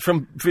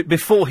from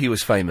before he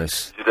was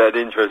famous. Did that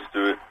interest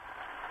to it?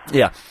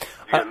 Yeah.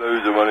 You get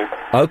loads of money.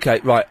 Okay,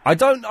 right. I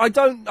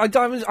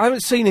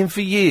haven't seen him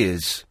for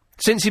years.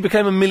 Since he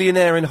became a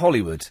millionaire in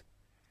Hollywood.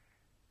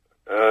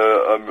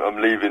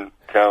 I'm leaving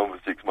town for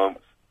 6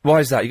 months. Why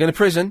is that? You going to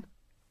prison?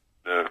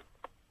 No.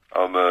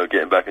 I'm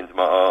getting back into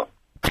my art.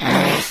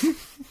 Do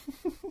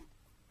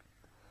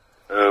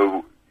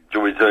you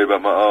want me to tell you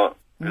about my art?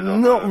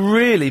 Not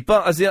really,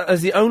 but as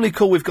the only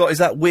call we've got is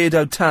that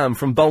weirdo Tam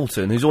from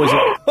Bolton, who's always...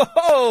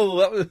 Oh!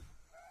 That was...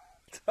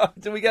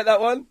 Did we get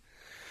that one?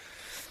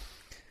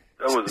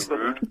 That wasn't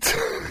rude.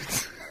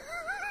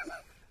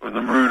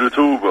 Wasn't rude at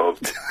all, Bob.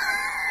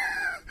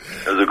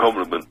 As a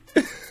compliment.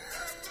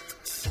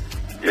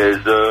 Yeah,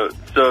 it's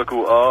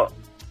circle art.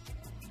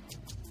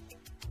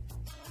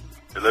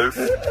 Hello?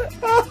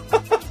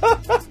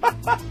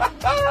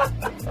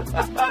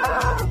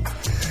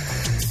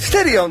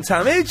 Steady on,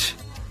 Tamage.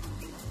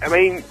 I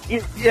mean,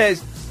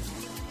 yes.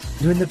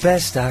 Doing the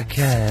best I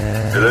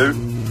can. Hello?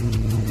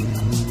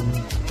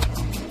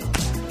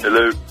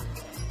 Hello?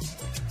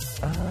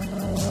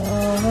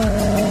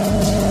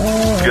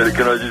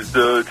 Can I just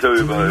tell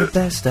you about it? The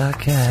best I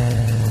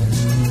can.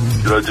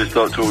 Can I just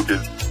start talking?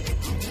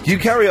 You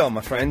carry on,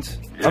 my friend.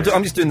 Yeah.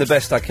 I'm just doing the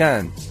best I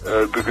can.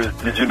 Because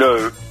did you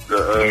know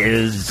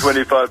that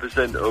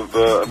 25% of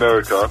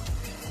America,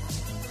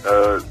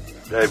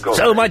 they've got...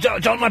 So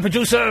John, my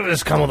producer,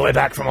 has come all the way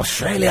back from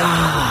Australia.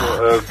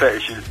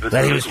 Fetishes.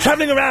 That he was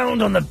travelling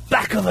around on the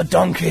back of a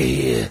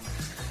donkey.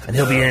 And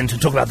he'll be in to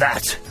talk about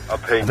that a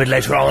bit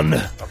later on.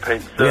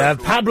 We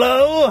have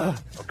Pablo,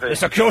 the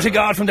security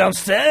guard from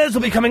downstairs,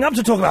 will be coming up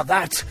to talk about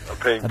that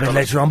a bit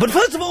later on. But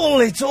first of all,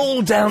 it's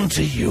all down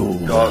to you.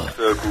 Dark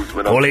circles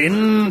when Call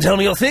in, tell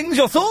me your things,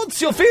 your thoughts,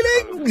 your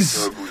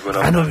feelings.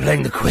 And we'll be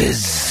playing the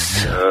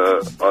quiz. I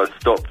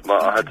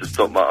had to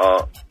stop my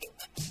art.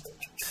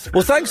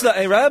 Well, thanks for that,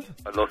 Arab.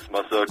 I lost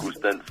my circle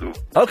stencil.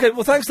 Okay,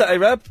 well, thanks for that,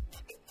 Arab.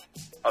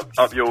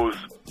 Up yours.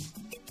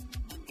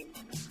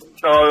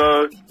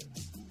 No,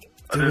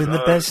 Doing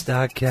the best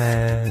I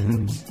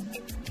can.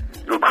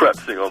 You're crap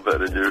singer, I'm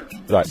better than you.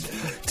 Right.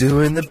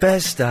 Doing the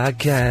best I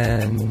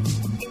can.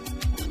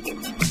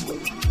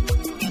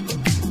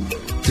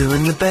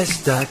 Doing the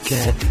best I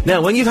can.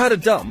 Now, when you've had a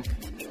dump,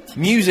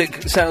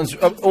 music sounds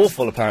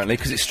awful, apparently,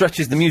 because it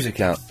stretches the music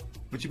out.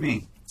 What do you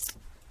mean?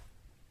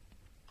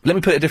 Let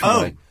me put it a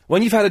different way.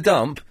 When you've had a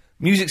dump,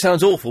 music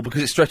sounds awful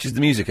because it stretches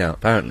the music out,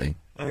 apparently.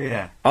 Oh,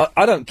 yeah.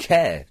 I don't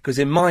care, because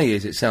in my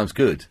ears it sounds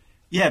good.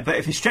 Yeah, but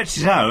if it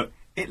stretches out...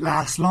 it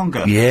lasts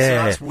longer. Yeah.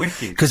 So that's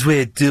wicked. Because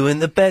we're doing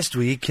the best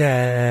we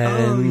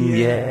can. Oh, yeah.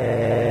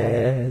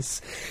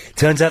 Yes.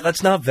 Turns out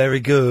that's not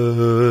very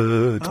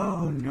good.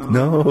 Oh, no.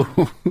 No.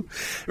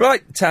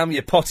 Right, Tam,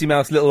 you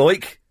potty-mouthed little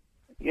oik.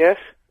 Yes.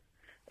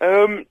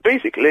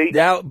 Basically...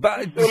 Now,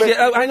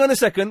 hang on a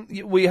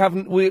second. We have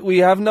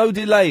no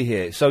delay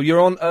here. So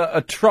you're on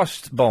a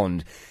trust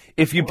bond.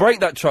 If you break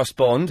that trust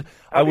bond,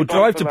 I will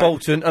drive to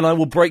Bolton and I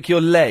will break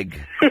your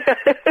leg.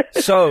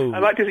 So...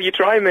 I'd like to see you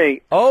try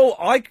me.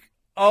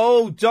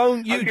 Oh,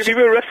 don't you... I'll give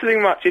you a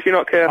wrestling match if you're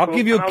not careful. I'll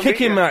give you a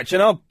kicking match,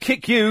 and I'll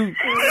kick you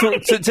till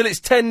it's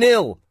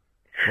 10-0.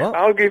 What?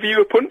 I'll give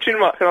you a punching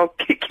match, and I'll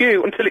kick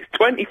you until it's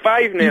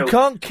 25-0. You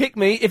can't kick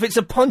me if it's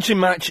a punching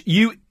match,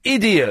 you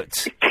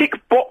idiot.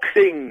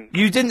 Kickboxing.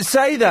 You didn't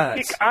say that.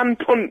 Kick and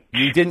punch.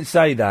 You didn't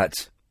say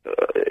that.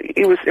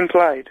 It was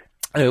implied.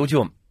 Anyway, what do you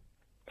want?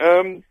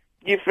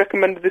 You've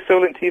recommended the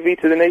Solent TV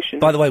to the nation.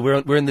 By the way,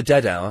 we're in the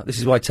dead hour. This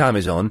is why Tam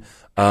is on.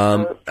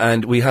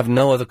 And we have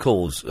no other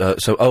calls.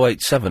 So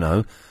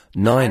 0870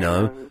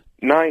 90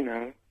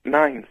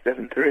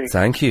 90973.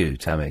 Thank you,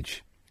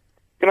 Tamage.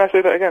 Can I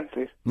say that again,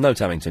 please? No,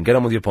 Tamington. Get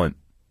on with your point.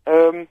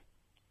 I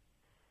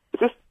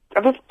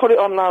just put it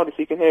on loud if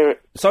you can hear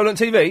it. Solent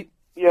TV?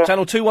 Yeah.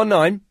 Channel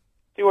 219?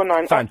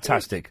 219.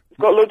 Fantastic.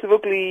 It's got loads of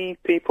ugly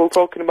people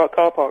talking about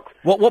car parks.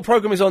 What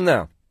programme is on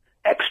now?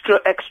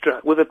 Extra,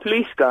 with a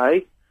police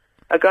guy,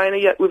 a guy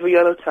with a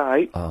yellow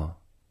tie. Oh.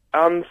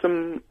 and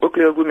some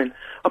ugly old women.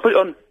 I'll put it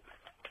on.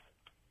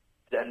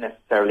 Don't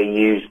necessarily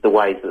use the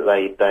ways that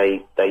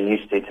they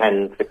used to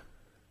tend to.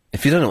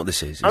 If you don't know what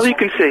this is... As you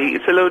can see,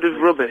 it's a load of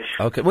rubbish.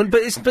 Okay, well,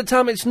 but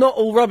Tam, it's not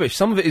all rubbish.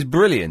 Some of it is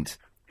brilliant.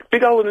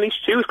 Big Al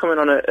Unleashed 2 is coming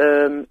on at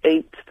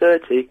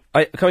 8:30.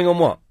 Coming on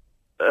what?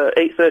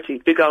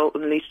 8:30. Big Al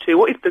Unleashed 2.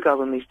 What is Big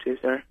Al Unleashed 2,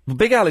 sir? Well,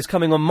 Big Al is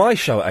coming on my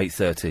show at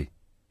 8:30.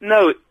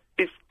 No,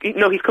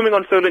 he's coming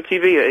on Solent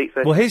TV at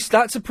 8:30. Well,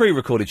 that's a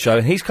pre-recorded show,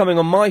 and he's coming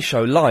on my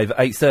show live at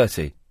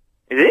 8:30.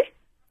 Is he?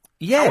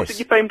 Yes. What did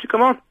you pay him to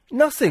come on?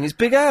 Nothing. It's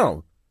Big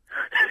Al.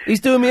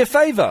 He's doing me a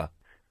favour.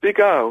 Big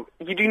Al?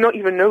 You do not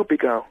even know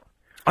Big Al.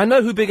 I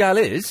know who Big Al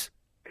is.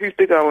 Who's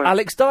Big Al?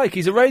 Alex Dyke.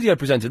 He's a radio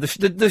presenter.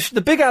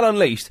 The Big Al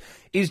Unleashed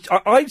is...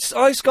 I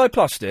Sky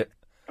Plussed it.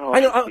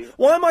 Oh,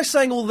 why am I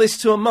saying all this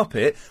to a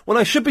Muppet when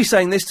I should be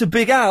saying this to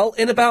Big Al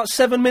in about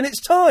 7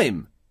 minutes'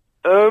 time?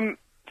 Fame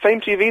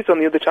TV's on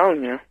the other channel,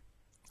 yeah.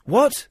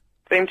 What?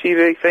 Fame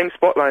TV, Fame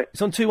Spotlight.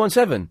 It's on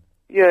 217?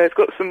 Yeah, it's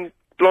got some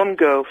blonde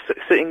girl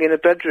sitting in a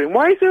bedroom.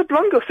 Why is there a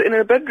blonde girl sitting in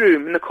a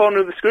bedroom in the corner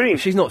of the screen?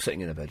 She's not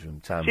sitting in a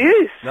bedroom, Tam. She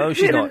is. No,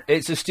 she's not.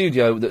 It's a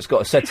studio that's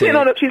got a setting.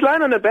 She's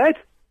lying on her bed.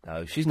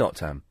 No, she's not,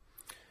 Tam.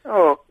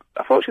 Oh,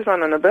 I thought she was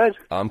lying on her bed.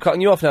 I'm cutting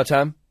you off now,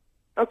 Tam.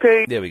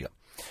 Okay. There we go.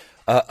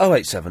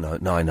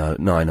 0870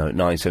 90 90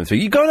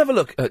 973. You go and have a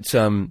look at,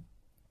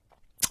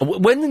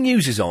 when the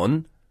news is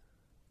on,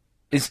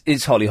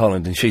 it's Holly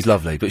Holland and she's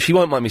lovely, but she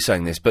won't mind me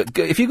saying this, but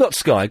if you've got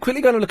Sky,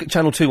 quickly go and look at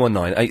channel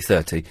 219,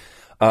 8:30,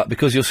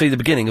 because you'll see the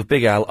beginning of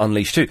Big Al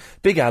Unleashed 2.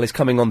 Big Al is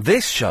coming on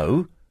this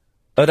show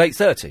at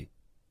 8:30.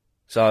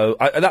 So,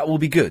 that will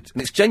be good.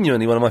 And it's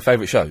genuinely one of my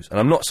favourite shows. And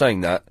I'm not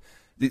saying that.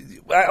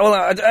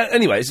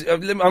 Anyways,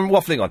 I'm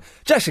waffling on.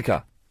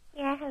 Jessica.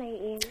 Yeah, hello,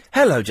 Ian.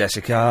 Hello,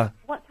 Jessica.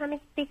 What time is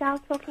Big Al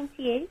talking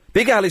to you?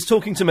 Big Al is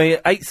talking to me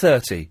at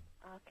 8:30.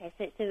 Okay,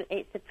 so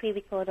it's a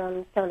pre-record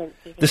on Solent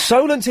TV. The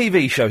Solent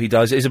TV show he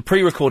does is a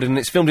pre-recorded and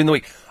it's filmed in the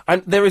week.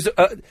 And there is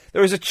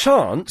a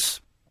chance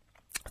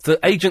that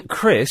Agent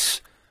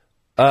Chris,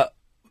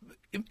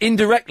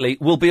 indirectly,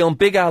 will be on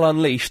Big Al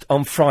Unleashed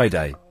on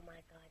Friday. Oh my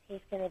God,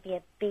 he's going to be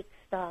a big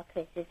star,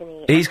 Chris,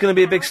 isn't he? He's going to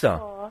be a big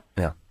star.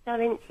 Yeah.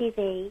 Solent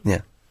TV.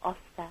 Yeah.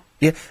 Oscar.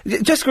 Yeah.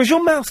 Jessica, is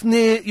your mouth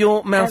near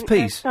your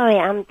mouthpiece?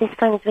 Sorry, this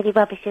phone's really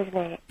rubbish, isn't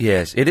it?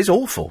 Yes, it is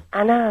awful.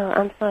 I know,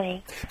 I'm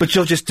sorry. But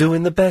you're just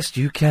doing the best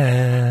you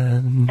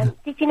can.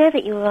 Did you know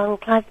that you were on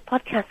Clive's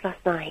podcast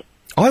last night?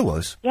 I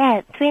was?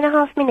 Yeah,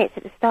 3.5 minutes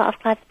at the start of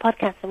Clive's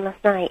podcast from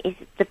last night is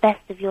the best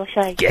of your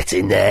show. Get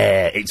in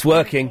there. It's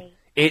working.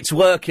 It's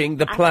working.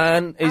 The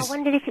plan is... I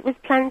wondered if it was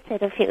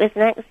planted or if it was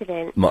an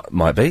accident.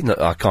 Might be. No,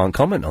 I can't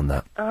comment on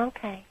that. Oh,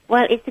 okay.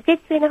 Well, it's a good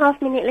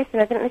 3.5 minute listen.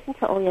 I didn't listen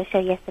to all your show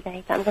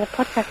yesterday, but I'm going to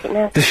podcast it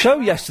now. The show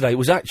yesterday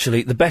was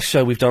actually the best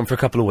show we've done for a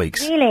couple of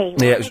weeks. Really?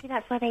 Yeah, Well, maybe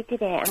that's why they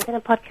did it. I'm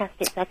going to podcast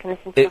it so I can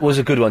listen to it. It was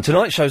a good one.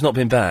 Tonight's show's not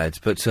been bad,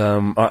 but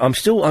I'm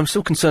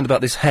still concerned about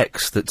this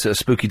hex that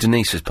Spooky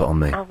Denise has put on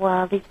me. Oh,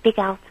 well, there's Big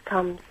Al to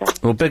come, so...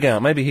 Well, Big Al,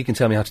 maybe he can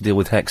tell me how to deal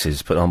with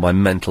hexes put on by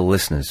mental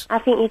listeners. I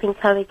think you've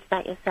encouraged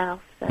that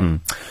yourself, so...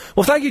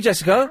 Well, thank you,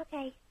 Jessica.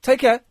 Okay. Take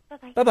care.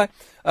 Bye-bye.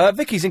 Bye-bye.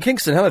 Vicky's in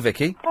Kingston. Hello,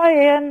 Vicky. Hi,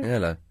 Ian. Yeah,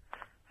 hello.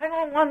 Hang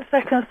on 1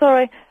 second,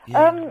 sorry.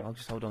 I'll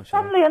just hold on,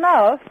 shall I? Funnily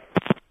enough...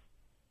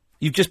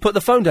 You've just put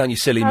the phone down, you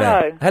silly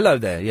Hello. man. Hello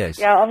there, yes.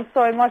 Yeah, I'm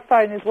sorry, my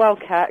phone is well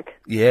cack.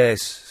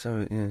 Yes,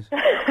 so, yes.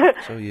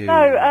 So you...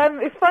 No,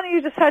 it's funny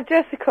you just had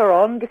Jessica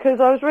on, because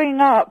I was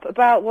ringing up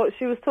about what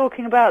she was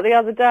talking about the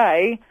other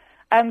day,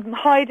 and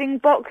hiding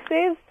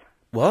boxes.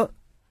 What?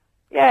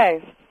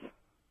 Yes.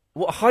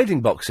 What,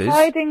 hiding boxes?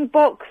 Hiding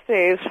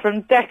boxes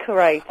from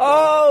decorators.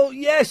 Oh,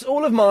 yes,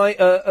 all of my,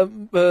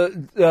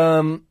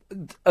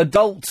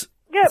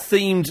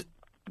 adult-themed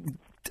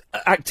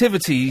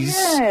activities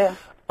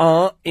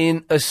are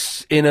in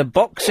a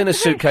box in a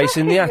suitcase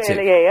in the attic.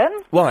 Really, Ian?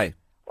 Why?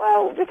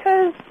 Well,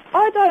 because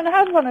I don't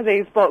have one of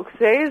these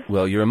boxes,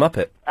 Well, you're a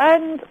Muppet.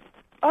 and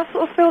I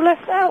sort of feel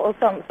left out or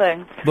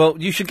something. Well,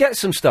 you should get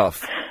some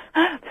stuff.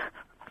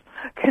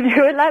 Can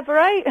you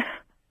elaborate?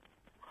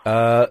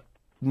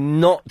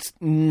 Not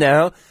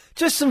now.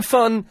 Just some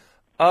fun,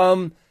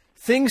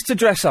 things to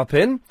dress up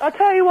in. I'll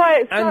tell you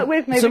why it's and not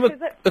with me. some Because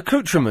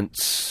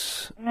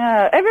accoutrements.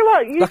 yeah,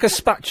 everyone... Like a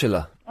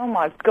spatula. Oh,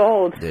 my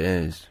God.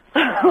 Yes.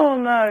 Oh,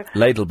 no.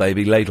 Ladle,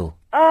 baby, ladle.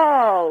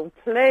 Oh,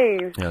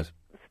 please. Yes.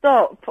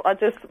 Stop.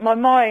 My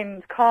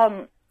mind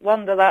can't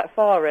wander that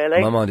far,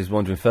 really. My mind is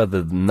wandering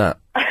further than that.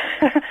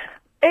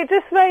 It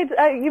just made,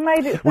 you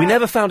made it... We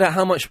never found out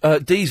how much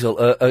diesel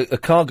a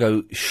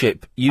cargo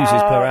ship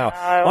uses per hour.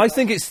 No. I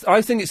think it's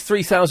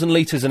 3,000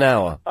 litres an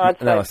hour.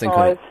 I'd Now say I think of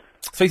 5. it.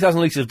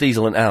 3,000 litres of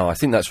diesel an hour. I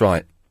think that's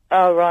right.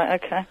 Oh,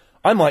 right, okay.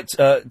 I might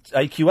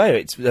AQA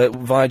it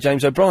via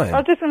James O'Brien. I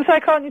was just going to say,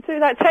 can't you do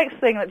that text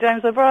thing that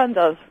James O'Brien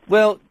does?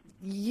 Well,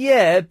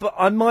 yeah, but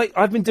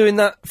I've been doing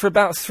that for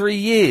about 3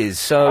 years,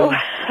 so...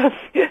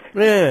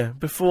 yeah,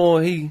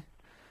 before he...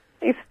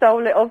 He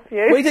stole it off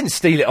you. Well, he didn't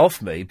steal it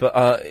off me,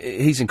 but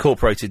he's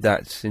incorporated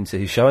that into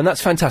his show, and that's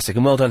fantastic,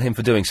 and well done him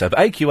for doing so. But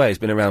AQA has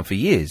been around for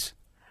years.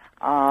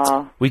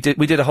 Ah. We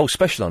did a whole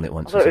special on it I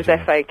once. thought it was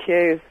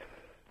FAQs.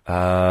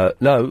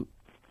 No.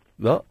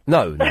 What?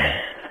 No.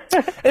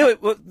 Anyway,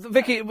 well,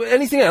 Vicky,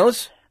 anything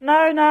else? No,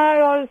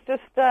 I was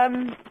just,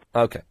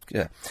 Okay,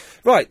 yeah.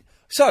 Right,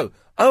 so,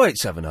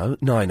 0870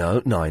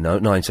 90 90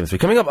 973.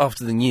 Coming up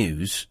after the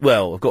news,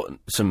 well, I've got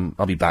some...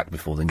 I'll be back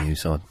before the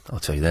news, so I'll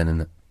tell you then,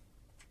 innit?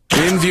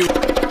 In view...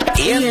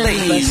 Ian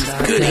Lee's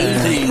Good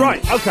Evening.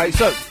 Right, okay,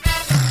 so...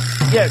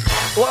 Yeah,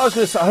 what I was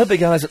going to say, I heard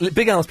Big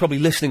Al's probably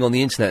listening on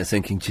the internet and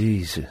thinking,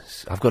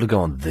 Jesus, I've got to go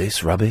on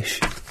this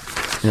rubbish.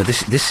 You know,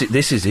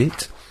 this is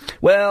it.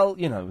 Well,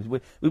 you know,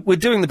 we're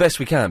doing the best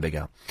we can, Big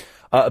Al.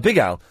 Big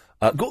Al,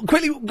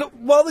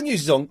 while the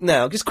news is on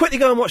now, just quickly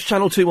go and watch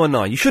Channel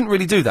 219. You shouldn't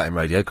really do that in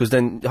radio, because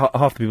then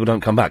half the people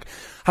don't come back.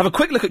 Have a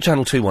quick look at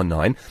Channel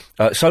 219,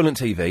 Solent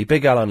TV,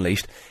 Big Al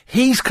Unleashed.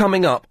 He's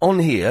coming up on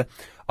here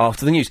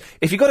after the news.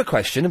 If you've got a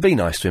question, and be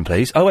nice to him,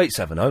 please,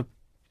 0870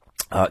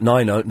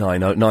 90 90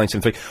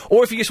 973.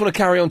 Or if you just want to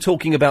carry on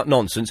talking about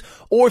nonsense,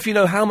 or if you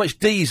know how much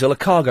diesel a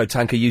cargo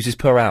tanker uses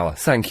per hour.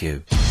 Thank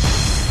you.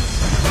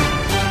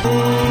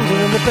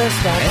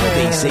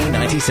 LBC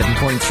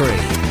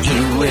 97.3.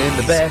 You win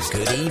the best.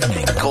 Good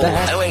evening. Call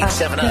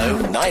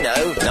 0870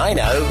 90 90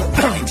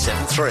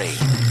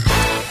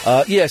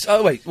 973. Yes.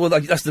 Oh, wait. Well,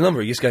 that's the number.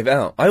 He just gave it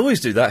out. I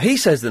always do that. He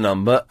says the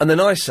number, and then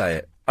I say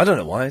it. I don't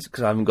know why. It's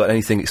because I haven't got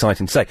anything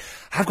exciting to say.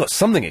 I've got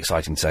something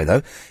exciting to say,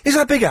 though. Is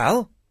that Big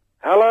Al?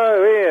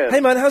 Hello, Ian. Hey,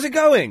 man, how's it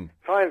going?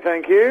 Fine,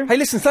 thank you. Hey,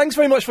 listen, thanks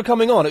very much for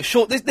coming on. It's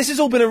short. This has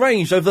all been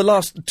arranged over the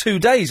last 2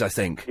 days, I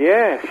think.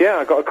 Yes, yeah,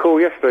 I got a call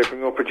yesterday from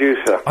your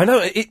producer. I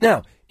know.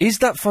 Now, is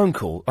that phone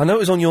call? I know it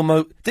was on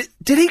your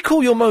Did he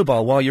call your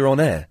mobile while you're on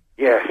air?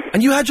 Yes.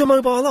 And you had your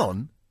mobile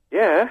on?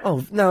 Yeah.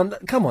 Oh, now,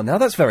 come on now,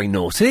 that's very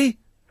naughty.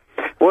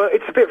 Well,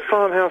 it's a bit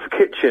farmhouse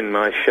kitchen,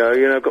 my show.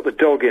 You know, I've got the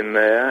dog in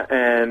there,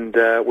 and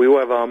we all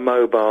have our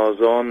mobiles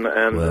on,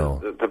 and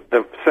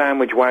the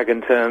sandwich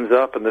wagon turns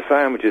up, and the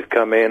sandwiches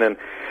come in, and,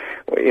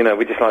 you know,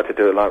 we just like to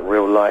do it like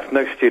real life.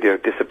 No studio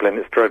discipline,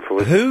 it's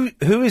dreadful.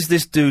 Who is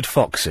this dude,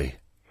 Foxy?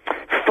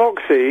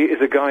 Foxy is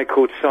a guy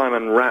called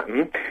Simon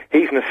Ratton.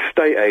 He's an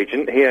estate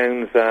agent. He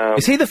owns...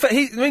 Is he the...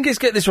 let me just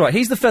get this right.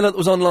 He's the fella that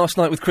was on last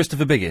night with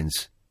Christopher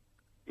Biggins?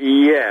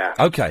 Yeah.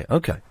 Okay.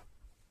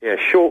 Yeah,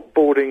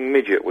 short-boarding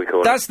midget, we call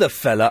it. That's the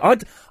fella.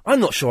 I'm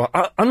not sure.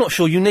 I'm not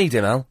sure you need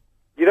him, Al.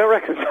 You don't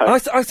reckon so?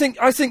 I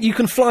think you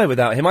can fly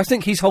without him. I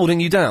think he's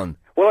holding you down.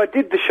 Well, I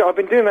did the show. I've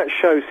been doing that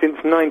show since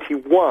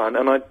 '91,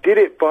 and I did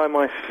it by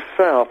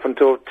myself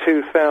until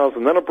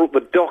 2000. Then I brought the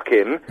Doc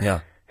in,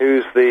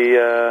 who's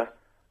the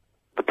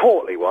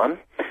portly one,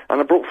 and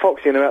I brought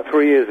Foxy in about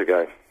 3 years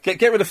ago. Get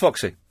rid of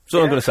Foxy. That's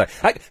all I'm going to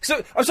say.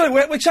 So, I'm sorry,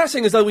 we're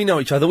chatting as though we know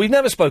each other. We've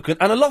never spoken,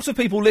 and a lot of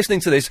people listening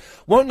to this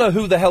won't know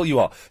who the hell you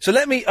are. So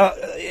let me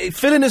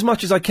fill in as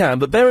much as I can,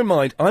 but bear in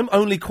mind, I'm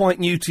only quite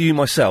new to you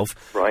myself.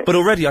 Right. But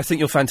already I think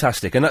you're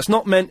fantastic, and that's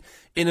not meant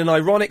in an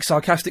ironic,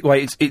 sarcastic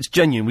way. It's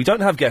genuine. We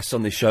don't have guests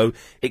on this show,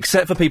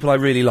 except for people I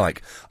really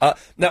like.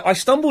 Now, I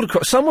stumbled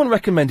across... Someone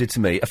recommended to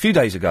me, a few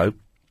days ago,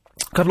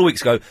 a couple of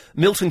weeks ago,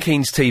 Milton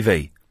Keynes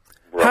TV.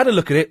 Right. Had a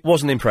look at it,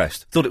 wasn't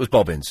impressed. Thought it was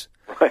Bobbins.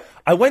 Right.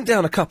 I went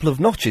down a couple of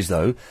notches,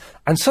 though,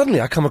 and suddenly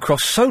I come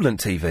across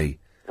Solent TV.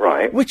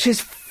 Right. Which is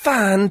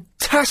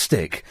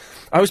fantastic.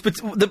 I was...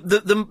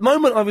 The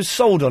moment I was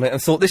sold on it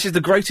and thought, this is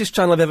the greatest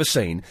channel I've ever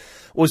seen,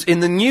 was in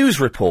the news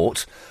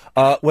report,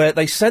 where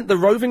they sent the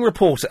roving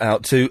reporter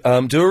out to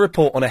do a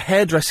report on a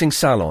hairdressing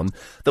salon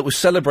that was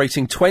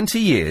celebrating 20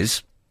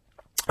 years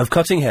of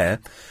cutting hair,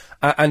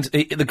 and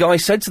the guy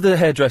said to the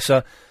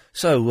hairdresser,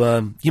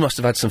 so, you must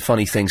have had some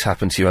funny things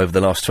happen to you over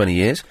the last 20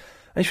 years.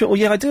 And she went, well,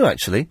 yeah, I do,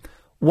 actually.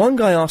 One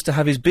guy asked to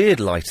have his beard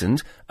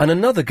lightened, and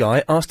another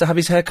guy asked to have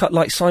his hair cut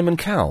like Simon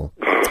Cowell.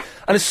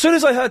 And as soon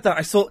as I heard that,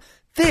 I thought,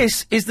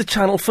 this is the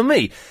channel for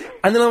me.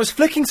 And then I was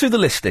flicking through the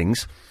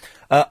listings,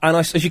 and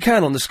as you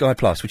can on the Sky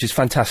Plus, which is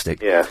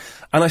fantastic. Yeah.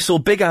 And I saw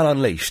Big Al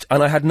Unleashed,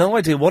 and I had no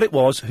idea what it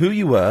was, who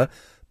you were,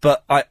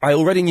 but I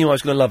already knew I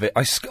was going to love it.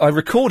 I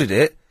recorded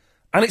it,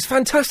 and it's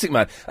fantastic,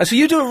 man. And so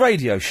you do a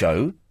radio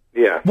show.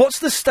 Yeah. What's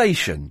the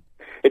station?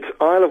 It's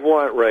Isle of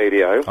Wight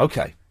Radio.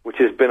 Okay. Which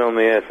has been on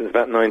the air since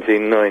about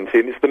 1990.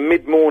 And it's the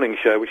mid-morning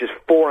show, which is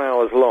 4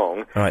 hours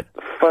long. Right.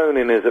 The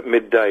phone-in is at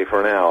midday for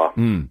an hour.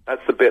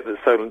 That's the bit that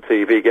Solent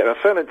TV get. Now,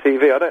 Solent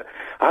TV, I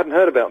hadn't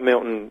heard about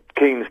Milton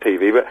Keynes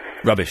TV, but...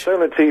 Rubbish.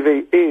 Solent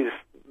TV is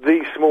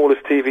the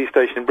smallest TV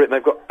station in Britain.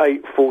 They've got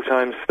 8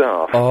 full-time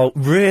staff. Oh,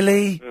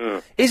 really?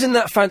 Isn't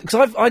that fantastic?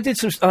 Because I did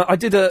some... I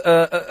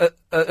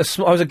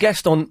was a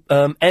guest on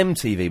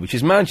MTV, which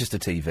is Manchester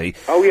TV.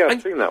 Oh, yeah,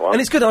 I've seen that one.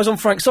 And it's good. I was on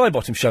Frank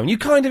Sidebottom's show, and you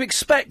kind of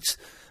expect...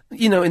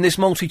 You know, in this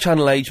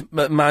multi-channel age,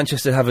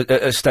 Manchester have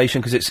a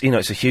station because it's, you know,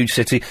 it's a huge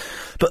city.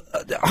 But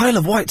Isle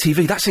of Wight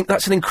TV,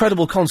 that's an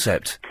incredible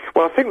concept.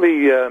 Well, I think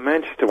the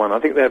Manchester one, I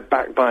think they're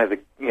backed by the,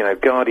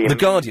 Guardian. The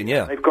Guardian,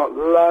 yeah. They've got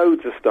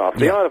loads of stuff.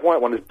 The Isle of Wight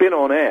one has been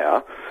on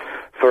air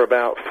for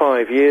about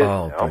 5 years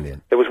now.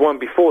 Brilliant. There was one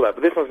before that,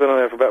 but this one's been on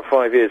air for about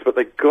 5 years. But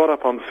they got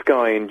up on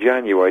Sky in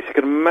January, so you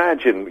can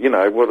imagine,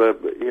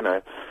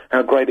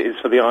 how great it is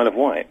for the Isle of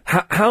Wight.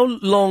 How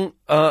long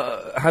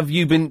has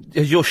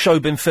your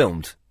show been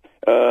filmed?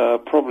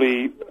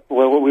 Probably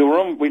Well,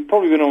 we've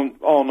probably been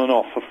on and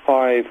off for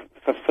 4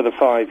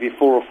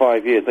 or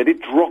 5 years. They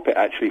did drop it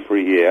actually for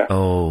a year.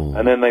 Oh.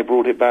 And then they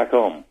brought it back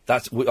on.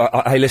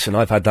 Hey, listen,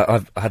 I've had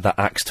that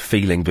axed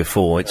feeling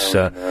before. It's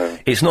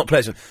it's not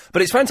pleasant,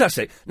 but it's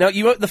fantastic. Now,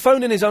 the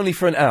phone-in is only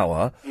for an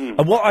hour,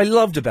 and what I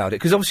loved about it,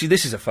 because obviously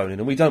this is a phone-in,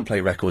 and we don't play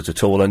records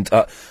at all. And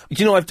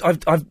you know,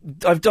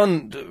 I've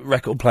done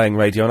record playing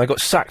radio, and I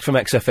got sacked from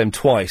XFM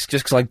twice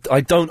just because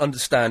I don't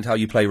understand how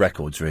you play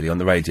records really on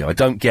the radio. I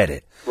don't get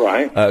it.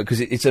 Right.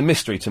 Because it's a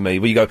mystery to me.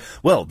 Where you go,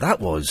 well,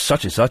 that was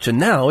such and such, and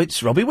now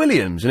it's Robbie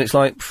Williams, and it's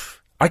like,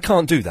 I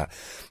can't do that.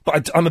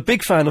 But I'm a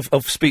big fan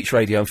of speech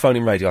radio and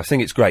phone-in radio. I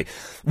think it's great.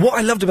 What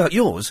I loved about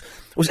yours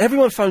was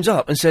everyone phones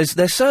up and says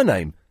their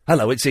surname.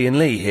 Hello, it's Ian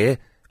Lee here.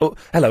 Oh,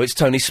 hello, it's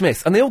Tony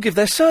Smith. And they all give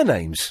their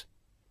surnames.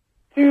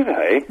 Do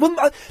they?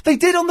 Well, they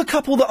did on the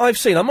couple that I've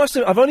seen.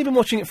 I've only been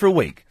watching it for a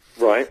week.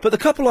 Right. But the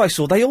couple I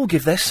saw, they all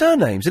give their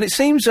surnames. And it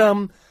seems,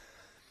 a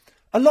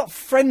lot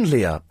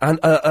friendlier. And,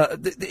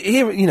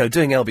 here, you know,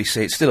 doing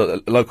LBC, it's still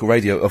a local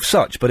radio of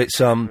such, but it's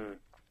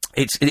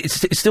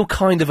still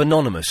kind of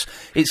anonymous.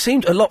 It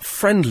seemed a lot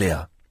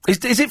friendlier.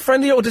 Is it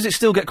friendlier, or does it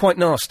still get quite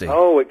nasty?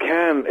 Oh, it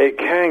can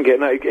get.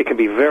 No, it can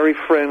be very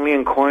friendly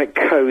and quite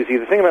cosy.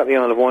 The thing about the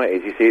Isle of Wight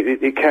is, you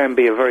see, it can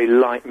be a very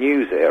light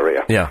news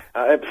area. Yeah.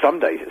 Some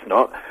days it's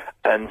not,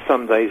 and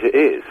some days it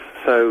is.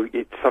 So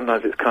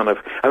sometimes it's kind of.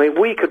 I mean,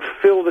 we could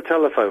fill the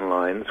telephone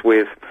lines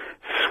with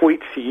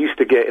sweets you used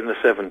to get in the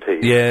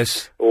 70s.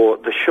 Yes. Or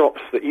the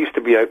shops that used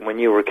to be open when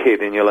you were a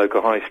kid in your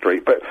local high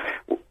street, but.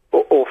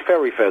 Or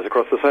ferry fares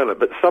across the Solent,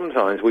 but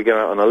sometimes we go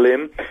out on a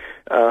limb.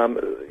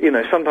 You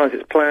know, sometimes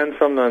it's planned,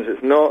 sometimes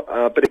it's not,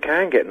 but it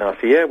can get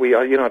nasty. Yeah,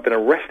 I've been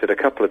arrested a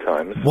couple of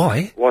times.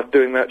 Why? Whilst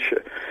doing that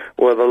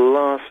Well, the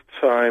last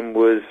time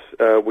was,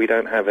 we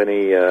don't have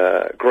any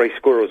grey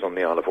squirrels on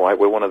the Isle of Wight.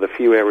 We're one of the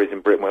few areas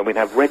in Britain where we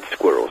have red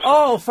squirrels.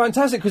 Oh,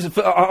 fantastic, because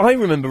I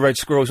remember red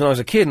squirrels when I was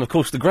a kid, and of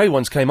course the grey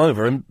ones came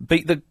over and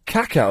beat the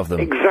cack out of them.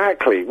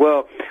 Exactly.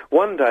 Well,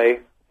 one day,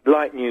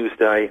 light news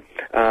day,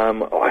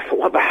 I thought,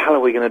 what the hell are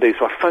we going to do?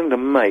 So I phoned a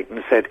mate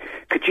and said,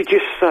 could you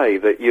just say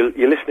that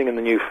you're listening in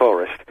the New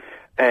Forest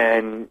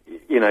and,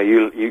 you know,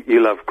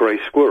 you love grey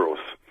squirrels?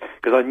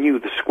 Because I knew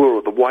the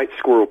White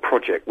Squirrel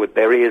Project,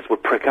 their ears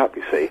would prick up,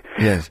 you see.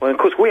 Yes. Well, of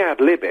course, we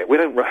ad-lib it. We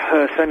don't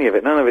rehearse any of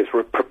it. None of it's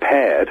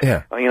prepared.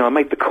 Yeah. You know, I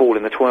made the call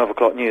in the 12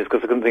 o'clock news because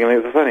I couldn't think of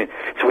anything funny.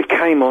 So he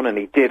came on and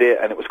he did it,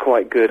 and it was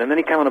quite good. And then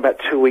he came on about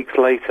 2 weeks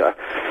later,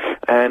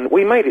 and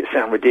we made it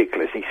sound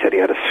ridiculous. He said he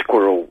had a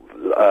squirrel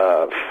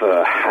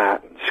fur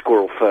hat and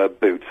squirrel fur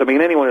boots. I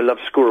mean, anyone who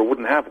loves squirrel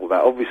wouldn't have all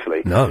that,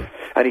 obviously. No.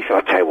 And he said,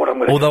 I'll tell you what I'm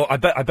going to Although I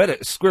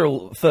bet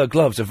squirrel fur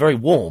gloves are very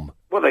warm.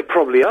 Well, they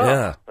probably are.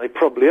 Yeah. They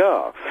probably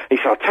are. He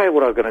said, I'll tell you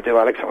what I'm going to do,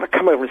 Alex. I'm going to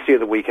come over and see you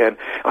the weekend,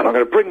 and I'm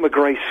going to bring my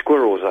grey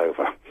squirrels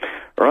over.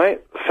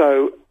 Right?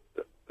 So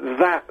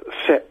that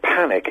set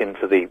panic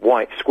into the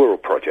White Squirrel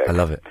Project. I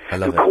love it.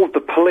 Who called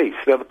the police.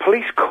 Now, the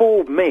police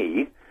called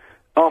me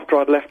after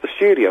I'd left the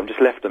studio and just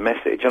left a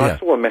message, and I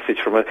saw a message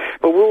from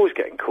but we're always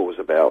getting calls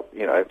about,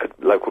 you know,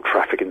 local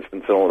traffic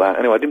incidents and all that.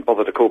 Anyway, I didn't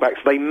bother to call back,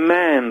 so they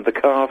manned the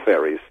car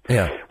ferries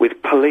with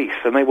police,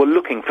 and they were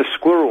looking for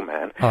Squirrel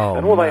Man. Oh,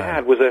 and all they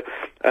had was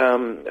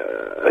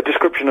a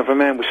description of a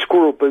man with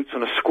squirrel boots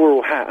and a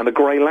squirrel hat and a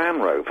grey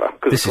Land Rover.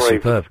 This is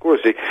superb.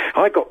 See,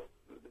 I got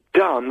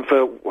done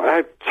for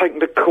taken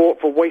to court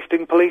for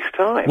wasting police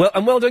time. Well,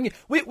 and well done you.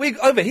 We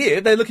over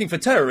here, they're looking for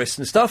terrorists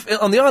and stuff.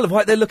 On the Isle of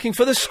Wight, they're looking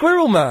for the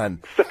Squirrel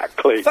Man.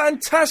 Exactly.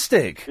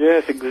 Fantastic.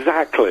 Yes,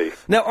 exactly.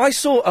 Now, I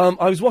saw,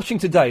 I was watching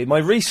today, my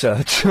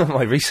research,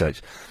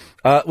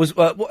 was,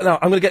 now,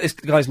 I'm going to get this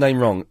guy's name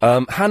wrong.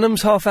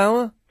 Hannam's Half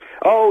Hour?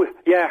 Oh,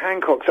 yeah,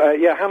 Hancock's,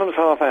 Hannam's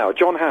Half Hour,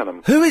 John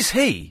Hannam. Who is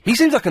he? He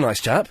seems like a nice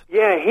chap.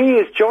 Yeah, he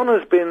is. John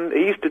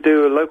he used to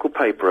do a local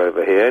paper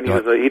over here, and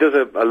he does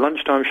a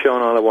lunchtime show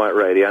on Isle of Wight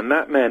Radio, and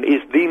that man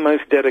is the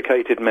most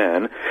dedicated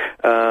man,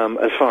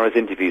 as far as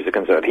interviews are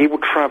concerned. He will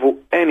travel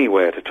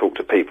anywhere to talk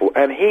to people,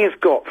 and he has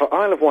got, for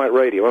Isle of Wight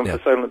Radio and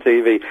for Solent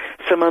TV,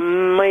 some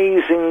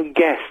amazing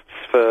guests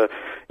for,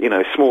 you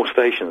know, small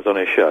stations on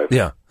his show.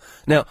 Yeah.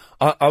 Now,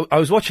 I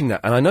was watching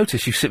that, and I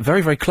noticed you sit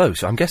very, very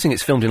close. I'm guessing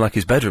it's filmed in, like,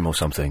 his bedroom or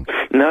something.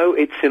 No,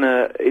 it's in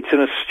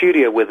a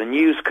studio where the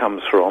news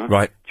comes from.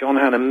 Right. John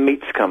Hannam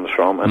Meets comes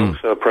from, and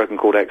also a program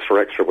called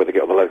Extra Extra, where they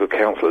get all the local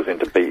councillors in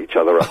to beat each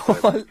other up.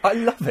 I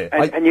love it.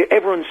 And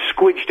everyone's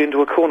squidged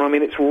into a corner. I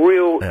mean, it's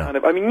real kind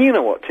of... I mean, you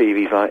know what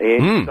TV's like,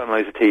 Ian. You've done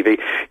loads of TV.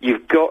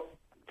 You've got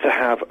to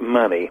have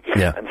money.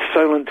 Yeah. And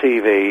Solent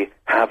TV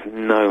have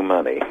no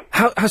money.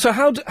 How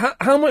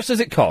much does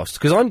it cost?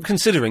 Because I'm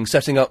considering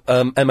setting up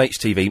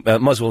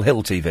MHTV, Muswell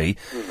Hill TV.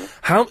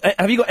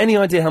 Have you got any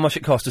idea how much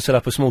it costs to set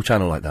up a small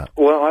channel like that?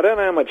 Well, I don't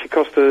know how much it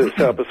costs to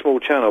set up a small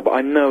channel, but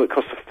I know it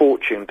costs a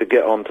fortune to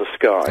get onto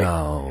Sky.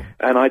 Oh.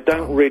 And I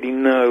don't really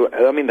know...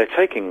 I mean, they're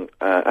taking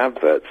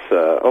adverts,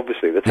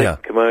 obviously. They're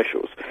taking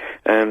commercials.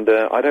 And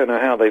I don't know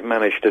how they've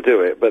managed to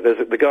do it, but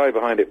there's the guy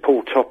behind it,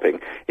 Paul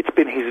Topping. It's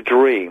been his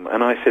dream.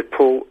 And I said,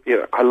 Paul, you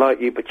know, I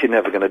like you, but you're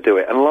never going to do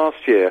it. And last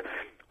year,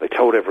 They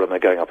told everyone they're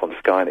going up on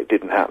Sky, and it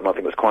didn't happen. I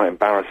think it was quite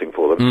embarrassing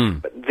for them.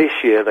 But this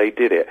year they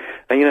did it.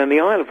 And, you know, and the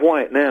Isle of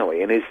Wight now,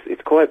 Ian,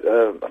 it's quite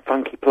a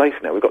funky place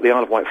now. We've got the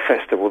Isle of Wight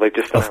Festival. They've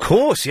just... Of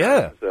course,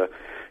 yeah.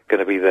 Going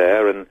to be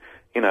there, and,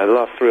 you know, the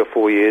last 3 or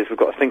 4 years, we've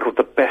got a thing called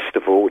the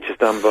Bestival, which is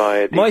done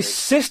by... My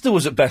sister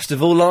was at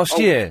Bestival last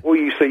year. Well,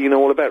 you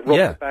know all about Rob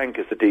the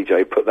Bankers, the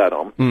DJ, put that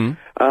on.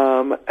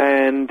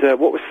 And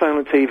what was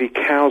Silent TV?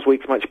 Cows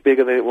Week's much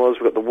bigger than it was.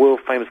 We've got the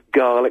world-famous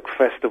Garlic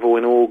Festival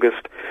in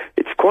August.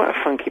 It's quite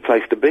a funky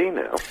place to be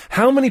now.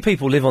 How many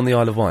people live on the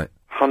Isle of Wight?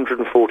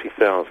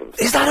 140,000.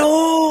 Is that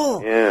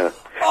all? Yeah.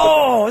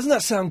 Oh, doesn't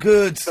that sound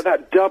good? So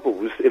that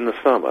doubles in the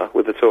summer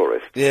with the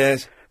tourists.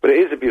 Yes. But it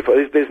is a beautiful...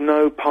 There's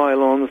no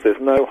pylons, there's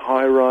no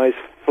high-rise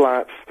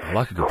flats. I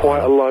like a good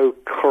quite pylon. a low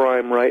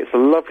crime rate. It's a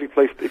lovely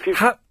place. If you...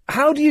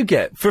 How do you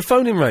get, for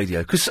phone-in radio,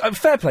 because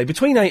fair play,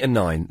 between 8 and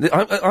 9,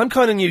 I'm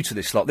kind of new to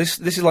this slot. This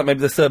is like maybe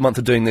the third month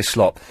of doing this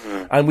slot.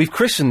 And we've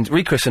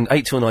rechristened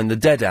 8 till 9 the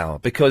dead hour,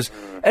 because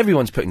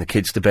everyone's putting the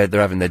kids to bed,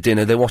 they're having their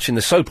dinner, they're watching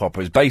the soap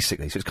operas,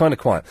 basically, so it's kind of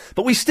quiet.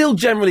 But we still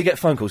generally get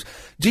phone calls.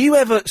 Do you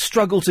ever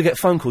struggle to get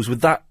phone calls with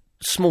that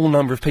small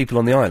number of people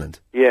on the island?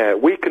 Yeah,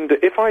 we can do...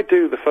 If I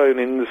do the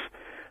phone-ins...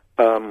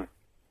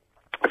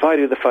 if I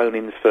do the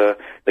phone-ins for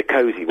the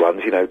cosy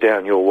ones, you know,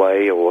 Down Your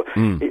Way, or...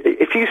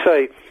 If you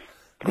say...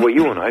 Well,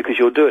 you all know, because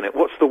you're doing it.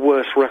 What's the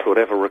worst record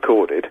ever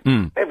recorded?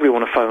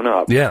 Everyone will phone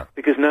up. Yeah.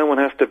 Because no one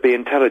has to be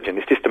intelligent.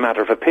 It's just a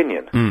matter of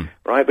opinion.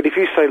 Right? But if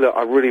you say, look,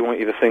 I really want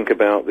you to think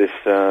about this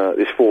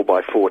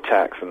 4x4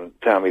 tax and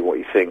tell me what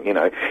you think, you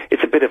know,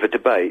 it's a bit of a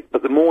debate.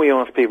 But the more you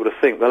ask people to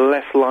think, the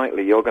less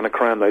likely you're going to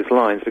cram those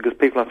lines, because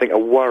people, I think, are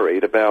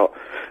worried about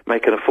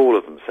making a fool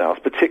of themselves,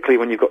 particularly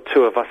when you've got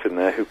two of us in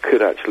there who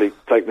could actually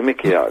take the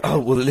mickey out. Oh,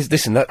 well,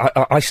 listen,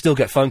 I still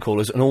get phone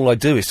callers, and all I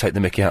do is take the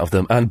mickey out of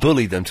them and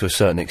bully them to a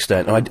certain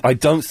extent. I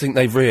don't think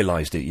they've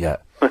realised it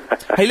yet.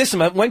 Hey, listen,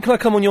 man, when can I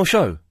come on your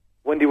show?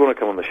 When do you want to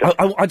come on the show?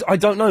 I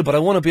don't know, but I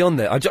want to be on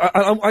there.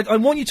 I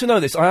want you to know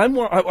this. I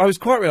was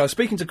quite worried. I was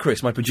speaking to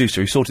Chris, my producer,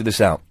 who sorted this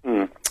out.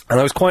 And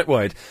I was quite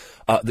worried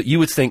that you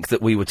would think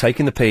that we were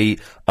taking the pee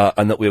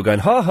and that we were going,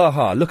 ha, ha,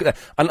 ha, look at that.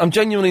 And I'm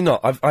genuinely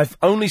not. I've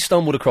only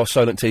stumbled across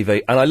Solent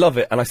TV, and I love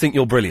it, and I think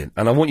you're brilliant.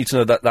 And I want you to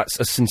know that that's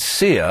a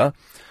sincere,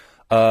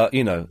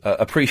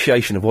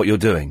 appreciation of what you're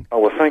doing. Oh,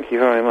 well, thank you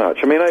very much.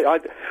 I mean,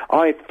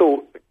 I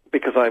thought...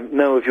 because I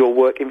know of your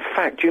work. In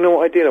fact, do you know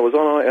what I did? I was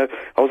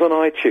on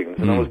iTunes,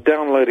 and I was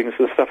downloading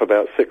some stuff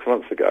about 6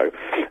 months ago,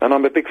 and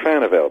I'm a big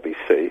fan of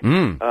LBC.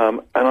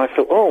 And I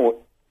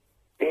thought,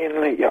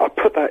 Ian Lee, I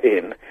put that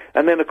in,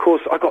 and then, of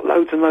course, I got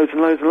loads and loads and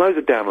loads and loads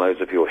of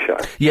downloads of your show.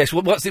 Yes,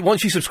 well,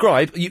 once you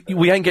subscribe,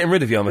 we ain't getting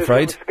rid of you, I'm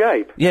afraid. There's no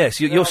escape.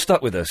 Yes, you're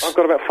stuck with us. I've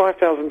got about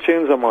 5,000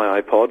 tunes on my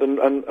iPod,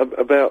 and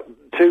about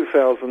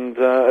 2,000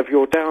 of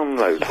your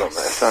downloads on there.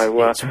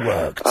 So it's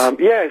worked.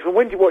 Yeah. So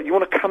when do you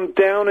want to come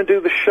down and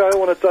do the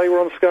show on a day we're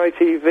on Sky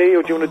TV,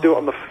 or do you want to do it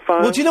on the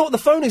phone? Well, do you know what? The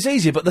phone is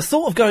easier, but the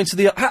thought of going to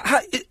the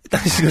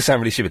this is going to sound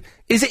really stupid.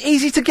 Is it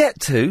easy to get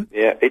to?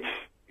 Yeah, it's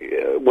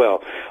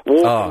well,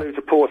 Waterloo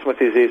to Portsmouth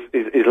is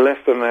less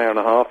than an hour and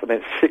a half, and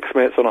then 6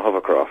 minutes on a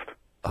hovercraft.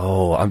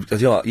 Oh, I'm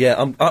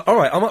all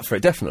right. I'm up for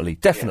it. Definitely.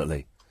 Yeah.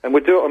 And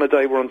we'll do it on a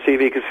day we're on TV,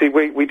 because see,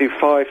 we do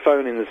 5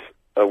 phone-ins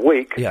a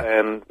week,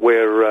 and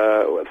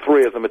we're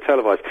 3 of them are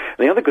televised.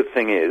 And the other good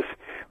thing is,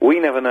 we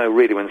never know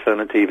really when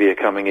Solent TV are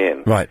coming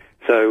in. Right.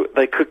 So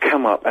they could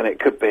come up, and it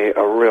could be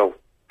a real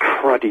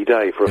cruddy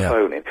day for a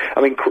phone-in.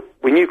 I mean,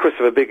 we knew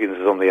Christopher Biggins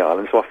was on the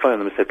island, so I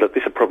phoned them and said, look,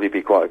 this would probably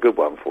be quite a good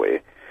one for you.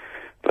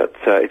 But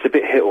it's a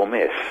bit hit or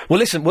miss. Well,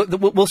 listen,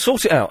 we'll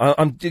sort it out.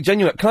 I'm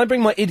genuine. Can I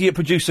bring my idiot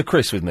producer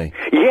Chris with me?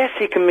 Yes,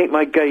 he can meet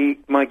my gay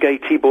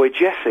T-boy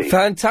Jesse.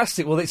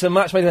 Fantastic. Well, it's a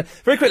match made.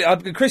 Very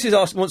quickly, Chris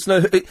wants to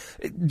know,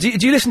 do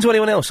you listen to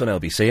anyone else on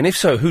LBC? And if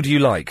so, who do you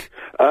like?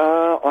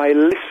 I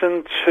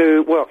listen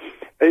to, well,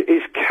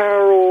 is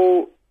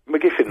Carol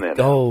McGiffin there?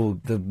 Oh,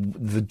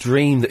 the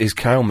dream that is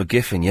Carol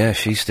McGiffin. Yeah,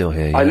 she's still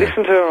here. Yeah. I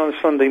listened to her on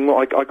Sunday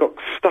morning. I got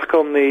stuck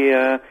on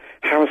the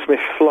Hammersmith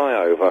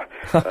flyover.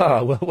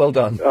 Well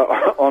done.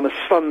 On a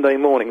Sunday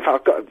morning. In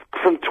fact, I got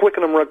from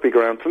Twickenham Rugby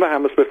Ground to the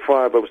Hammersmith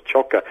flyover was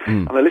chocker.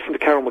 And I listened to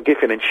Carol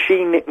McGiffin, and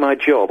she nicked my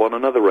job on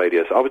another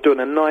radio. So I was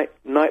doing a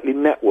nightly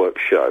network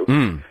show.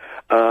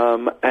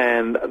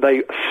 And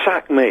they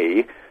sacked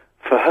me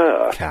for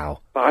her. Cow.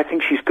 But I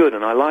think she's good,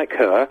 and I like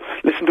her.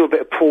 Listen to a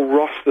bit of Paul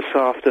Ross this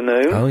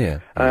afternoon. Oh, yeah.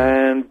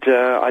 And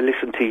I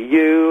listened to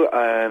you,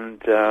 and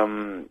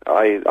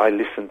I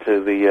listened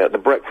to the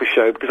Breakfast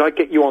Show, because I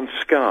get you on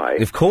Sky.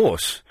 Of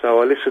course.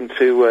 So I listen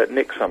to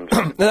Nick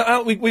sometimes.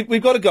 Now,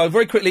 we've got to go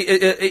very quickly.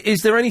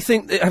 Is there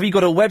anything? Have you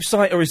got a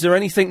website, or is there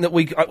anything that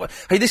we?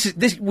 Hey, this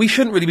we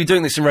shouldn't really be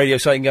doing this in radio,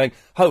 saying going,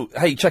 oh,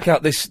 hey, check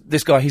out this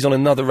guy. He's on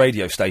another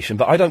radio station,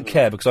 but I don't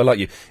care because I like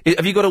you.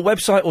 Have you got a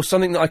website or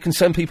something that I can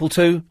send people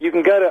to? You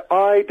can go to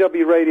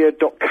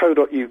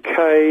iwradio.co.uk,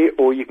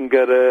 or you can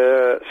go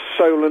to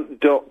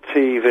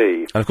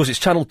solent.tv. And of course, it's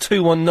channel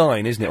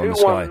 219, isn't it, on the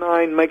Sky?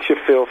 219 makes you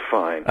feel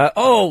fine.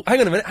 Oh,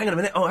 hang on a minute.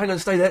 Oh, hang on,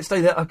 stay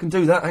there. I can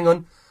do that. Hang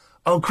on.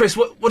 Oh, Chris,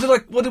 what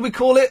did we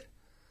call it?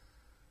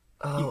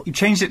 Oh. You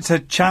changed it to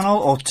channel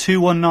or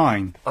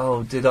 219?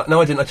 Oh, did I?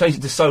 No, I didn't. I changed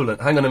it to Solent.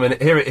 Hang on a minute.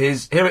 Here it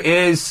is. Here it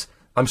is.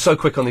 I'm so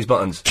quick on these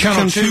buttons.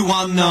 Channel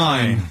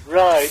 219.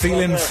 Right.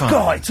 Feeling fine.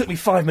 God, it took me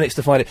 5 minutes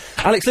to find it.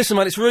 Alex, listen,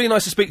 man, it's really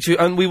nice to speak to you,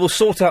 and we will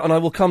sort out, and I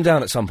will come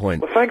down at some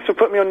point. Well, thanks for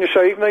putting me on your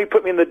show, even though you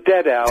put me in the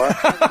dead hour.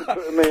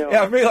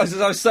 Yeah, I realised as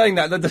I was saying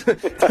that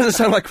doesn't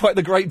sound like quite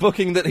the great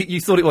booking that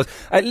you thought it was.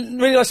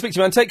 Really nice to speak to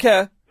you, man. Take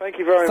care. Thank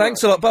you very much.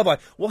 Thanks a lot. Bye-bye.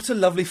 What a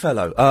lovely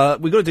fellow.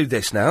 We've got to do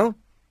this now.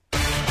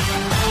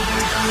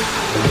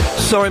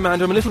 Sorry,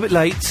 Amanda, I'm a little bit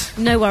late.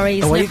 No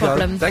worries, Away no you go.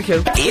 problem. Thank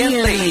you.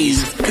 Ian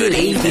Lee's Good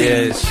Evening.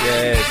 Yes.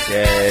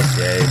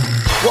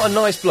 What a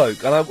nice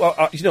bloke. And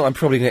I you know, I'm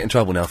probably going to get in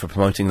trouble now for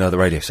promoting another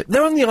radio station.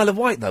 They're on the Isle of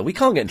Wight, though. We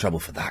can't get in trouble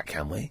for that,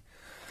 can we?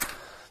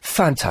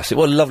 Fantastic.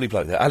 What a lovely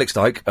bloke there. Alex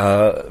Dyke,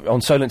 on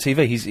Solent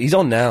TV. He's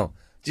on now.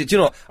 Do you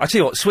know what? I tell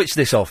you what, switch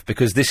this off,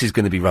 because this is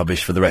going to be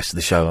rubbish for the rest of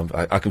the show.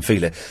 I can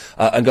feel it.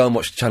 And go and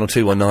watch Channel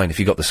 219 if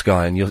you've got the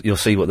Sky, and you'll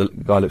see what the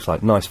guy looks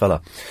like. Nice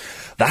fella.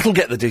 That'll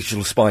get the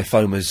digital spy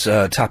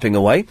foamers tapping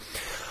away.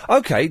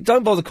 OK,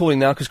 don't bother calling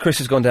now, because Chris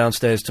has gone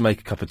downstairs to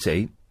make a cup of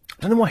tea.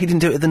 I don't know why he didn't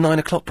do it at the 9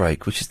 o'clock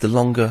break, which is the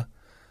longer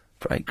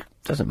break.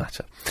 Doesn't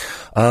matter.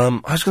 I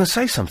was going to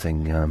say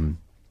something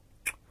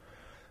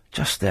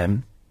just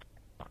then.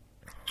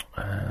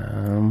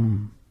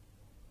 I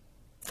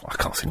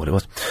can't think what it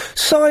was.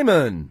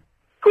 Simon!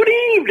 Good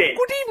evening!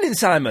 Good evening,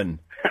 Simon!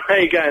 How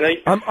you going,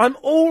 mate? I'm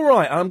all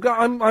right. I'm.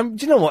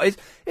 Do you know what?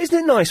 Isn't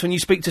it nice when you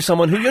speak to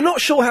someone who you're not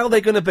sure how they're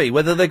going to be,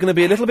 whether they're going to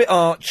be a little bit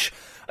arch,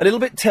 a little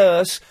bit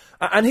terse,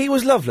 and he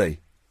was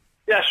lovely.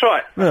 Yeah, that's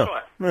right. That's Yeah,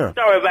 right. yeah.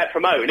 Don't worry about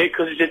promoting it,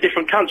 because it's a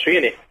different country,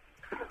 isn't it?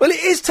 Well,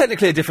 it is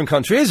technically a different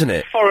country, isn't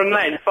it? Foreign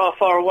land, far,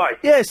 far away.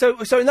 Yeah. So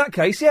in that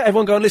case, yeah,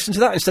 everyone go and listen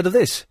to that instead of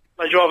this.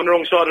 They drive on the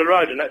wrong side of the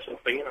road and that sort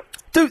of thing, you know.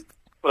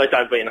 Well, they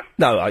don't be, you know.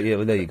 No. Yeah.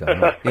 Well, there you go.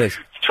 Right, yes.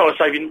 Trying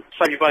to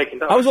save your bacon,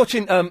 don't I was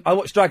watching. I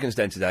watched Dragon's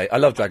Den today. I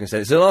love Dragon's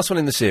Den. It's the last one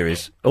in the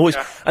series. Always,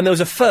 and there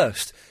was a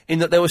first in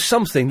that there was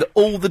something that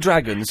all the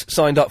dragons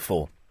signed up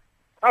for.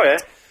 Oh yeah.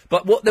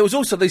 But what there was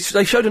also they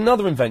showed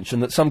another invention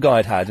that some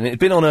guy had, and it had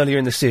been on earlier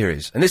in the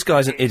series. And this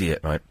guy's an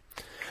idiot, right?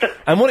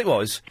 And what it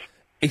was,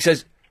 he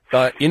says,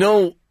 you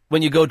know,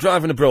 when you go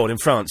driving abroad in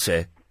France,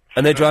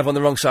 and they drive on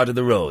the wrong side of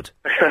the road,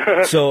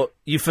 so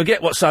you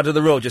forget what side of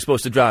the road you're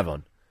supposed to drive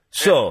on.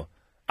 So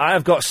I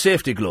have got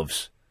safety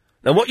gloves.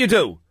 Now, what you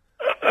do,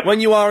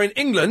 when you are in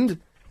England,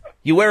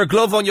 you wear a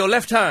glove on your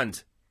left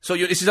hand. So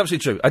this is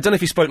absolutely true. I don't know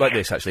if he spoke like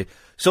this, actually.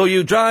 So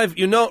you drive,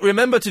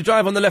 remember to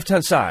drive on the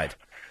left-hand side.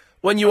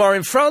 When you are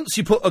in France,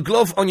 you put a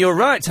glove on your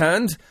right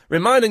hand,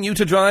 reminding you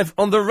to drive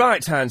on the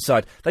right-hand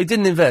side. They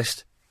didn't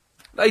invest.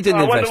 They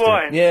didn't invest. I wonder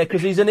why. Yeah,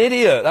 because he's an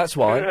idiot, that's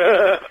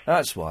why.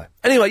 That's why.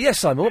 Anyway, yes,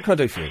 Simon, what can I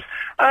do for you?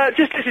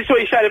 Just this is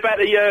what you said about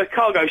the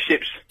cargo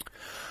ships.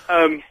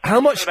 How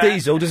much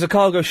diesel does a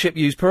cargo ship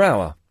use per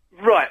hour?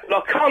 Right,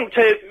 well, I can't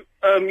tell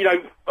you, you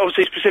know,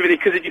 obviously specifically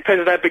because it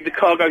depends on how big the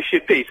cargo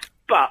ship is.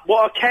 But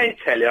what I can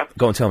tell you...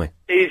 Go on, tell me.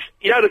 ...is,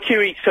 you know the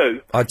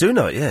QE2? I do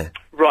know it, yeah.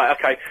 Right,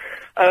 OK.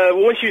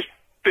 Well, when she was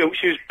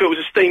built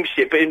as a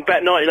steamship, but in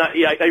about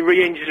 1988 they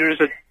re-engined her as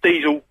a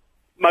diesel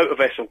motor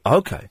vessel.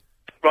 OK.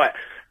 Right,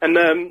 and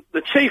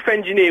the chief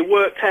engineer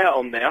worked out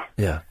on there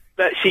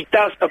that she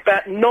does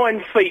about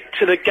 9 feet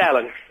to the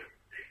gallon.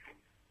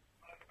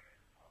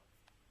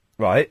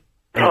 Right.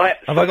 Right.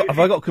 Have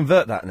I got to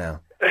convert that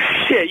now?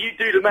 Yeah, you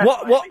do the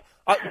math. What?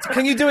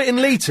 Can you do it in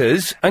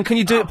litres, and can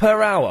you do it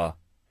per hour?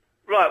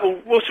 Right, well,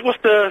 what's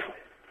litres?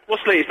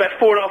 About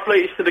 4.5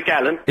 litres to the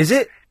gallon. Is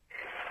it?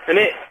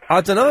 Isn't it?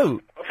 I don't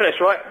know. I think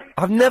that's right.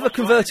 I've never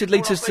converted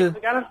litres to...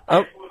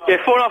 Oh. Yeah,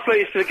 4.5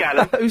 litres to the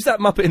gallon. Who's that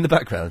Muppet in the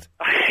background?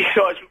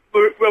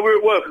 We're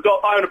at work.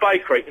 I own a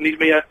bakery, and he's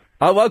me a...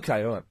 Oh,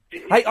 OK, all right.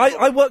 Hey,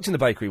 I worked in the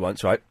bakery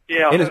once, right?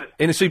 Yeah,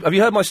 in a soup. Have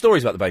you heard my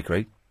stories about the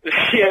bakery?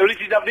 Yeah, well,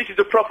 this is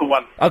the proper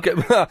one. Okay,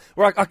 well,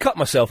 I cut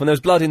myself and there was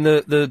blood in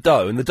the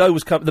dough, and the dough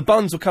was the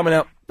buns were coming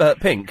out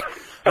pink.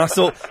 And I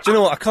thought, do you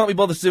know what? I can't be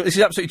bothered to do. This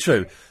is absolutely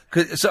true.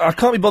 So I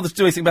can't be bothered to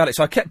do anything about it.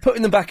 So I kept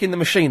putting them back in the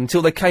machine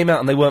until they came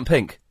out and they weren't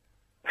pink.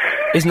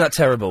 Isn't that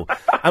terrible?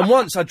 And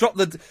once I dropped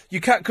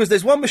because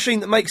there's one machine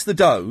that makes the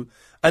dough,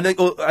 and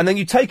then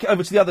you take it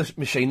over to the other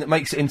machine that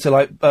makes it into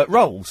like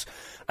rolls.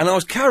 And I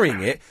was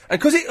carrying it, and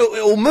because it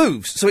all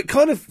moves, so it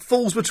kind of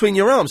falls between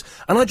your arms,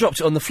 and I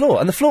dropped it on the floor,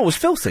 and the floor was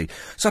filthy.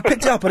 So I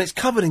picked it up, and it's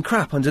covered in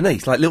crap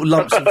underneath, like little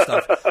lumps and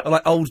stuff,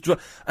 like old...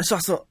 And so I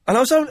thought... And I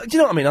was... Do you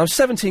know what I mean? I was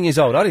 17 years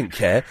old, I didn't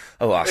care.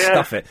 Oh, I'll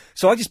stuff it.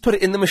 So I just put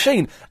it in the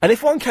machine, and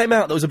if one came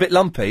out that was a bit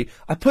lumpy,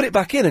 I put it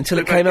back in until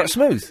it came out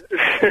smooth.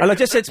 And I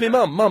just said to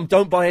my Mum,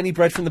 don't buy any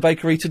bread from the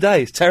bakery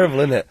today. It's terrible,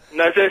 isn't it?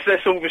 No,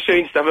 that's all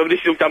machine stuff. I mean, this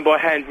is all done by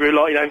hand,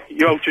 really, like, you know,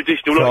 your old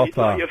traditional, like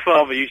your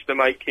father used to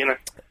make, you know.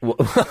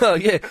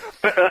 Yeah.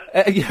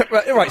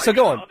 Right, so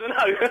go on. I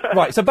don't know.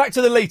 Right, so back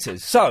to the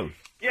litres. So...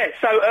 Yeah,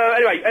 so,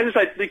 anyway, as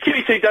I say, the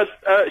QE2 does,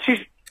 she's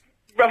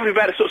roughly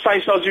about the sort of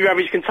same size as your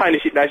average container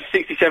ship now. She's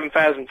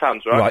 67,000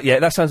 tonnes, right? Right,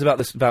 yeah, that sounds about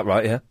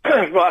right, yeah.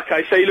 Right,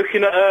 okay, so you're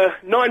looking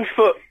at 9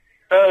 foot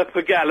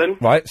per gallon.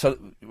 Right, so,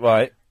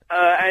 right.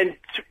 And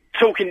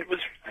talking,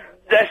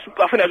 I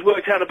think that's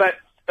worked out about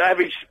the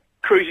average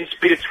cruising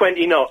speed of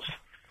 20 knots.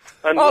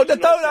 And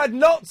don't add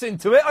knots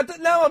into it.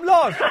 Now I'm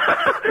lost.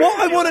 What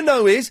I want to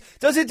know is,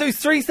 does it do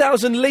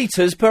 3,000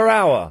 litres per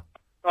hour?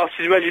 I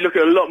should imagine you look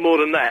at a lot more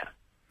than that.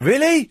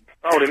 Really?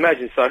 I would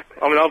imagine so.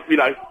 I mean,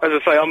 as I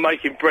say, I'm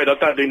making bread. I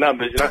don't do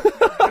numbers,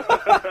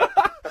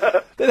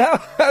 Then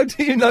how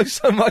do you know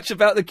so much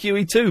about the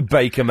QE2,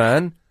 Baker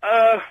man?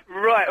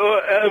 Right.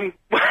 Well,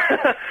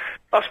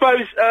 I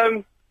suppose.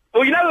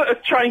 Well, you know what a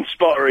train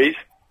spotter is.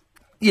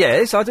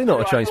 Yes, I do know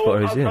what a train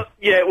spotter is. Yeah.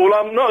 Yeah. Well,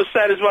 I'm not as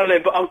sad as one of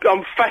them, but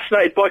I'm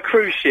fascinated by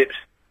cruise ships.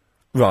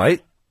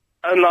 Right.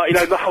 And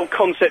the whole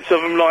concept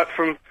of them,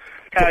 from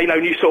how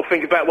you sort of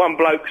think about one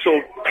bloke sort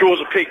of draws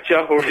a picture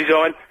or a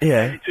design,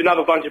 yeah, to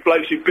another bunch of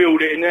blokes who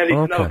build it, and then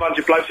another bunch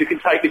of blokes who can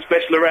take this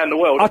vessel around the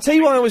world. I'll tell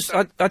you why I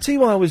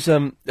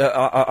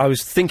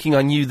was thinking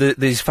I knew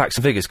these facts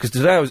and figures, because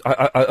today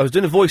I was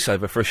doing a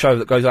voiceover for a show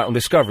that goes out on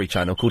Discovery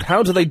Channel called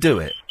How Do They Do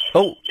It?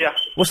 Oh, yeah.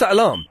 What's that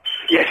alarm?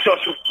 Yeah, sorry,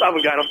 I'm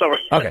going off, sorry.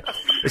 Okay,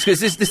 it's because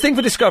this thing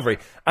for Discovery,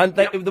 and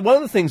one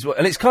of the things,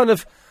 and it's kind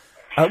of,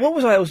 what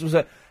was I? Was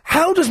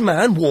how does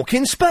man walk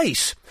in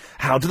space?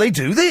 How do they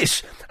do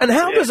this? And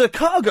how does a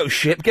cargo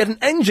ship get an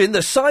engine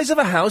the size of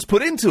a house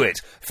put into it?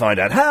 Find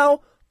out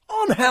how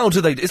on How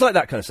Do They Do. It's like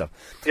that kind of stuff.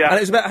 Yeah.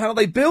 And it's about how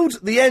they build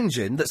the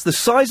engine that's the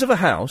size of a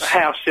house. A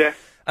house, yeah.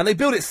 And they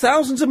build it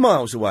thousands of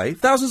miles away,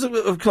 thousands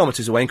of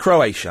kilometres away in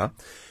Croatia.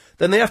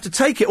 Then they have to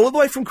take it all the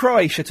way from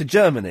Croatia to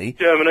Germany.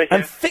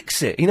 And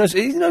fix it. He knows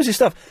his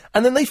stuff.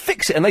 And then they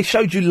fix it, and they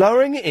showed you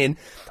lowering it in.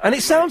 And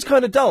it sounds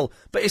kind of dull,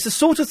 but it's the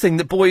sort of thing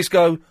that boys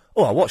go,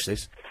 oh, I'll watch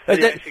this.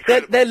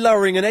 They're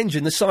lowering an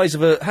engine the size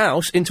of a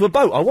house into a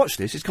boat. I'll watch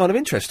this. It's kind of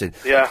interesting.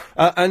 Yeah.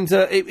 And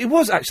it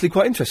was actually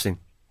quite interesting.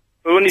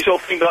 But when you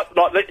sort of think like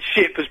that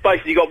ship has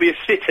basically got to be a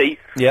city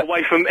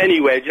away from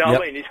anywhere, do you know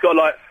what I mean? It's got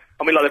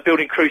they're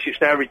building cruise ships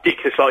now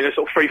ridiculous, sort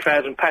of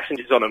 3,000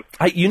 passengers on them.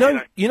 Hey, you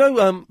know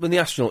when the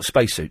astronauts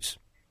spacesuits,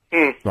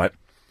 right?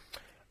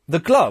 The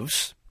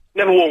gloves.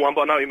 Never worn one,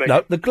 but I know what you mean.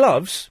 No, the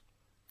gloves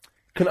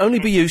can only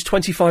be used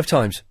 25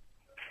 times.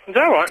 Is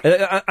that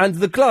right? And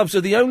the gloves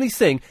are the only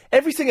thing.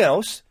 Everything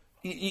else,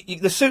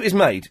 the suit is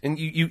made, and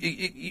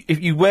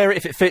if you wear it,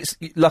 if it fits,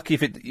 lucky.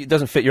 If it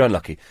doesn't fit, you're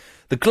unlucky.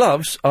 The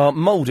gloves are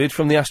moulded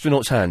from the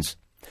astronauts' hands,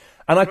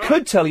 and I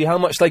could tell you how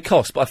much they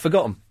cost, but I've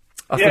forgotten.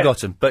 I've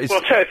forgotten. But it's I'll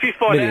tell you, if you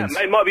find millions.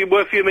 out, it might be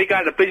worth you and me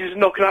going to business and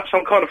knocking up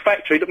some kind of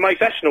factory that makes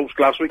astronauts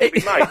gloves so we can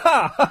be made.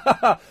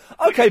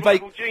 Okay,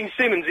 Baker. Gene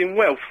Simmons in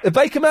Wealth.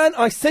 Baker man,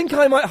 I think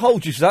I might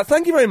hold you to that.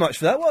 Thank you very much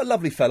for that. What a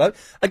lovely fellow.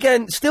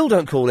 Again, still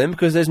don't call him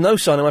because there's no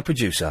sign of my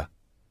producer.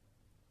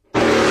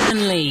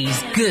 Ian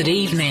Lee's Good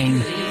Evening.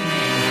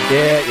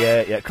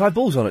 Yeah. Clive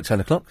Ball's on at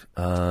 10 o'clock.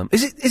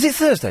 Is it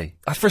Thursday?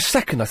 For a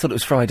second, I thought it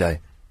was Friday.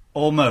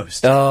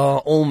 Almost.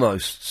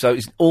 Almost. So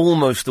it's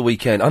almost the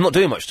weekend. I'm not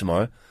doing much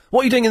tomorrow.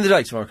 What are you doing in the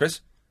day tomorrow,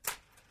 Chris?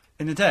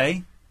 In the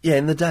day? Yeah,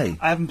 in the day.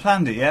 I haven't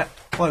planned it yet.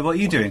 Why, what are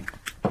you doing?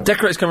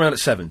 Decorators come around at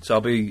 7, so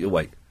I'll be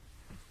awake.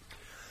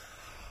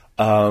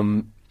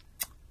 Then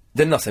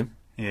nothing.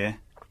 Yeah.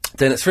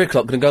 Then at 3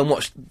 o'clock, going to go and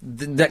watch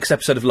the next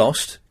episode of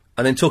Lost,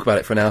 and then talk about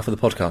it for an hour for the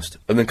podcast,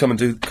 and then come and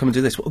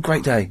do this. What a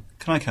great day!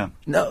 Can I come?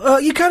 No,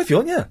 you can if you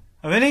want. Yeah.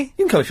 Oh, really?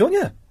 You can come if you want.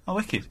 Yeah. Oh,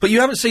 wicked. But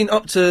you haven't seen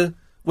up to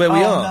where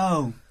we are.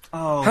 No.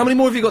 Oh. How many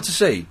more have you got to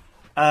see?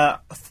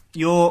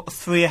 You're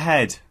 3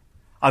 ahead.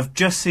 I've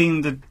just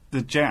seen the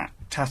Jack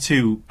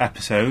Tattoo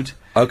episode.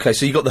 Okay,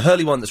 so you got the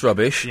Hurley one that's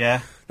rubbish. Yeah.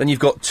 Then you've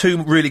got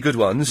 2 really good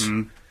ones.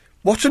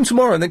 Watch them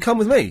tomorrow and then come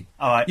with me.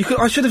 All right.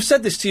 I should have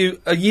said this to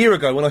you a year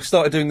ago when I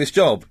started doing this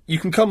job. You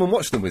can come and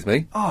watch them with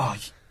me.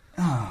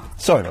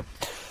 Sorry, man.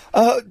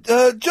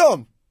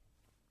 John.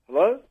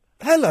 Hello?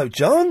 Hello,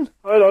 John.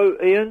 Hello,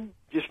 Ian.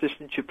 Just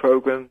listening to your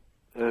programme.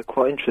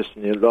 Quite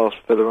interesting, your last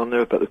fella on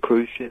there about the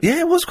cruise ship. Yeah,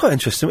 it was quite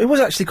interesting. It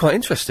was actually quite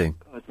interesting.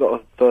 A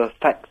lot of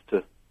facts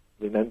to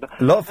remember.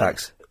 A lot of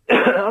facts.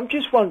 I'm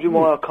just wondering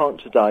why I can't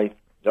today,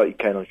 like you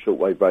can on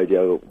shortwave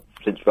radio,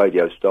 since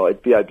radio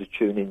started, be able to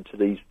tune into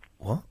these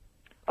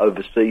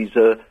overseas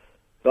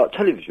like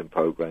television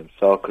programmes,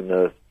 so I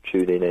can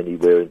tune in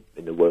anywhere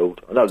in the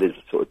world. I know there's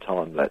a sort of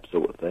time-lapse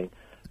sort of thing,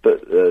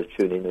 but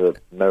tune in to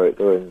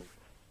America.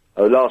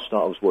 And last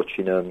night I was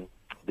watching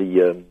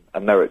the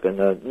American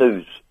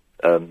news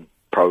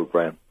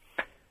programme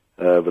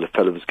where the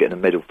fellow was getting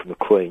a medal from the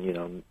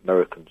Queen,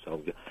 American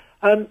soldier.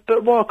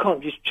 But why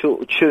can't you just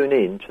tune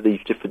in to these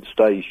different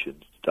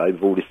stations today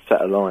with all this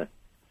satellite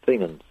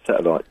thing and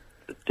satellite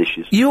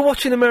dishes? You were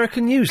watching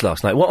American news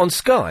last night? What, on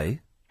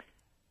Sky?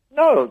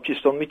 No,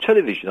 just on my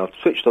television. I've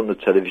switched on the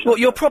television. What,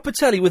 your proper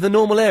telly with a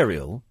normal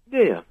aerial?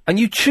 Yeah. And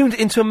you tuned it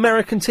into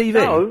American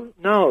TV?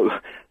 No.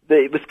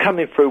 It was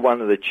coming through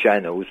one of the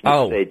channels,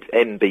 and it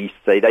said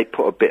NBC. They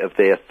put a bit of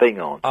their thing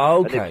on.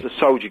 Oh, okay. And it was a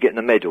soldier getting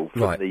a medal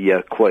from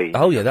the Queen.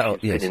 Oh, yeah,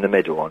 yes. Pinning the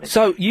medal on it.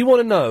 So, you want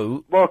to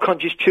know... Well, I can't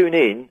just tune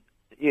in,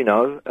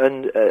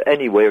 and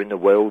anywhere in the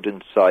world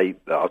and say,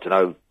 I don't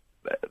know,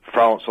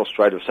 France,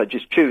 Australia, so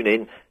just tune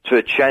in to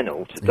a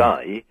channel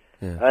today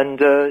and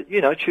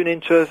tune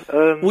into.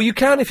 Well, you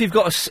can if you've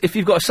got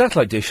a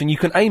satellite dish, and you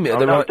can aim it at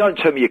the right. Don't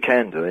tell me you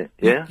can do it.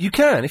 Yeah, you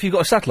can if you've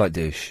got a satellite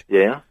dish.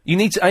 Yeah, you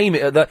need to aim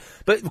it at that,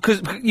 but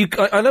because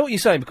I know what you're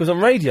saying, because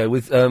on radio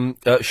with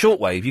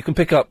shortwave, you can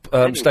pick up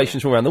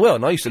stations from around the world.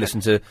 And I used to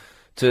listen to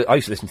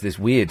this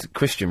weird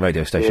Christian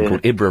radio station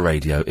called Ibra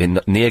Radio in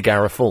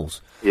Niagara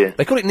Falls. Yeah,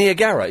 they call it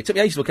Niagara. It took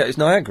me ages to look at it. It's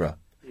Niagara.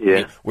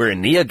 Yeah, we're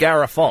in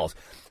Niagara Falls.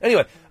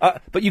 Anyway,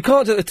 but you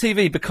can't do it at the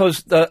TV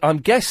because I'm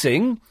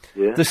guessing.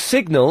 Yeah. The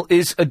signal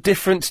is a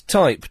different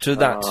type to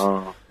that.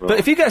 Right. But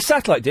if you get a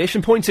satellite dish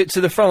and point it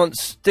to the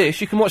France dish,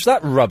 you can watch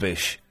that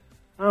rubbish.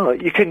 Oh,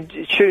 you can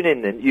tune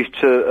in then. You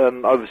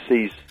to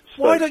overseas.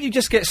 Why don't you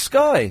just get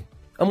Sky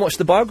and watch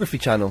the Biography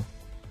channel?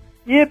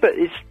 Yeah, but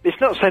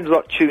it's not the same as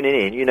like tuning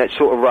in. It's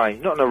sort of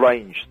range, not an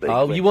arranged thing.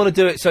 Oh, you want to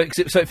do it so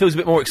it feels a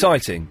bit more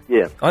exciting.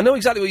 Yeah, I know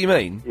exactly what you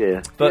mean.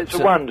 Yeah, but it's a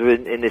wonder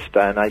in this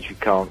day and age you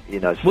can't.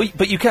 Well,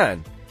 but you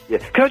can. Yeah.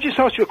 Can I just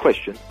ask you a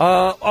question?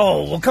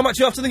 We'll come back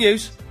to you after the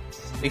news.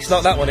 He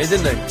snuck that one in,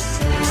 didn't he?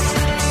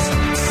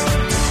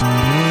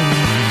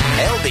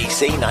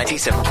 LBC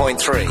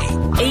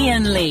 97.3.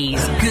 Ian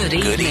Lee's Good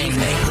Evening.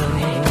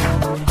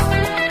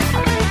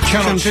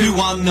 Channel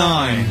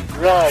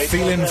 219. Right.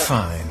 Feeling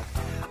fine.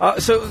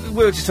 So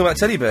we were just talking about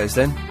teddy bears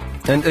then.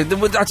 And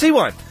I'll tell you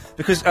why.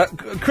 Because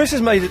Chris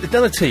has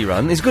done a tea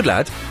run. He's a good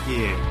lad.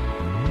 Yeah.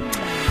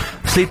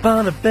 Sleep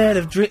on a bed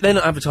of dreams. They're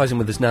not advertising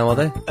with us now, are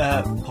they?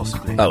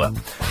 Possibly. Oh, well.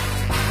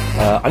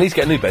 I need to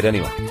get a new bed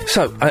anyway.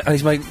 So, and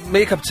he's made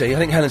me a cup of tea. I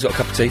think Helen's got a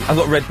cup of tea. I've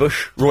got Red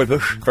Bush, Roy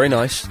Bush. Very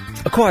nice.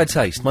 Acquired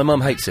taste. My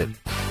mum hates it.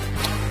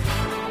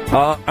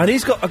 And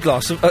he's got a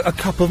glass of... a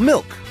cup of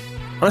milk.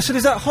 And I said,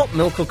 is that hot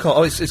milk or cold?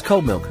 Oh, it's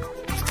cold milk.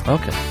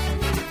 Okay.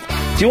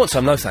 Do you want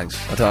some? No, thanks.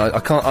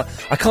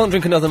 I can't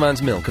drink another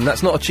man's milk, and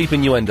that's not a cheap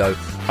innuendo.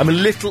 I'm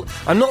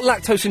not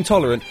lactose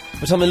intolerant,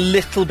 but I'm a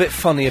little bit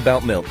funny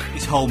about milk.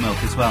 It's whole milk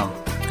as well.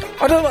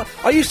 I don't know.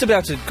 I used to be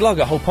able to glug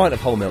a whole pint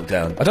of whole milk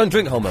down. I don't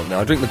drink whole milk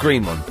now. I drink the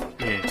green one.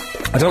 Yeah.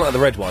 I don't like the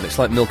red one. It's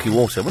like milky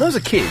water. When I was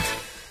a kid,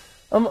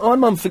 my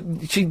mum,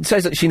 she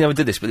says that she never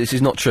did this, but this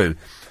is not true.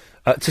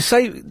 This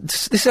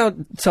is how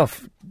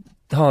tough,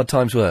 hard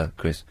times were,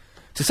 Chris.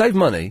 To save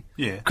money,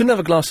 couldn't have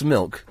a glass of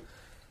milk.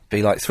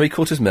 Be like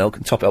 3/4 milk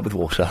and top it up with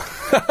water.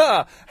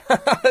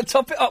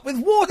 Top it up with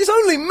water. It's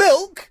only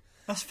milk.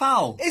 That's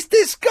foul. It's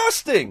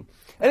disgusting.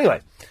 Anyway,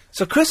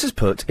 so Chris has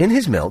put in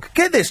his milk.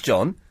 Get this,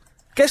 John.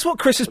 Guess what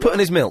Chris has put in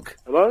his milk?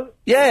 Hello?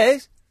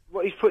 Yes.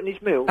 What he's put in his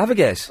milk? Have a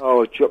guess.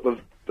 Oh, a drop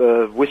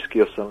of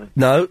whiskey or something.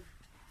 No.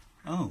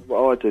 Oh.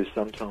 What I do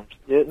sometimes.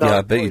 Yeah, no,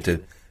 I bet you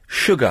do.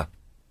 Sugar.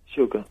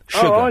 Sugar.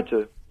 Sugar. Oh, I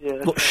do.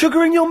 Yeah. What,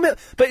 sugar in your milk?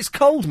 But it's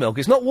cold milk.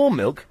 It's not warm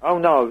milk. Oh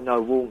no,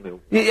 warm milk.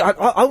 Yeah,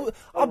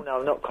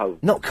 no, not cold.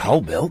 Not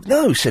cold milk.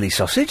 No, silly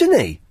sausage, isn't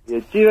he?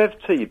 Yeah. Do you have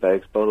tea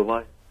bags, by the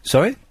way?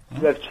 Sorry.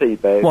 Do you have tea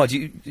bags? Why do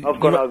you?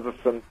 I've gone over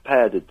from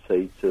powdered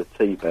tea to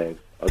tea bags.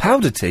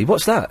 Powdered tea?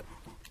 What's that?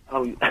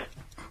 Oh.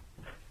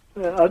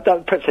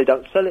 Perhaps they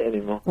don't sell it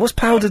anymore. What's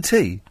powdered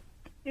tea?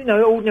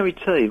 Ordinary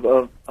tea.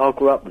 I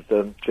grew up with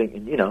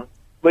drinking.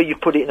 Where you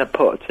put it in a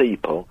pot, a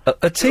teapot.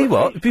 A tea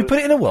what? You put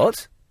it in a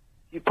what?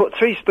 You put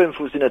 3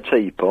 spoonfuls in a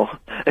teapot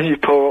and you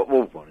pour hot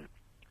water on it.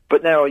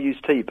 But now I use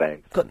tea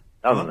bags.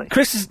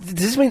 Chris, does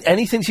this mean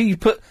anything to you? You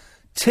put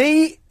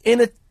tea in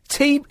a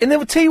tea... In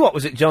a tea what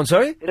was it, John,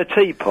 sorry? In a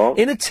teapot.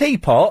 In a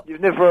teapot? You've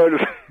never heard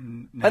of it?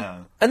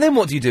 No. And then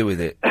what do you do with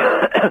it?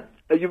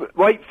 You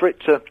wait for it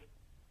to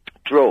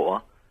draw,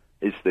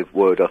 is the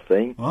word, I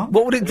think.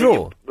 What would it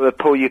draw? You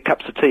pour your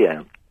cups of tea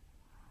out.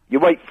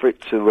 You wait for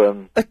it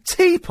to... A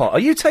teapot? Are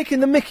you taking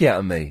the mickey out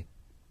of me?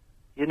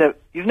 You've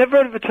never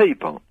heard of a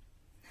teapot?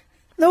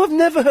 No, I've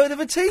never heard of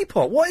a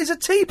teapot. What is a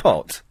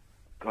teapot?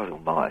 God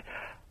almighty.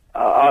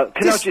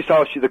 Can I just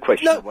ask you the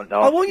question?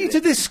 No, I want you to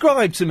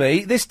describe to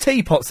me this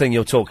teapot thing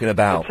you're talking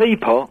about. A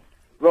teapot?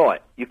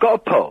 Right. You've got a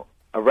pot,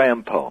 a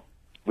round pot,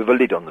 with a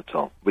lid on the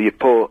top, where you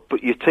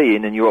put your tea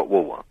in and your hot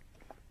water.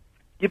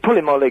 You're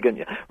pulling my leg, aren't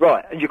you?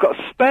 Right, and you've got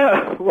a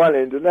spout at one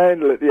end and a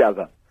handle at the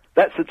other.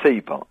 That's a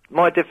teapot.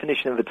 My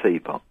definition of a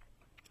teapot.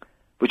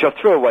 Which I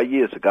threw away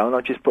years ago, and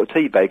I just put a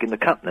tea bag in the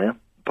cup now,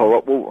 pour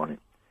hot water on it.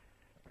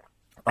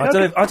 I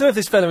don't know if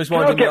this fella is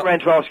winding me up. Can I get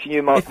round to asking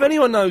you, Mark? If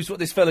anyone knows what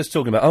this fella's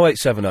talking about,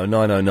 0870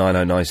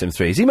 9090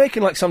 973. Is he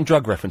making like some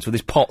drug reference with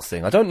this pot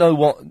thing? I don't know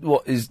what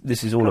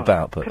this is all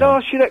about. But can I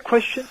ask you that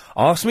question?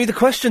 Ask me the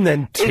question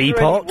then,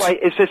 teapot.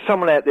 Is there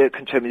someone out there who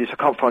can tell me this? I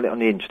can't find it on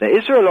the internet.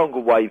 Is there a longer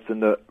wave than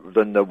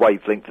the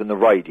wavelength than the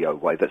radio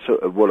wave? That's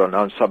sort of what I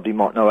know, and somebody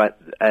might know.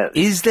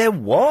 Is there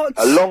what?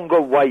 A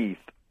longer wave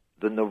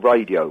than the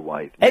radio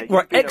wave. You've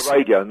been a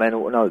radio man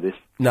ought to know this.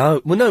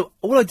 No, well, no.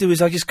 All I do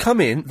is I just come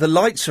in, the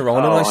lights are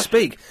on, and I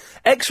speak.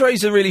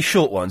 X-rays are really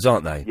short ones,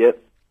 aren't they?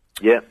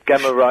 Yep.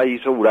 Gamma rays,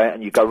 all that,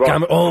 and you go right.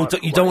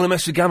 You don't want to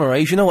mess with gamma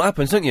rays. You know what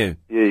happens, don't you?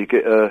 Yeah, you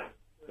get.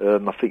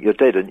 I think you're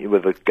dead, aren't you?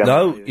 With a gamma.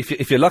 No,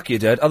 if you're lucky, you're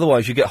dead.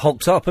 Otherwise, you get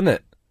hulked up, isn't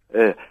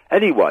it?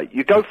 Anyway,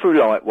 you go through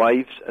light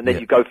waves, and then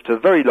you go to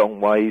very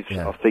long waves.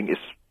 Yeah. I think it's.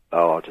 I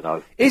don't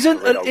know.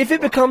 If it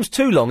becomes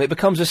too long, it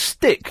becomes a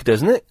stick,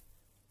 doesn't it?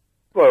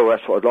 Well,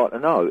 that's what I'd like to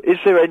know. Is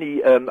there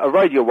any... a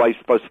radio wave's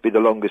supposed to be the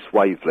longest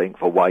wavelength,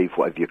 or wave,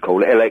 whatever you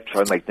call it,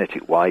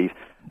 electromagnetic wave,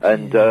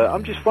 and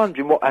I'm just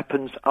wondering what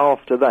happens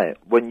after that,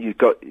 when you've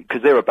got...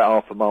 Because they're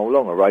about half a mile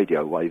long, a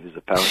radio wave is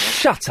apparently.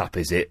 Shut up,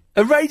 is it?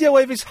 A radio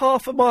wave is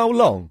half a mile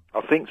long?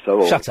 I think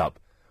so. Shut up.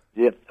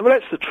 Yeah, well,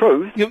 that's the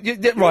truth. Right. You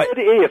heard it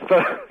here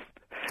first.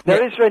 Now,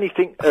 is there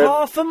anything...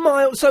 half a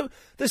mile... So,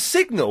 the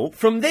signal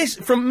from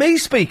me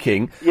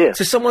speaking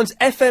to someone's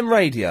FM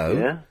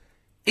radio...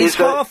 Is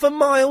half a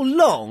mile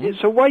long?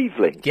 It's a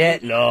wavelength.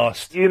 Get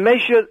lost. You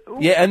measure...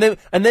 Yeah,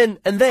 and then,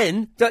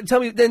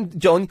 tell me, then,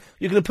 John,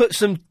 you're going to put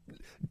some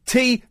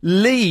tea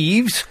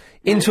leaves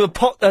into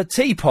a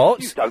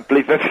teapot. You don't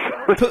believe it.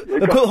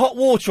 put hot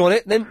water on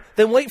it, then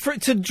wait for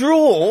it to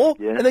draw,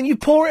 and then you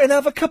pour it and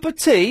have a cup of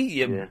tea.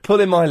 You're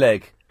pulling my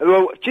leg.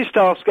 Well, just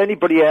ask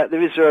anybody out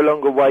there, is there a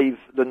longer wave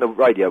than the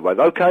radio wave?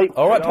 Okay.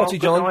 All right, Potty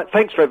John. Night.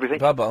 Thanks for everything.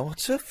 Bye-bye.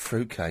 What's a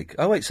fruitcake?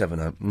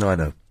 0870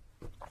 90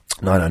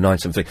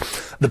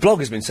 90973. The blog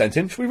has been sent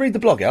in. Should we read the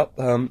blog out?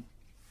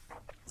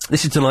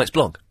 This is tonight's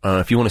blog.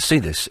 If you want to see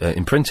this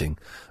in printing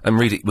and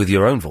read it with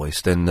your own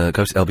voice, then go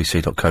to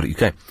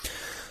lbc.co.uk.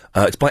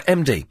 It's by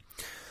MD.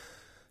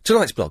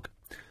 Tonight's blog.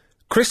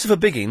 Christopher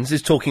Biggins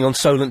is talking on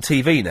Solent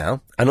TV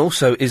now, and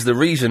also is the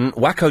reason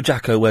Wacko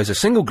Jacko wears a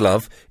single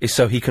glove is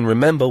so he can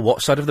remember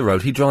what side of the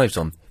road he drives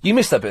on. You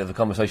missed that bit of the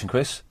conversation,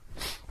 Chris.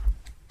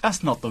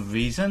 That's not the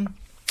reason.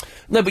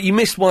 No, but you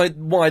missed why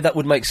that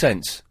would make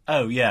sense.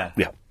 Oh, yeah.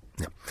 Yeah.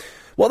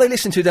 What are they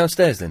listening to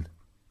downstairs, then?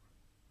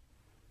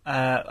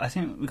 I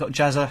think we've got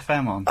Jazz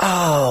FM on.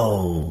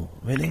 Oh,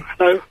 really?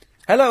 Hello.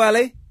 Hello,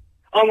 Ali.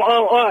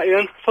 Alright,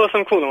 Ian. First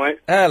time calling, mate.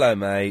 Hello,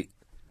 mate.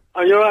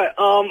 You're right.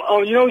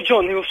 You know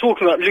John, he was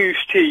talking about loose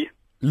tea.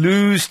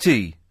 Loose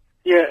tea?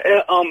 Yeah,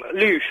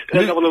 loose.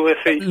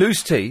 L-O-O-S-E.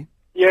 Loose tea?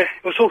 Yeah,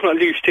 he was talking about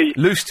loose tea.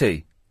 Loose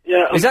tea?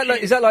 Yeah. Is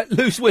that like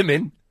Loose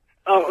Women?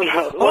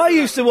 Oh, no. I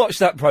used to watch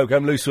that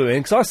programme, Loose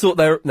Women, because I thought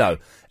they were... No.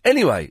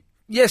 Anyway,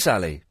 yes,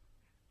 Ali.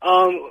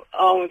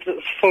 I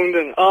just phoned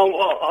in.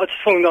 I just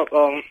phoned up,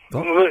 I'm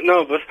a bit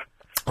nervous.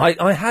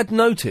 I had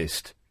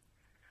noticed.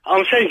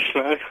 I'm shaking,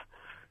 man.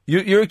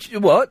 You're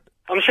what?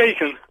 I'm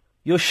shaking.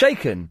 You're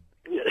shaken?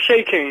 Yeah,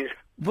 shaking.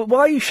 But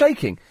why are you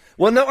shaking?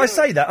 Well, no, I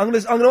say that. I'm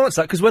gonna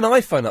answer that, because when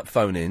I phone up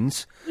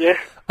phone-ins... Yeah.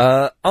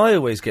 I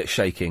always get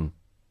shaking.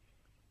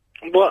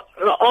 But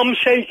I'm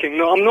shaking.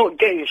 No, I'm not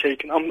getting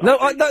shaken.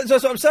 That's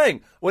what I'm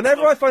saying.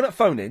 Whenever I phone up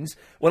phone-ins,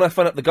 when I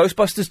phone up the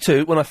Ghostbusters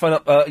 2, when I phone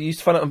up, I used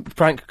to phone up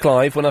Prank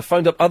Clive, when I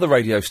phoned up other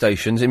radio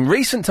stations, in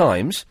recent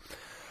times,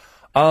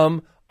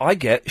 I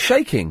get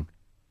shaking.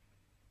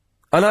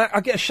 And I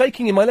get a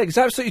shaking in my leg. It's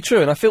absolutely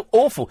true, and I feel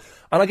awful.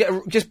 And I get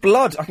just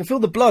blood. I can feel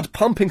the blood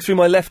pumping through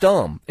my left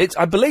arm.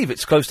 I believe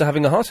it's close to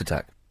having a heart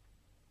attack.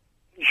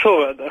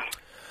 Sure,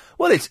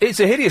 well, it's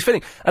a hideous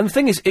feeling. And the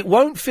thing is, it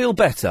won't feel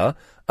better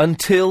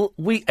until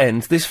we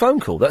end this phone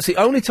call. That's the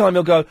only time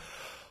you'll go,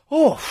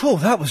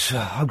 that was...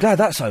 I'm glad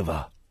that's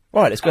over.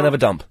 Right, let's go and have a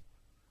dump.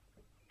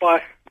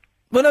 Bye.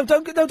 Well, no,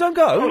 don't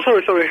go.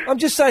 Oh, sorry. I'm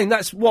just saying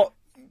that's what...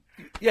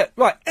 Yeah,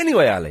 right.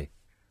 Anyway, Ali.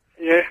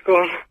 Yeah, go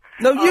on.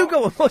 No, you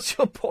go on. What's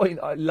your point?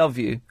 I love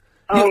you.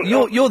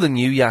 You're the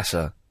new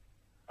Yasser.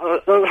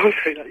 Don't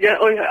say that. Yeah,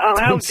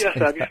 how's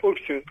Yasser? Have you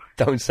spoken to him?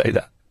 Don't say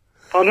that.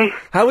 Pardon?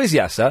 How is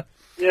Yasser?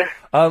 Yeah.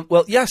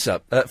 Well,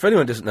 Yasser, for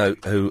anyone who doesn't know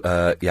who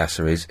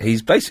Yasser is,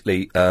 he's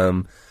basically, he's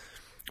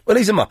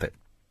a Muppet.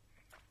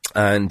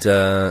 And,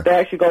 They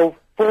actually go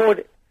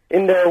forward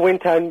in the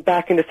winter and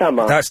back in the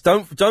summer.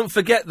 Don't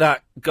forget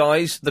that,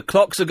 guys. The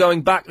clocks are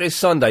going back this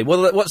Sunday.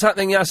 What's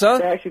happening, Yasser?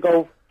 They actually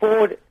go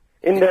forward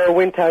in the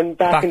winter and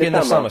back in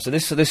the summer. So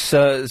this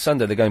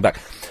Sunday they're going back.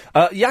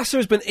 Yasser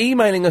has been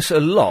emailing us a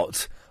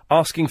lot,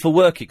 asking for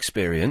work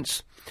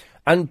experience.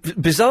 And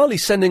bizarrely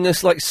sending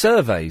us,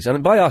 surveys.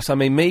 And by us, I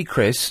mean me,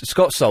 Chris,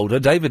 Scott Solder,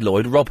 David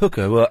Lloyd, Rob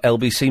Hooker, who are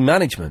LBC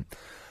management.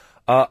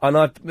 And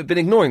I've been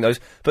ignoring those.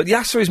 But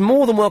Yasser is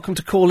more than welcome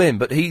to call in,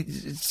 but he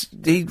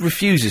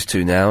refuses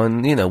to now,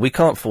 and, we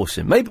can't force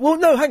him.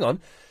 No, hang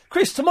on.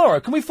 Chris, tomorrow,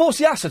 can we force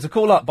Yasser to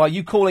call up by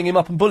you calling him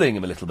up and bullying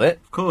him a little bit?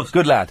 Of course.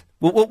 Good lad.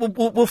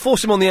 We'll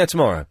force him on the air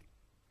tomorrow.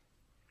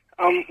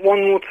 One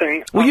more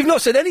thing. Well, you've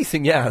not said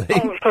anything yet,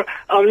 Ali.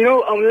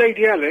 Sorry.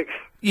 Lady Alex.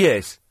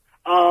 Yes.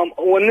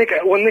 When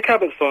Nick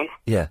Abbott's on.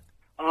 Yeah.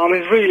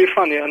 It's really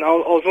funny, and I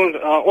was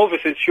wondering,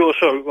 obviously it's your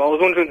show, but I was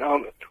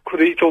wondering, could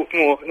he talk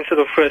more instead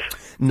of Chris?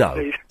 No.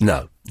 Please?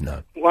 No.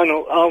 Why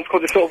not?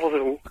 Because it's not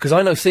possible. Because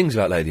I know things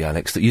about Lady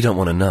Alex that you don't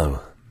want to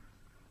know.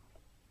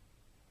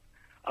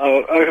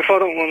 If I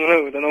don't want to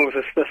know, then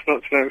obviously it's best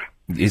not to know.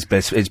 It's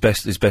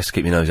best to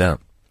keep your nose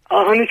out.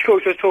 I need to go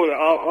to the toilet.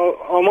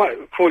 I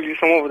might call you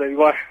some other day.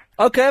 Bye.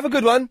 Okay, have a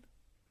good one.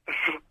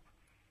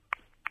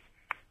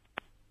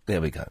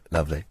 There we go.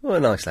 Lovely. What a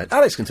nice lad.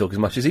 Alex can talk as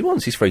much as he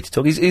wants. He's free to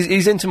talk.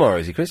 He's in tomorrow,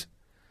 is he, Chris?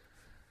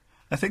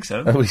 I think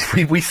so.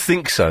 We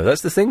think so.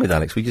 That's the thing with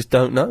Alex. We just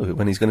don't know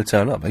when he's going to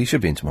turn up. He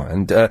should be in tomorrow.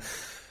 And,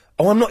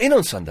 I'm not in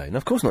on Sunday. No,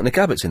 of course not. Nick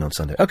Abbott's in on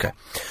Sunday. Okay.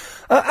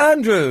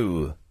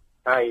 Andrew.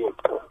 Hi.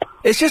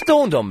 It's just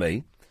dawned on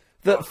me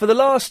that for the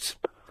last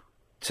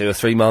 2 or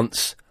 3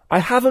 months, I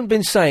haven't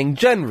been saying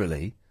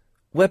generally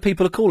where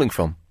people are calling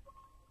from.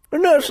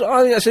 No, I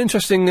think that's an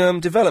interesting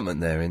development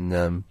there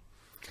in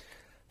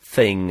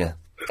thing.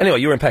 Anyway,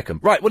 you're in Peckham.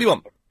 Right, what do you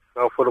want?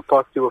 Well, for the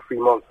past 2 or 3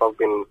 months, I've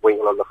been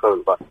waiting on the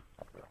phone, but...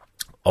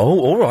 Oh,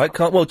 all right.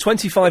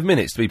 25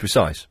 minutes to be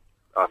precise.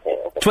 Okay.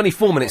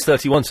 24 minutes,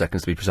 31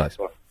 seconds to be precise.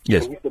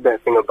 Yes. And here's the better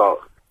thing about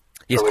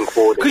going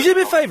forward. Could you do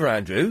me a favour,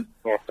 Andrew?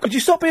 Yeah. Could you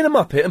stop being a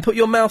muppet and put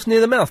your mouth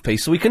near the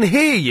mouthpiece so we can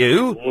hear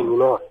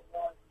you?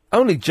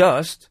 Only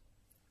just.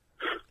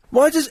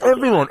 Why does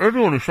everyone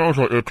who sounds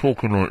like they're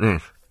talking like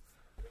this?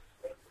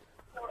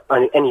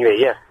 Anyway,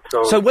 yeah.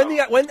 So when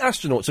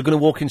astronauts are going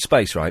to walk in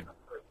space, right?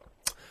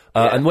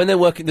 And when they're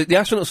working, the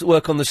astronauts that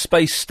work on the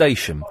space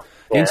station,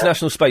 the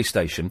International Space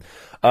Station,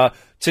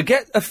 to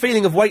get a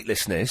feeling of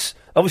weightlessness,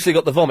 obviously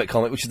got the vomit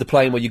comet, which is the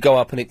plane where you go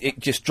up and it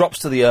just drops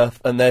to the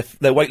earth and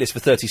they're weightless for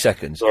 30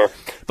 seconds. Yeah.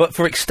 But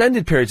for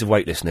extended periods of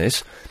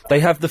weightlessness, they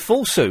have the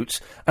full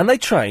suits and they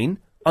train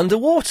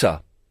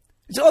underwater.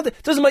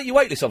 It doesn't make you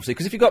weightless, obviously,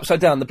 because if you go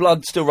upside down, the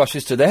blood still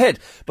rushes to the head.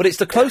 But it's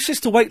the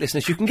closest to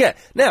weightlessness you can get.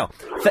 Now,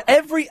 for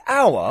every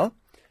hour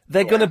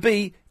they're going to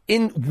be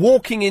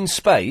walking in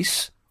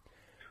space,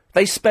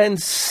 they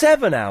spend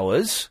 7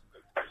 hours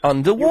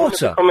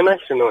underwater. You want a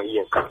combination, or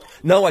Ian?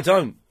 No, I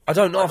don't. I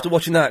don't, not after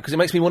watching that, because it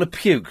makes me want to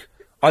puke.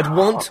 I'd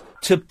want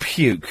to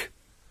puke.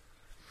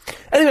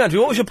 Anyway, Andrew,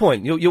 what was your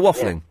point? You're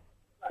waffling.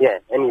 Yeah,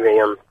 anyway,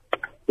 I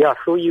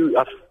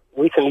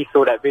recently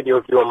saw that video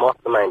of you on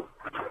Mastermind.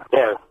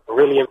 Yeah,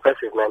 really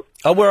impressive, man.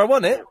 Oh, where I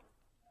won it?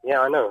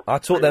 Yeah, I know. I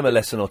taught them a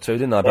lesson or two,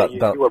 didn't I? About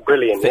you were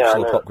brilliant.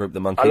 Fictional I pop group, the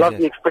Monkees. I love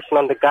the expression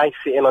on the guy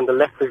sitting on the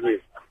left of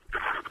you.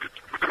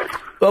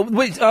 Well,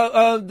 which, that's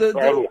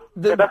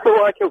not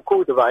what I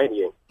called about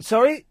anyway.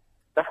 Sorry?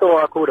 That's not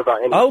what I called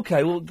about anyway.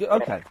 Okay, well,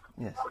 okay.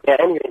 Yes. Yeah,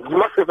 anyway, you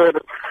must have heard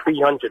of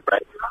 300,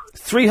 right?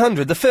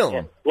 300, the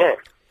film? Yeah.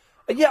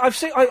 Yeah, I've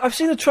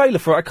seen a trailer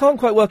for it. I can't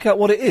quite work out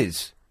what it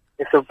is.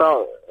 It's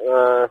about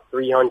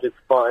 300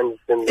 Spartans.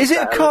 Is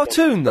it a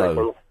cartoon,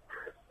 though?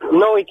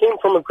 No, it came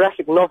from a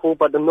graphic novel,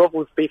 but the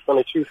novel's based on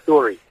a true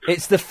story.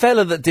 It's the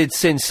fella that did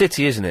Sin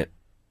City, isn't it?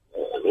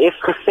 It's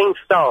the same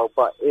style,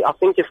 but I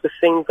think it's the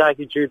same guy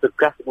who drew the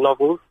graphic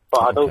novels,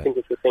 but I don't think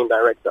it's the same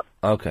director.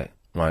 Okay,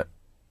 right.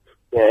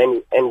 Yeah,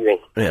 anyway.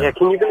 Yeah,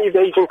 can you believe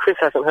Agent Chris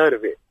hasn't heard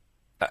of it?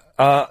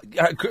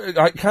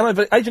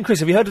 Agent Chris,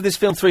 have you heard of this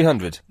film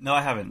 300? No,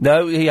 I haven't.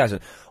 No, he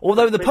hasn't.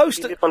 Although the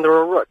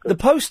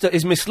poster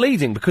is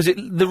misleading because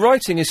the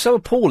writing is so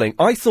appalling.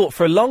 I thought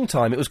for a long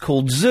time it was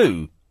called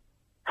Zoo.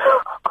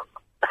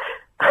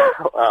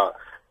 Wow.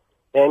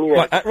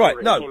 Anyway,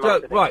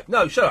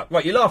 no, shut up.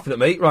 Right, you're laughing at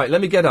me. Right,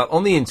 let me get up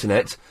on the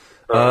internet.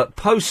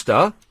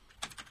 Poster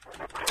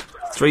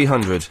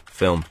 300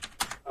 film.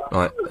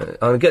 Right,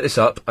 I'll get this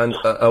up and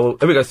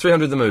here we go.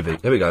 300 the movie.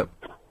 Here we go.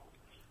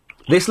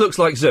 This looks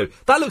like Zoo.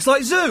 That looks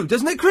like Zoo,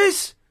 doesn't it,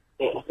 Chris?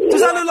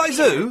 Does that look like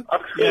Zoo?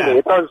 Yeah,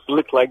 it does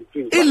look like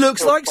Zoo. It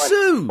looks like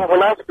Zoo. But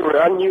when I saw it,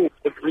 I knew it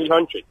was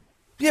 300.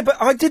 Yeah, but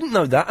I didn't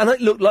know that, and it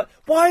looked like...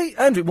 Why,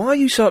 Andrew, why are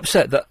you so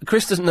upset that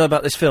Chris doesn't know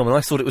about this film and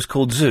I thought it was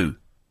called Zoo?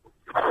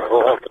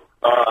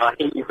 I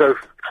hate you both.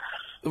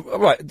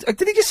 Right,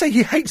 did he just say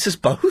he hates us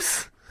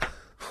both?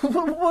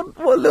 what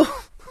a little...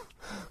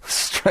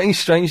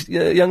 strange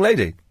young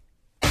lady.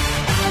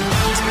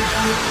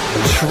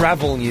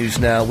 Travel news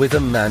now with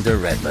Amanda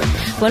Redmond.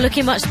 We're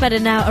looking much better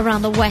now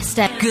around the West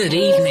End. Good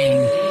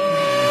evening.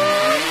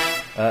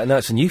 Now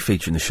it's a new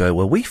feature in the show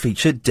where we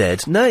feature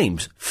dead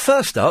names.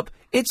 First up,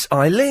 it's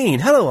Eileen.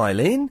 Hello,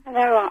 Eileen.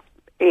 Hello,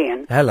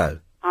 Ian. Hello.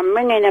 I'm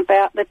ringing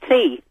about the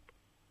tea.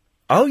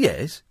 Oh,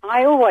 yes?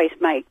 I always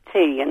make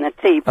tea in a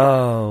teapot.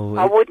 Oh.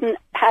 I wouldn't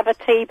have a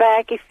tea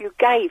bag if you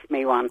gave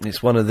me one.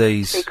 It's one of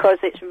these... Because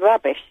it's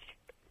rubbish.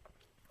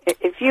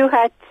 If you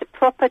had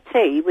proper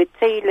tea with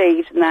tea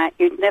leaves and that,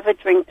 you'd never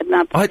drink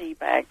another tea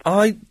bag.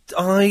 Have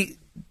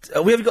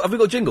we got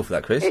a jingle for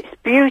that, Chris? It's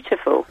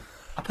beautiful.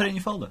 I put it in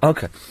your folder.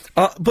 Okay.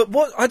 But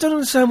what... I don't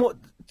understand what...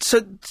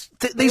 So,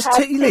 these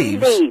tea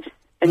leaves...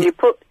 And you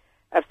put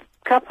a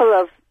couple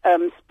of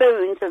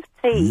spoons of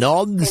tea in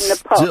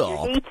the pot.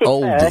 You heat it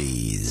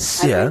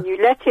first, and then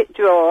you let it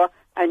draw,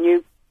 and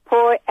you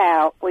pour it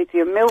out with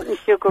your milk and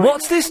sugar.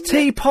 What's this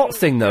teapot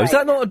thing, though? Is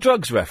that not a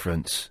drugs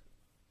reference?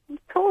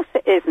 Of course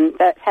it isn't.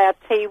 That's how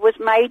tea was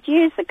made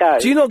years ago.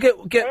 Do you not get...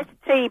 This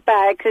tea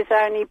bag has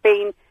only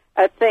been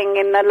a thing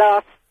in the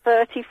last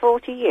 30,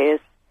 40 years.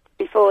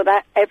 Before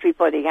that,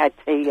 everybody had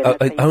tea in a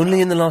teapot. Only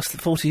in the last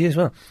 40 years,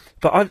 well.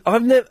 But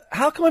I've never...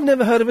 How come I've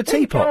never heard of a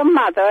teapot? Did your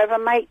mother ever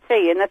make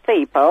tea in a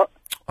teapot?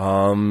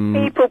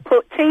 People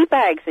put tea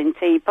bags in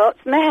teapots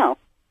now.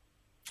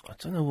 I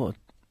don't know what...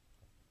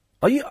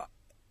 Are you...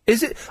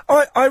 Is it...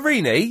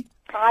 Irene?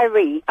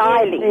 Eileen.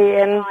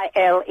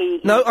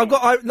 I-L-E. No,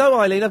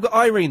 Eileen, I've got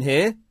Irene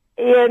here.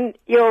 Ian,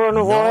 you're on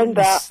a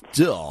wind-up.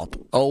 Stop,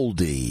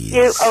 oldies.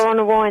 You are on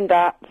a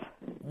wind-up.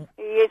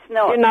 He is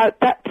not. You know,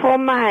 that poor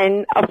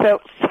man, I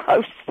felt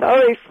so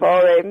sorry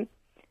for him.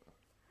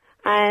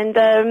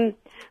 And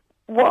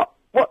what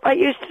they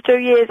used to do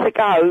years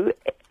ago,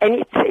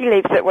 any tea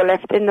leaves that were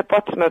left in the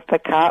bottom of the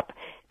cup,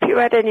 you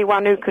had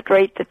anyone who could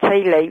read the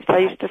tea leaves,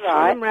 they used to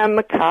throw them round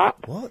the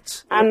cup.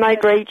 What? And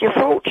they'd read your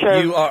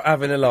fortune. You are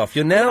having a laugh.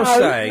 You're now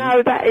saying...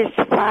 No, that is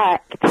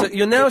fact. So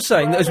you're now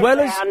saying that as well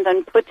as...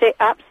 And put it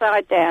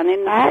upside down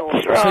in the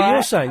saucer. So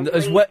you're saying that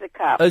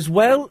as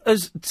well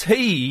as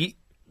tea,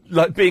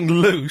 like being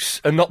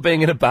loose and not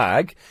being in a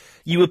bag,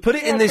 you would put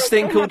it in this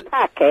thing called...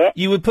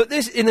 You would put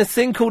this in a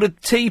thing called a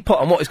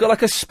teapot, and what? It's got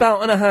like a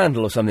spout and a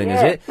handle or something,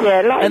 is it?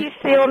 Yeah, like you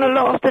see on a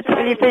lot of the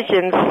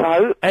television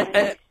soap.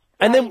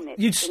 And then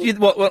you'd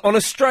what, on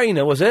a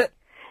strainer, was it?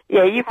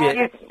 Yeah,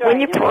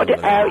 when you put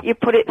it out, you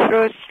put it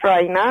through a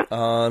strainer.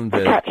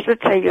 Unbelievable. Catch the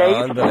tea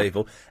leaves.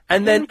 Unbelievable.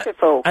 And then...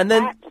 Beautiful. And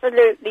then...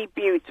 Absolutely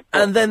beautiful.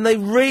 And then they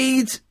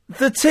read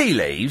the tea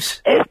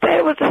leaves? If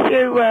there was a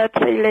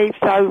few tea leaves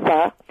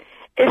over,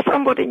 if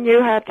somebody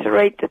knew how to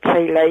read the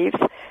tea leaves,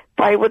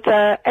 they would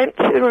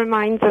empty the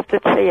remains of the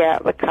tea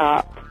out of the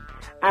cup,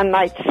 and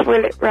they'd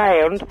swill it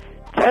round,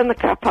 turn the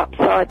cup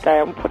upside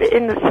down, put it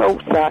in the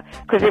saucer,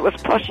 because it was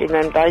posh in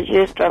them days, you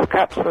used to have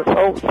cups and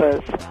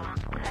saucers.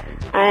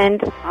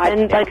 And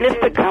they'd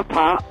lift the cup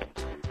up,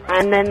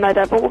 and then they'd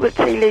have all the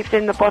tea leaves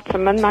in the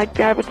bottom, and they'd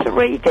be able to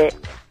read it.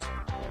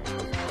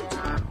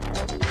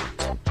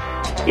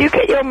 You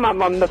get your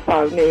mum on the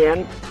phone,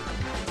 Ian.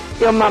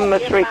 Your mum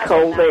must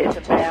recall this.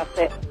 About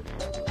it.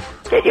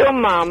 Get your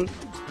mum.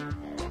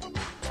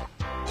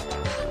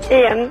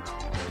 Ian,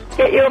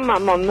 get your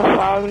mum on the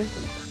phone.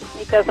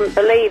 He doesn't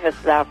believe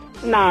us,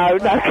 love. No,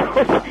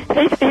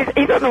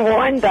 he's on a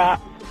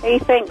wind-up. He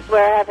thinks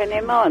we're having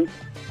him on.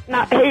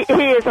 No,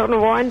 he is on a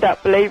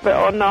wind-up, believe it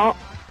or not.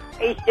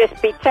 He's just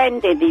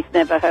pretended he's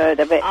never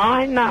heard of it.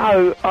 I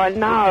know.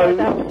 Because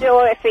I'm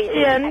sure if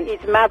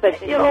his mother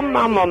didn't your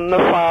mum on the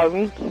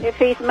phone. If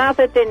his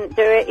mother didn't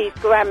do it, his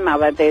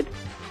grandmother did.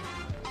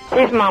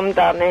 His mum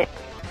done it.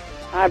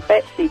 I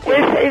bet she did.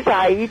 With his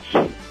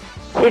age,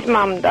 his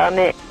mum done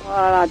it.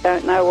 Well, I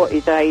don't know what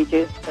his age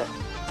is, but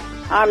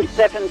I'm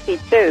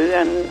 72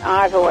 and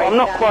I've always I'm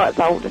not quite as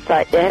old as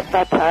that yet,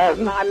 but...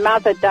 my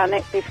mother done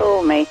it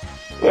before me.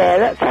 Yeah,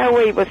 that's how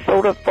we were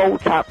sort of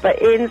brought up,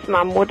 but Ian's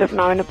mum would have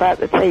known about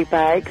the tea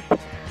bags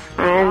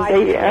and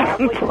I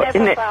would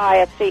never buy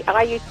a tea.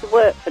 I used to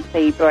work for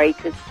tea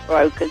brokers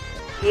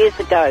years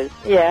ago.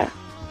 Yeah.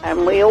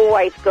 And we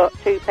always got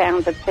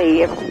 £2 of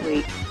tea every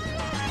week.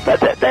 But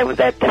there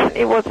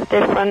definitely was a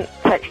different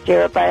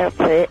texture about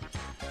it.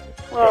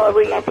 Well,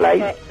 we used to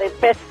get the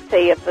best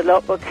tea of the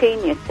lot were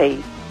Kenya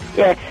tea.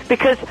 Yeah,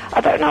 because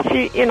I don't know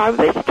if you know,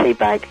 there's tea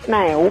bags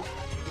now.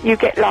 You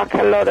get like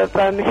a lot of,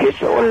 if you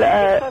sort of...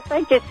 because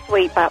they just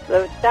sweep up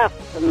the dust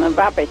and the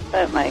rubbish,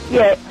 don't they?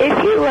 Yeah,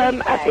 if you,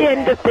 at the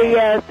end of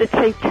the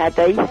tea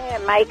caddy... Yeah,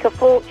 make a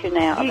fortune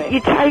out of it.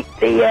 You take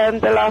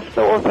the last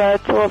sort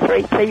of 2 or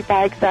 3 tea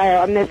bags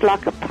out and there's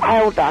like a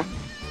powder.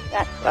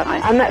 That's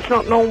right. And that's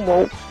not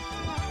normal.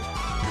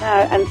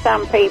 No, and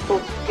some people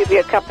give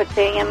you a cup of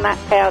tea and that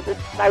powder's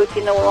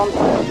floating all on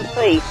top of the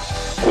tea.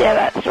 Yeah,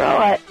 that's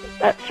right.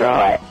 That's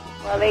right.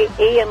 Well,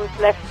 Ian's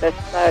left us,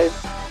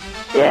 so...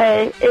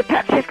 Yeah,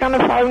 perhaps he's going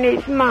to phone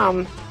his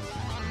mum.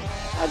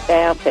 I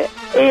doubt it.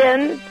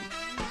 Ian,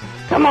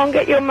 come on,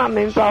 get your mum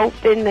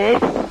involved in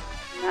this.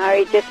 No,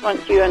 he just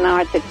wants you and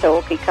I to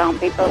talk. He can't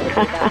be bothered with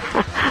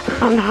that.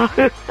 I know.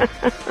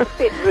 A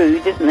bit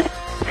rude, isn't it?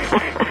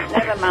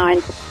 Never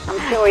mind. I'm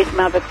sure his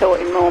mother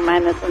taught him more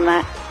manners than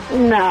that.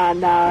 No.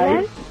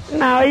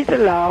 No, he's a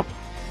laugh.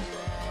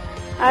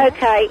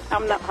 Okay,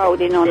 I'm not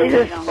holding on any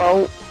longer.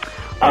 Fault.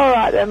 All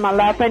right then, my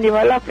love.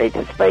 Anyway, lovely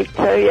to speak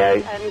to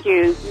you. And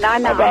you.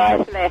 No,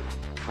 bye.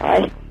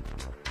 Bye.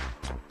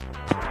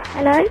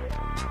 Hello?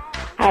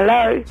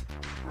 Hello?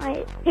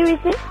 Hi. Who is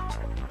this?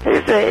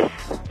 Who's this?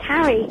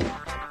 Harry.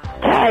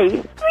 Kay? Good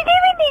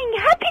evening.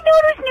 Happy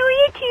Northern's New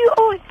Year to you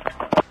all.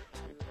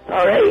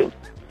 Sorry?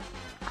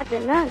 I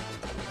don't know.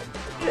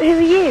 Who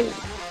are you?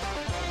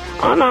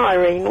 I'm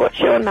Irene. What's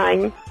your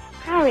name?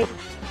 Harry.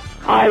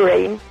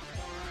 Irene?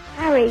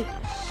 Harry.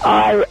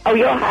 Oh,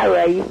 you're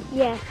Harry?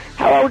 Yeah.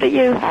 How old are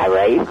you,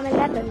 Harry? I'm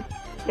 11.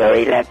 You're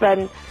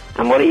 11.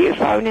 And what are you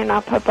phoning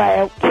up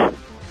about?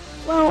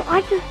 Well, I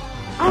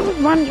was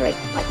wondering,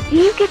 like, do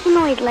you get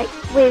annoyed, like,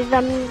 with,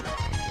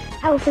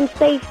 health and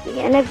safety,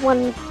 and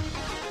everyone's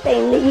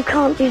saying that you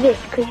can't do this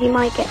because you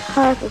might get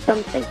hurt or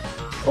something?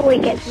 Or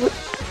it gets,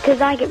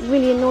 because I get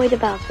really annoyed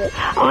about it.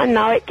 I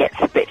know, it gets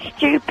a bit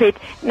stupid.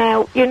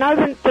 Now, you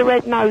know the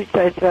red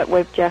noses that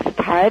we've just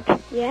had?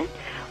 Yeah.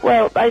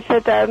 Well, they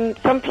said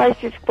some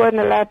places weren't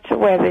allowed to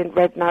wear the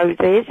red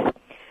noses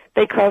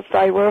because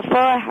they were a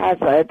fire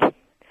hazard.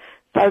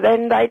 So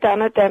then they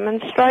done a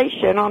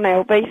demonstration on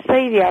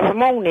LBC the other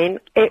morning.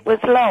 It was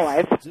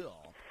live.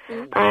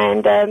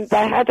 And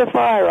they had a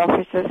fire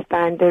officer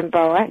standing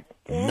by.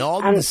 And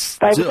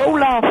they were all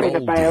laughing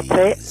about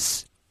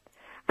it.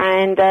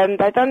 And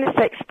they done this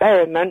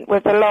experiment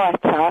with a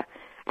lighter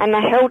and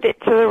they held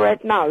it to the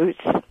red nose.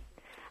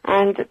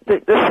 And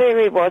the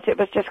theory was it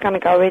was just going to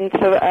go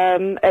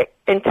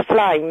into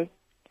flame.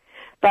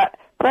 But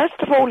first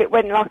of all, it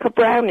went like a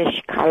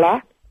brownish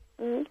colour.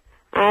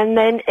 And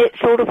then it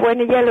sort of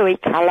went a yellowy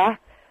colour.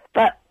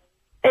 But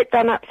it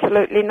done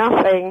absolutely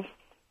nothing.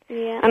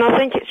 Yeah. And I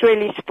think it's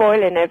really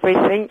spoiling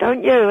everything,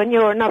 don't you? And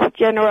you're another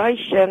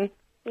generation.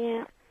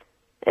 Yeah.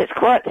 It's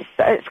quite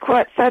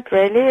sad,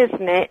 really,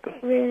 isn't it?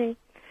 Really.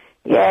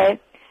 Yeah.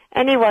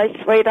 Anyway,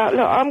 sweetheart,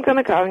 look, I'm going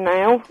to go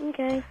now.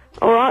 Okay.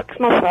 All right, 'cause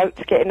my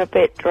throat's getting a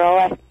bit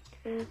dry.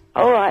 Yeah.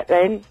 All right,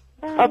 then.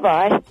 Bye.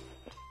 Bye-bye.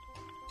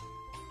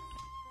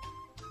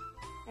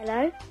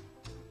 Hello?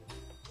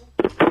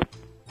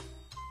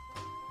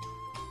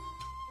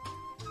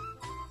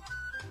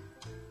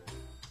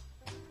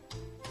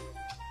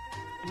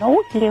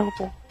 Naughty little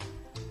boy.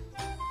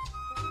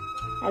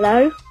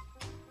 Hello?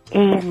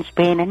 Ian's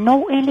been a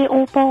naughty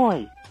little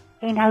boy.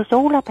 He knows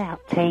all about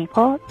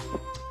teapots.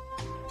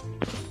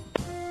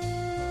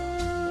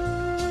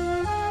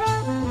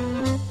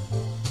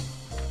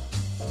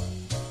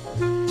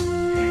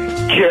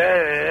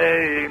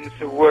 James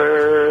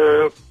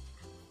World.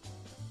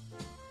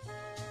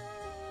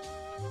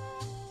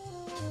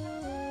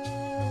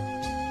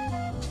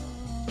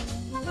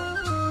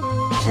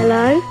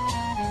 Hello?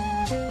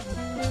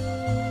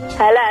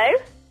 Hello?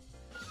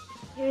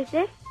 Who is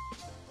this?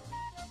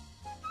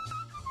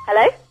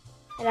 Hello?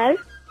 Hello?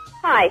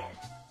 Hi.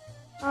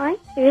 Hi,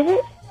 who is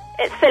it?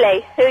 It's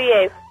Philly. Who are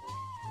you?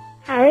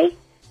 Harry?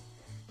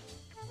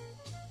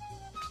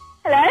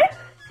 Hello?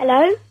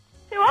 Hello?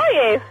 Who are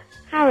you?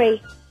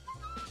 Harry.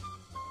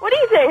 What are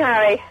you doing,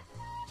 Harry?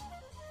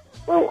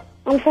 Well,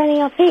 I'm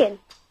phoning up Ian.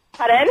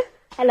 Pardon?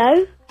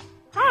 Hello?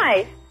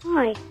 Hi.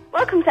 Hi.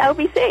 Welcome to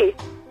LBC.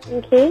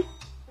 Thank you.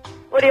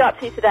 What are you up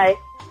to today?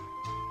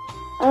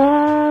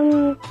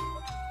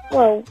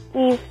 Well,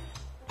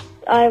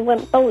 I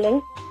went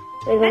bowling.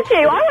 Did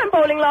you? I went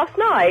bowling last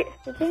night.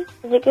 Did you?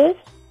 Was it good?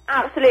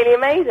 Absolutely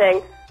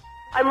amazing.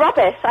 I'm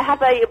rubbish.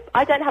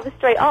 I don't have a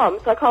straight arm,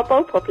 so I can't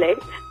bowl properly.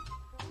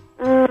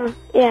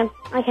 Yeah,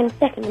 I came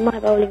second in my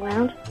bowling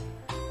round.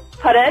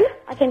 Pardon?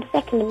 I came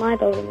second in my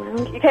bowling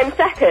round. You came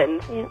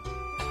second? Yeah.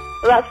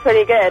 Well, that's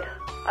pretty good.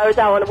 I was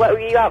out on, were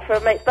you out for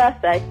a mate's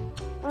birthday?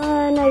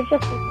 No,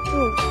 just at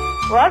school.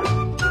 What?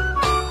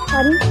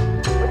 Pardon?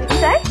 What did you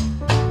say?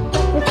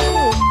 At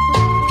school.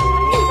 I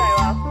knew very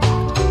well.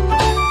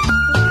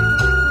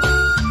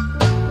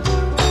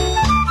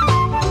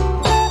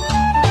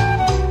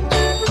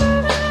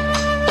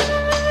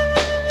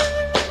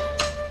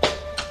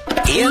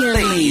 Ian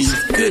Lee's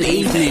Good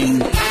Evening.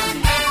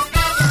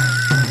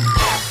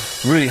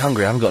 Really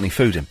hungry, I haven't got any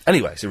food in.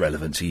 Anyway, it's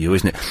irrelevant to you,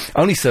 isn't it?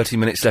 Only 30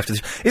 minutes left of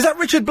this. Is that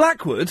Richard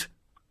Blackwood?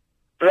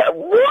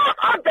 What?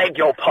 I beg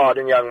your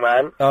pardon, young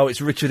man. Oh, it's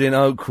Richard in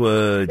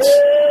Oakwood.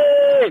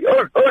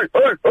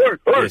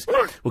 Yes.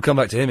 We'll come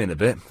back to him in a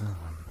bit.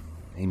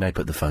 He may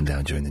put the phone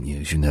down during the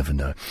news, you never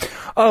know.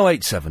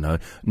 0870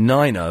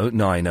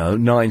 9090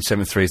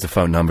 973 is the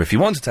phone number if you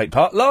want to take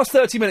part. Last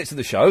 30 minutes of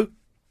the show.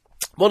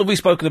 What have we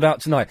spoken about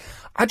tonight?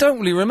 I don't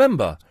really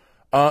remember.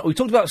 We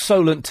talked about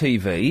Solent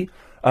TV.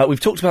 We've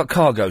talked about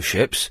cargo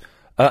ships.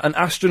 And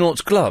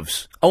astronauts'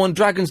 gloves. Oh, and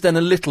Dragon's Den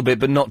a little bit,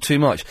 but not too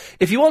much.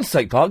 If you want to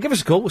take part, give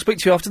us a call. We'll speak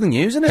to you after the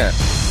news, innit?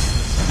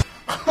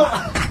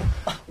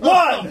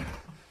 1,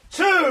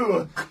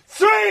 2,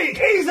 3,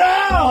 he's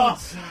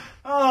out!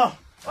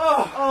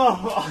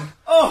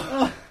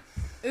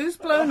 Who's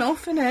blown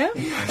off in here?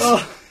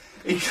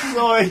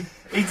 Sorry,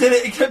 he did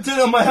it, he kept doing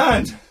it on my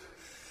hand.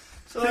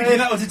 Sorry. Thinking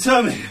that would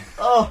deter me.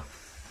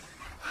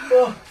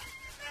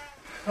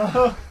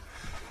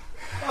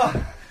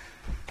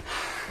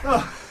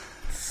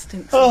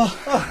 Stinks.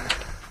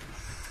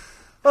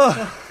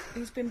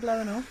 Who's been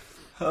blown off?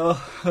 Oh,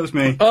 that was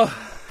me.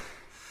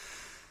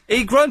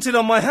 He grunted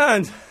on my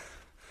hand.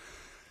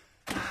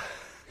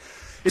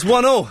 It's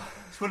 1-1.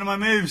 It's one of my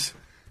moves.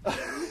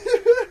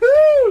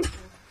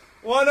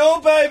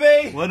 1-1,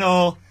 baby!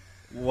 1-1.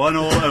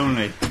 1-1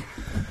 only.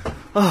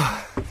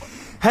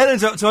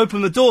 Helen's up to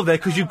open the door there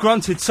because you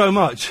grunted so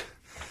much.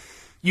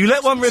 You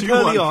let one rip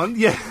early on,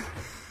 yeah.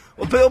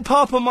 A little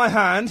pop on my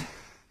hand.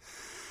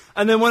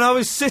 And then when I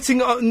was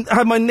sitting on,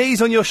 had my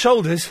knees on your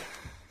shoulders.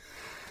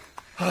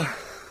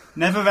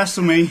 Never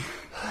wrestle me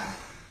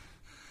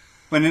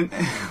when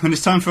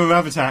it's time for a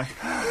rab attack.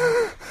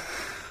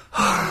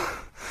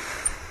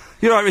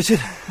 You're right, Richard.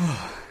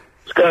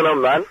 What's going on,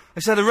 man? I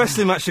just had a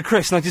wrestling match to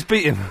Chris and I just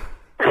beat him.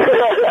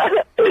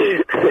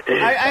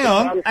 Hang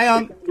on.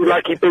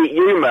 Like he beat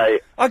you,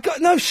 mate.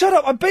 No, shut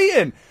up, I beat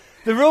him.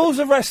 The rules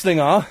of wrestling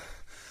are...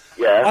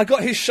 Yeah? I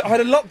got his... I had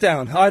a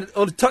lockdown.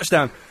 Or a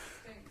touchdown.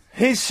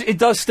 It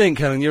does stink,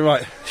 Helen, you're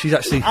right. She's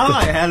actually... All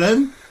right,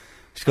 Helen.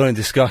 She's gone in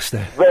disgust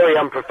there. Very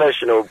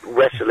unprofessional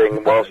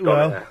wrestling whilst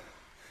on there.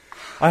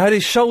 I had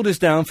his shoulders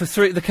down for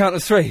the count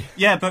of 3.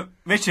 Yeah, but,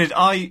 Richard,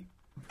 I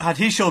had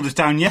his shoulders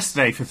down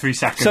yesterday for 3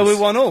 seconds. So we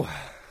won all.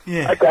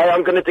 Yeah. Okay,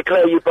 I'm going to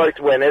declare you both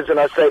winners, and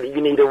I say that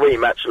you need a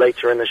rematch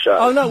later in the show.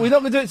 Oh, no, we're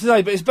not going to do it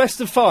today, but it's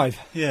best of 5.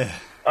 Yeah.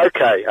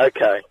 Okay.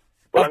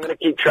 Well, I'm going to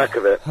keep track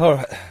of it. All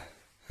right.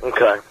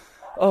 Okay.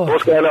 Oh.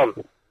 What's going on?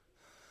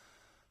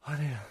 I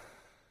don't know.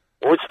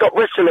 Well, stop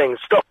whistling.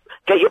 Stop.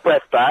 Get your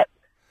breath back.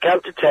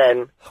 Count to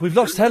 10. We've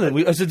lost Helen.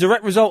 As a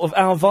direct result of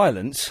our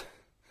violence...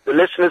 The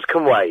listeners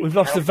can wait. We've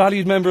lost a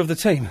valued member of the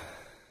team.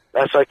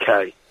 That's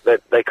okay.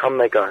 They come,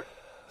 they go.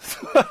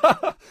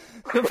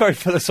 You're very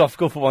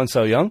philosophical for one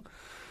so young.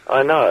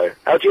 I know.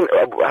 How do you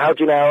know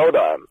how old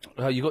I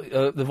am? You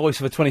got the voice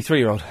of a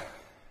 23-year-old.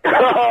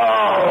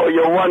 Oh,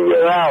 you're 1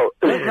 year out.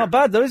 Not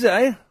bad though, is it,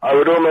 eh? I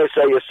would almost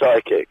say you're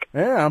psychic.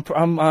 Yeah,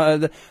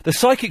 the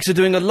psychics are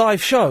doing a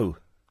live show.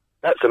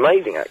 That's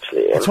amazing,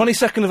 actually. The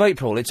 22nd of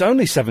April. It's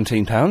only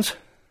 £17.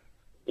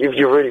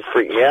 You really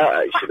freaked me out,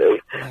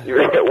 actually.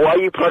 Why are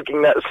you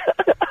plugging that?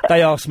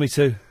 They asked me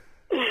to.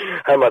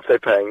 How much are they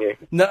paying you?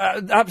 No,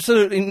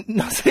 absolutely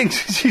nothing.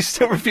 She's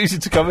still refusing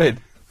to come in.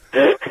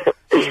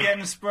 She's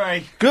getting a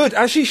spray. Good,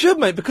 as she should,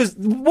 mate, because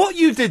what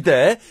you did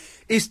there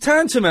is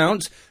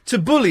tantamount to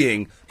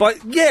bullying.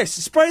 Yes,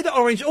 spray the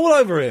orange all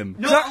over him.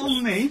 Not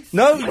on me.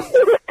 No.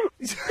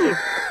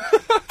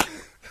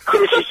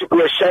 Chris, you should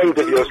be ashamed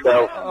of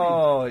yourself.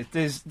 Oh,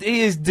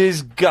 he is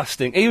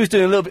disgusting. He was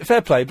doing a little bit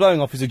fair play,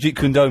 blowing off his Jeet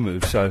Kune Do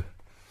move, so...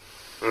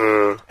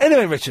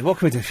 Anyway, Richard, what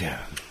can we do for you?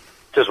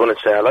 Just wanted to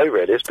say hello,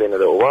 really. It's been a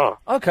little while.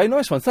 OK,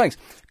 nice one, thanks.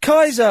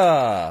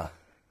 Kaiser!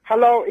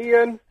 Hello,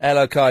 Ian.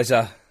 Hello,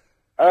 Kaiser.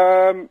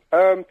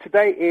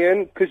 Today,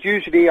 Ian, because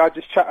usually I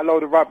just chat a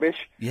load of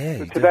rubbish. Yeah.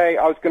 So today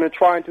I was going to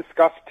try and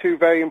discuss two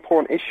very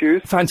important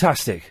issues.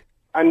 Fantastic.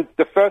 And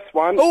the first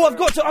one... Oh, I've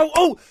got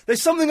to...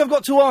 there's something I've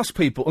got to ask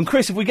people. And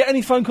Chris, if we get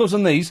any phone calls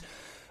on this,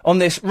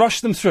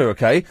 rush them through,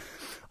 OK?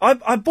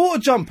 I bought a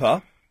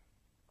jumper,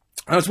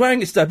 and I was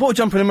wearing it today. I bought a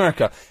jumper in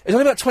America. It's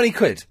only about 20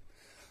 quid.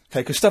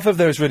 OK, because stuff over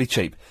there is really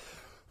cheap.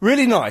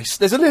 Really nice.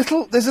 There's a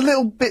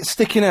little bit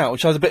sticking out,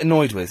 which I was a bit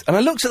annoyed with. And I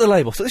looked at the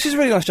label. So this is a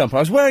really nice jumper. I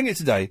was wearing it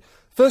today.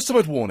 First time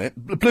I'd worn it.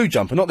 Blue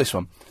jumper, not this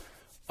one.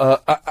 I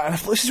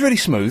thought, this is really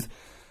smooth.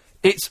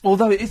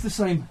 Although it is the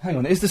same... Hang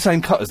on, it is the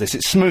same cut as this.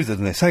 It's smoother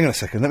than this. Hang on a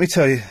second. Let me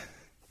tell you.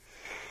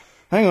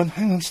 Hang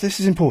on. This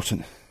is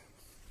important.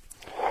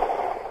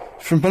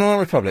 From Banana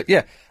Republic.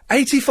 Yeah.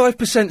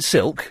 85%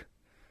 silk,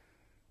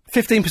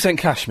 15%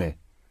 cashmere.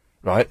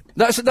 Right?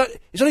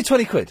 It's only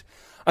 20 quid.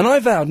 And I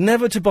vowed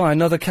never to buy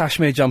another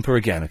cashmere jumper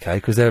again, OK?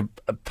 Because they're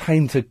a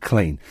pain to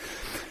clean.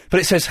 But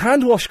it says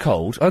hand wash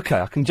cold. OK,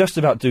 I can just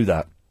about do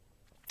that.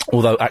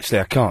 Although, actually,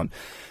 I can't.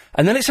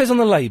 And then it says on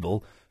the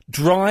label,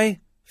 dry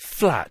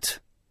flat.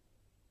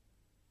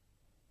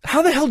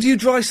 How the hell do you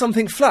dry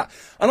something flat?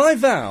 And I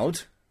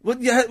vowed...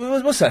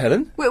 what's that,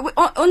 Helen?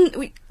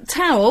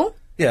 Towel.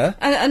 Yeah.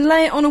 And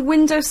lay it on a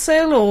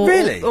windowsill or...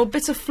 Really? Or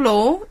bit of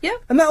floor. Yeah.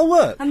 And that'll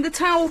work? And the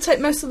towel will take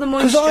most of the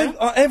moisture.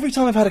 Because every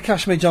time I've had a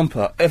cashmere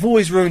jumper, I've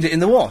always ruined it in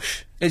the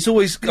wash. It's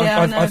always...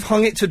 Yeah, I've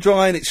hung it to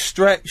dry and it's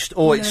stretched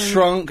or it's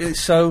shrunk and it's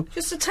so...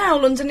 Just a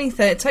towel underneath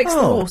it. It takes the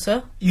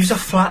water. Use a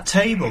flat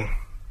table.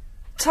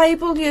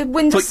 Your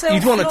windowsill But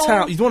you'd want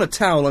floor. You'd want a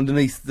towel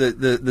underneath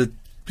the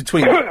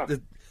between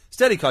the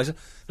steady, Kaiser,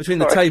 between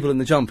the table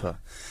and the jumper.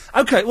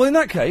 Okay, well in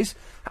that case,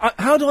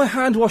 how do I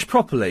hand wash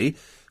properly?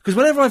 Because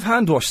whenever I've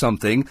hand washed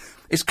something,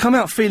 it's come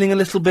out feeling a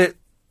little bit.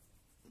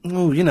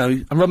 Oh,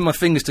 I'm rubbing my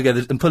fingers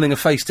together and pulling a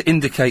face to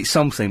indicate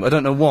something. But I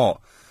don't know what.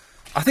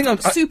 I think I'm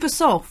super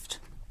soft.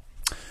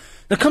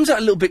 It comes out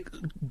a little bit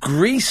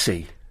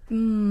greasy.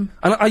 And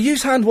I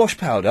use hand wash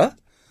powder.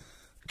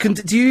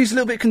 Do you use a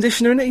little bit of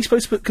conditioner in it? Are you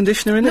supposed to put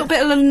conditioner in it? A little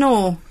bit of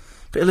Lenore.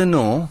 Bit of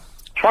Lenore.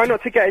 Try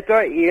not to get it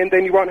dirty, and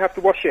then you won't have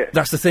to wash it.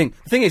 That's the thing.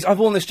 The thing is, I've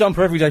worn this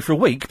jumper every day for a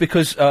week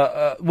because,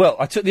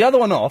 I took the other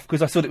one off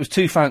because I thought it was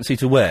too fancy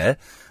to wear,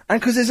 and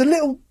because there's a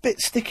little bit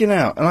sticking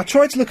out. And I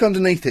tried to look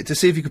underneath it to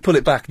see if you could pull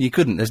it back, and you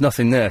couldn't. There's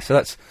nothing there, so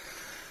it's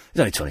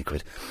only 20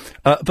 quid.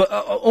 But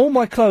all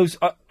my clothes,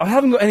 I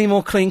haven't got any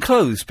more clean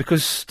clothes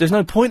because there's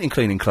no point in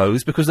cleaning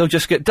clothes because they'll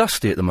just get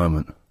dusty at the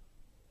moment.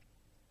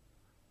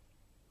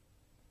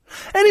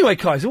 Anyway,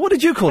 Kaiser, what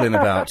did you call in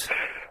about?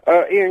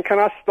 Ian, can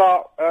I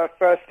start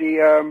firstly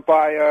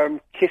by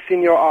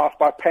kissing your ass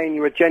by paying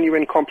you a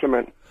genuine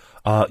compliment?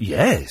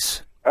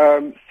 Yes.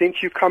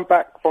 Since you come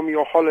back from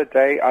your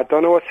holiday, I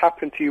don't know what's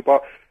happened to you,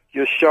 but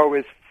your show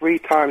is 3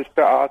 times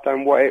better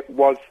than what it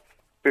was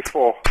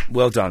before.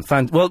 Well done.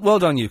 Well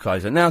done, you,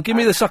 Kaiser. Now, give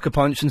me the sucker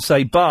punch and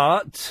say,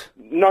 but...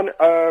 None,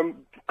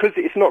 because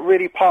it's not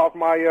really part of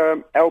my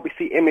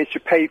LBC image to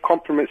pay you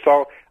compliments,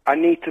 so I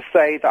need to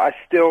say that I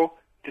still...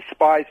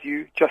 despise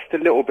you just a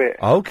little bit.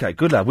 Okay,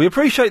 good lad. We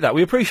appreciate that.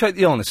 We appreciate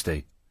the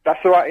honesty. That's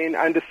all right, Ian.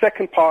 And the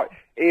second part,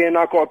 Ian,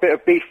 I've got a bit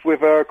of beef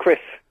with Chris.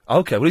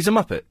 Okay, well, he's a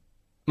Muppet.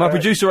 My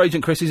producer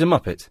agent, Chris, he's a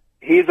Muppet.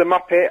 He's a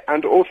Muppet,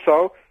 and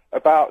also,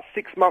 about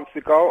 6 months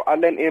ago, I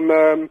lent him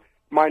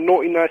my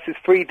Naughty Nurses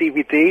 3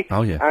 DVD.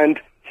 Oh, yeah. And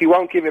he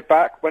won't give it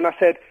back. When I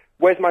said,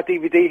 where's my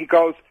DVD, he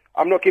goes,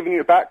 I'm not giving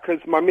you it back because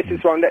my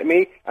missus won't let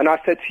me. And I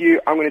said to you,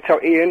 I'm going to tell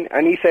Ian.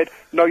 And he said,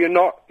 no, you're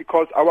not,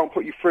 because I won't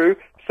put you through.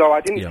 So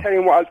I didn't tell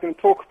him what I was going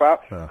to talk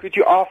about. Could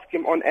you ask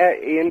him on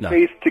air, Ian,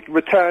 please, to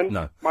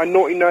return my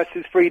Naughty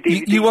Nurses 3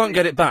 DVD? You won't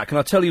get it back, and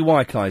I'll tell you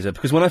why, Kaiser.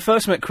 Because when I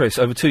first met Chris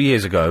over 2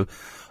 years ago,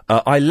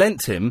 I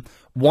lent him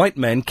White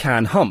Men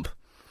Can Hump.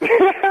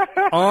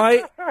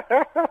 I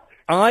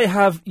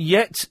have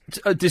yet,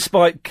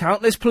 despite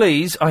countless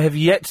pleas, I have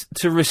yet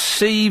to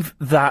receive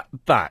that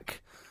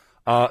back.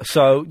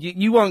 So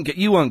you won't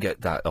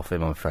get that off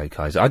him, I'm afraid,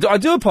 Kaiser. I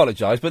do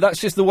apologise, but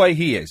that's just the way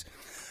he is.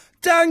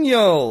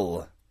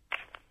 Daniel!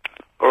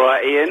 All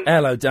right, Ian.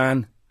 Hello,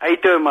 Dan. How you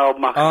doing, my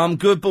old mucker?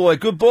 Good boy,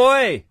 good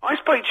boy. I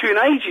spoke to you in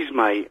ages,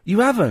 mate.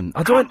 You haven't?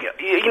 I don't...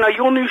 You know,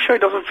 your new show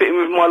doesn't fit in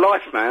with my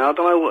life, man. I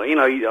don't know what,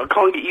 I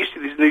can't get used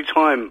to this new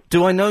time.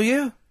 Do I know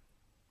you?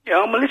 Yeah,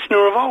 I'm a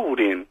listener of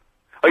old, Ian.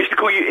 I used to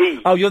call you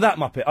E. Oh, you're that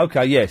Muppet.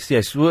 Okay,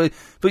 yes. Well,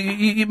 but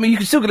you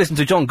can still listen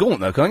to John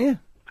Gaunt, though, can't you?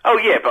 Oh,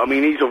 yeah, but I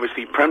mean, he's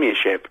obviously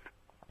Premiership.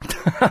 You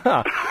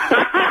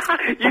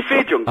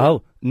fear John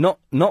Gaunt? Oh,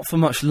 not for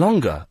much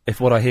longer, if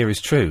what I hear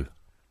is true.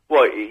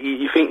 What,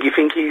 you think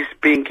he's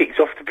being kicked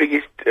off the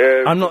biggest...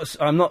 I'm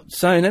not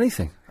saying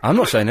anything. I'm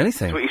not saying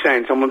anything. That's what you're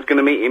saying? Someone's going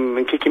to meet him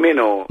and kick him in,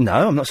 or...?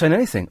 No, I'm not saying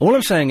anything. All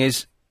I'm saying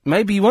is,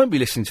 maybe you won't be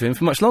listening to him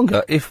for much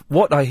longer if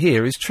what I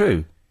hear is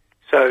true.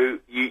 So,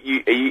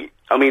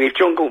 I mean, if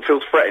John Gaunt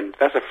feels threatened,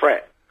 that's a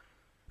threat.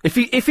 If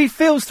he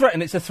feels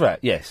threatened, it's a threat,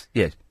 yes.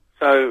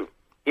 So,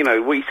 what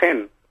are you saying?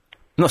 I'm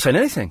not saying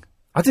anything.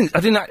 I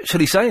didn't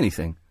actually say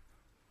anything.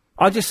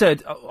 I just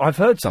said, I've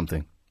heard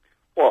something.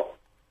 What?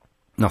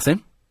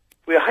 Nothing.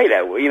 We hate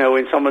that,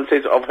 when someone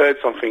says, I've heard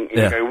something, and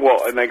you go,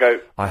 what? And they go...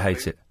 I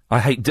hate it. I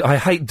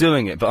hate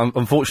doing it, but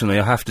unfortunately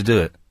I have to do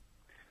it.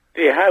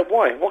 Yeah,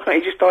 why? Why can't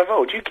you just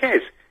divulge? Who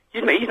cares?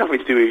 He's nothing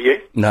to do with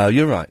you. No,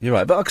 you're right.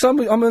 But, because I'm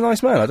a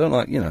nice man, I don't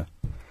like,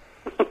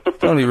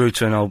 don't be rude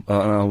to an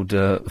old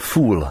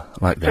fool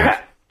like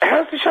that.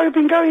 How's the show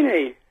been going,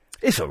 E?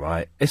 It's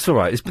alright.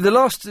 The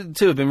last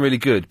two have been really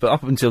good, but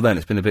up until then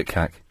it's been a bit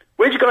cack.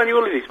 Where'd you go on your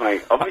holidays,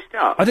 mate? I've missed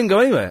out. I didn't go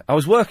anywhere. I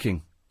was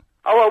working.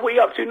 Oh, well, what are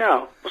you up to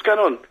now? What's going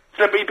on?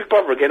 Celebrity Big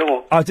Brother again,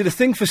 or? I did a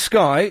thing for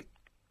Sky,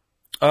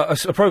 a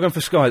programme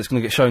for Sky that's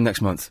going to get shown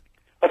next month.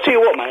 I'll tell you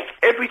what, mate,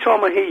 every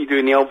time I hear you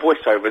doing the old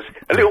voiceovers,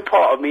 a little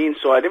part of me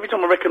inside, every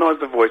time I recognise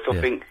the voice, I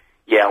think,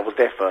 yeah, I was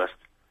there first.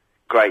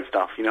 Great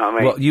stuff, you know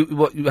what I mean?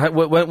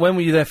 When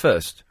were you there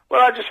first? Well,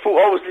 I just thought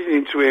I was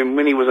listening to him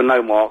when he was a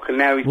no mark, and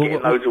now he's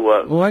getting loads of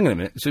work. Well, hang on a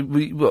minute. So,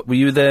 were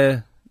you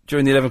there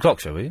during the 11 o'clock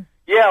show, were you?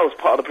 Yeah, I was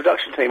part of the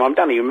production team. I'm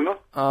Danny, you remember?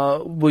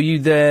 Were you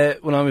there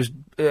when I was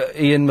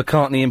Ian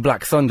McCartney in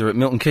Black Thunder at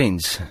Milton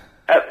Keynes?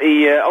 At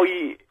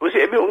the, was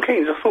it at Milton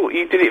Keynes? I thought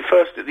you did it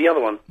first at the other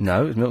one.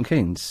 No, it was Milton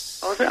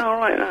Keynes. Oh, was it? All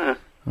right,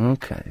 no.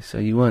 Okay, so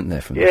you weren't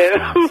there from the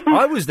start.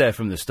 I was there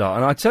from the start,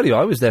 and I tell you,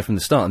 I was there from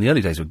the start, and the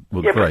early days were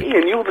yeah, great. But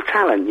Ian, you're the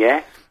talent,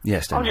 yeah?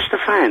 Yes, Danny. I'm just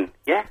a fan,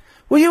 yeah?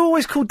 Well, you were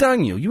always called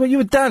Daniel. You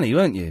were Danny,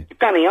 weren't you?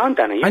 Danny, I'm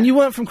Danny, yeah. And you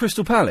weren't from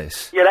Crystal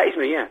Palace? Yeah, that is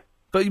me, yeah.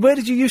 But where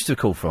did you used to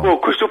call from? Well,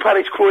 Crystal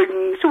Palace,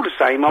 Croydon, it's all the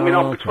same. I mean,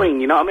 I'm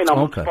between, you know what I mean? I'm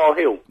on Spar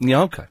Hill.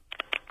 Yeah, okay.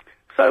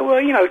 So,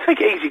 take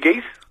it easy,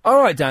 geez.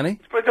 All right, Danny.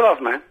 Spread the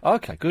love, man.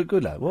 Okay,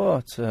 good lad.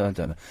 What? I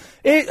don't know.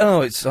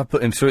 I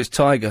put him through. It's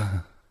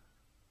Tiger.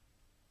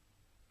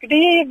 Good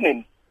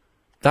evening.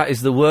 That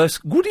is the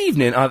worst good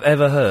evening I've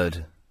ever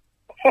heard.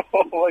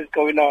 What is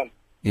going on?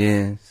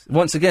 Yes.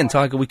 Once again,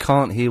 Tiger, we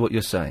can't hear what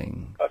you're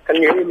saying.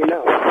 Can you hear me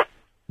now?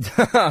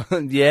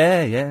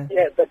 Yeah.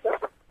 Yeah, better.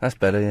 That's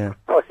better, yeah.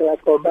 Oh, shall I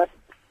call back?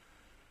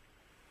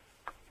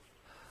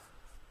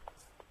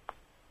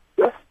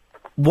 Yes?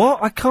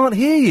 What? I can't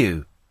hear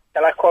you.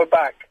 Shall I call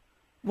back?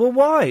 Well,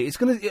 why? It's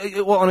going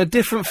to... on a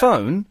different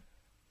phone?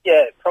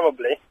 Yeah,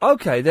 probably.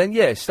 Okay, then,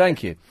 yes,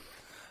 thank you.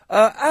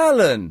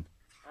 Alan.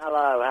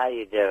 Hello, how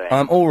you doing?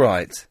 I'm all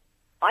right.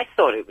 I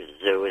thought it was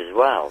Zoo as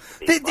well.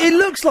 It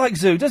looks like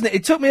Zoo, doesn't it?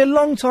 It took me a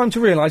long time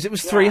to realise it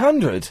was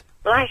 300.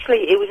 Well, actually,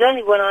 it was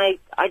only when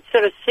I'd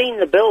sort of seen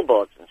the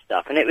billboards and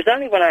stuff, and it was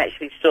only when I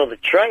actually saw the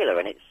trailer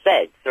and it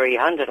said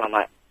 300, I'm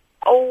like,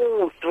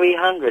 oh,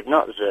 300,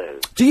 not Zoo.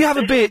 Do you have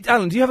a beard,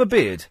 Alan? Do you have a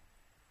beard?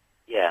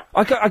 Yeah.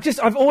 I've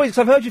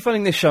heard you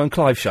phoning this show and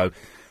Clive's show, and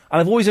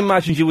I've always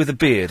imagined you with a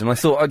beard, and I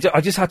thought I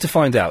just had to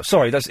find out.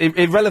 Sorry, that's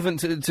irrelevant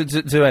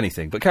to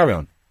anything, but carry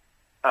on.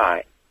 All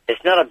right.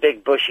 It's not a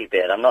big bushy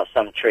beard. I'm not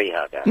some tree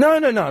hugger. No,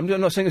 I'm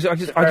not saying this.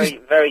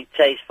 Very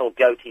tasteful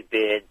goatee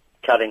beard,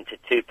 cut into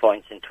 2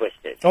 points and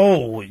twisted.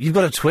 Oh, you've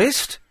got a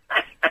twist?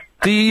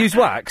 Do you use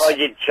wax? Oh,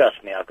 you'd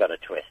trust me, I've got a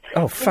twist.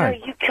 Oh,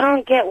 thank you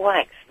can't get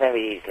wax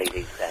very easily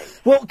these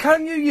days. Well,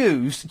 can you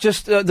use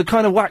just the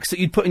kind of wax that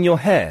you'd put in your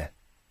hair?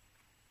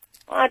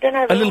 I don't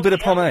know. A little bit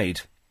of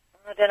pomade?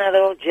 I don't know,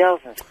 they're all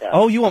gels and stuff.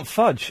 Oh, you want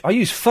fudge? I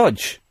use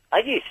fudge. I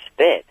use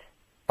spit.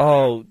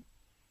 Oh,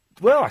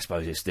 well, I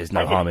suppose there's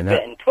no harm in that.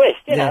 Spit and twist,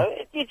 you know,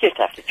 you just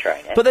have to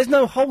train it. But there's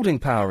no holding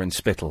power in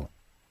spittle.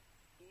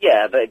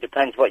 Yeah, but it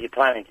depends what you're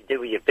planning to do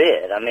with your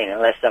beard. I mean,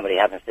 unless somebody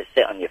happens to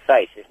sit on your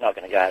face, it's not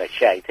going to go out of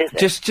shape, is it?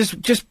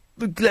 Just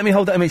let me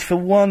hold that image for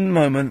one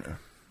moment.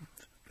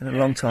 Been a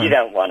long time. You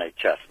don't want to,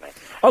 trust me.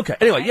 Okay,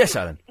 anyway, yes,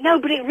 Alan. No,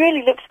 but it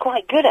really looks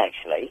quite good,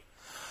 actually.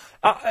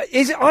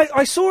 Is it?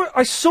 I sort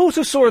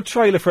of saw a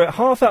trailer for it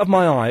half out of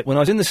my eye when I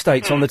was in the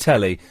States on the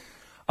telly.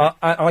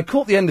 I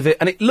caught the end of it,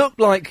 and it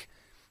looked like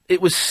it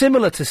was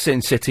similar to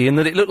Sin City in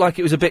that it looked like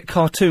it was a bit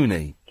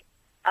cartoony.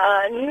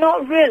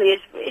 Not really.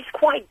 It's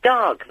quite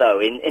dark, though,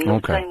 in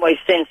the same way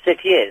Sin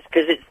City is,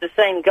 because it's the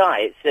same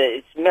guy.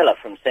 It's Miller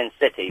from Sin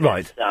City.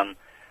 Right.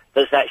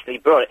 That's actually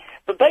brought it.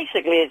 But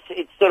basically,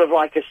 it's sort of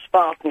like a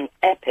Spartan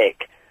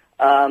epic,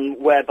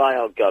 whereby,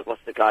 oh God,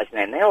 what's the guy's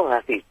name? They all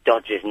have these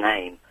dodgy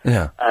names.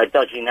 Yeah.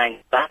 Dodgy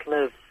names.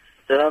 Battle of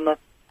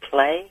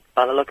play,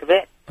 by the look of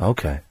it.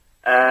 Okay.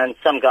 And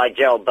some guy,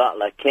 Gerald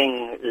Butler,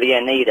 King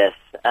Leonidas,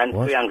 and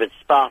What? 300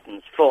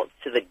 Spartans fought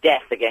to the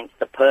death against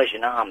the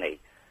Persian army,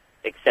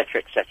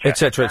 etc., etc.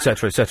 Etc.,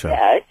 etc., etc.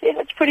 Yeah, it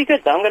looks pretty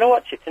good, though. I'm going to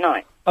watch it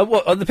tonight.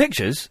 What, are the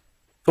pictures?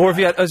 Or have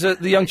you had, has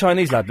the young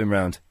Chinese lad been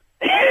round?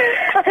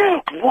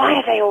 Why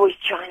are they always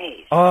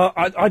Chinese?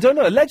 I don't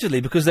know,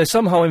 allegedly, because they're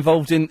somehow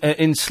involved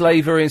in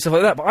slavery and stuff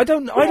like that, but I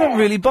don't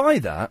really buy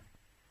that.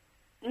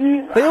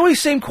 They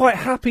always seem quite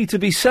happy to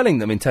be selling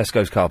them in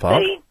Tesco's car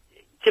park.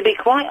 To be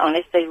quite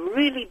honest, they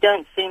really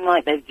don't seem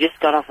like they've just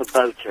got off a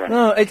boat or anything.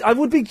 No,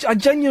 I'm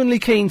genuinely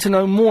keen to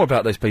know more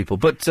about those people,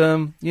 but,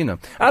 you know.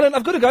 Alan,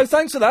 I've got to go,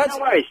 thanks for that. No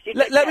worries.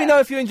 Let me know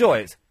if you enjoy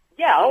it.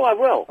 Yeah, I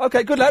will.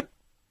 Okay, good lad.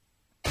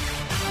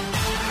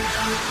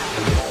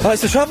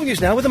 It's the travel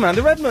news now with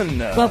Amanda Redman.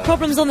 Well,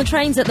 problems on the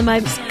trains at the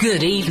moment.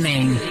 Good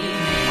evening.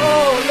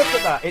 Oh, look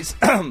at that. It's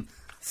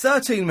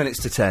 13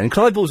 minutes to 10.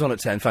 Clive Ball's on at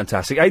 10,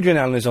 fantastic. Adrian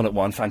Allen is on at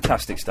 1,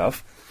 fantastic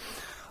stuff.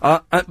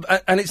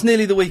 And it's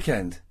nearly the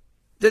weekend.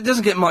 It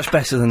doesn't get much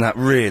better than that,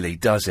 really,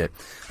 does it?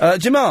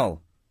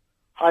 Jamal.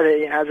 Hi there,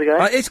 Ian. How's it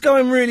going? It's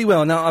going really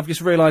well. Now, I've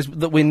just realised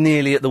that we're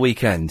nearly at the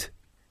weekend.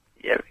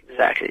 Yeah,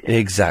 exactly.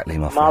 Exactly,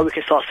 my friend. We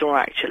can start tomorrow,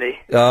 actually.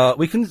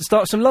 We can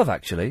start some love,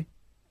 actually.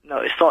 No,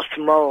 it starts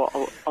tomorrow.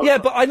 Yeah,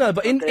 but I know,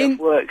 but in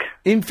work.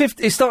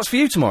 It starts for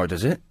you tomorrow,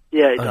 does it?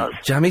 Yeah, it does.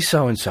 Jammy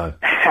so-and-so.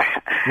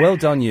 Well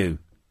done, you.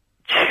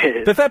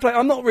 Cheers. But fair play,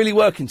 I'm not really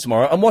working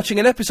tomorrow. I'm watching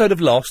an episode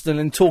of Lost and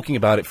then talking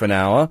about it for an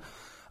hour,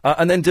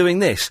 and then doing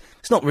this.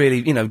 It's not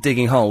really,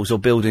 digging holes or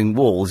building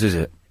walls, is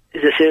it?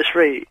 Is it Series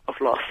 3 of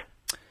Lost?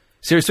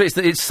 Series 3,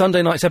 it's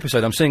Sunday night's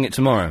episode. I'm seeing it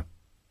tomorrow.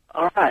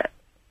 All right.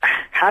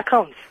 How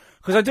comes?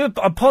 Because I do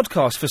a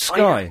podcast for Sky.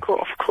 Oh, yeah,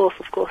 of course.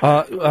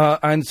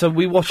 And so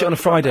we watch it on a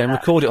Friday and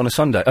record it on a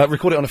Sunday.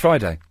 Record it on a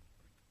Friday.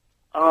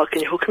 Oh,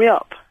 can you hook me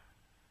up?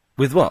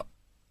 With what?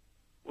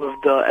 With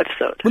the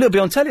episode. Well, it'll be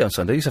on telly on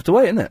Sunday. You just have to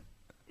wait, innit?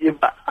 Yeah,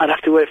 but I'd have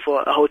to wait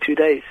for a whole 2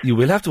 days. You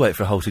will have to wait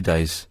for a whole 2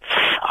 days.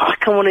 Oh,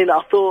 come on in. I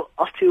thought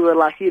us two were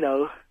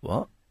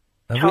What?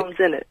 chums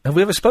in it. Have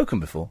we ever spoken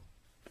before?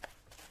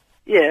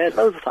 Yeah,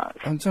 loads of times.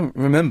 I don't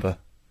remember.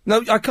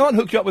 No, I can't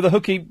hook you up with a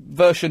hooky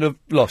version of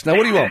Lost. Now,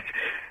 what do you want?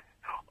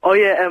 Oh,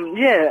 yeah,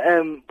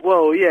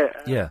 well, yeah.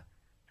 Yeah.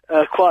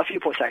 Quite a few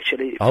points,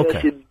 actually.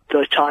 Okay. First,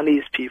 the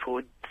Chinese people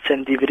would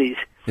send DVDs.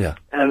 Yeah.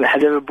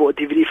 Have you ever bought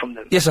a DVD from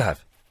them? Yes, I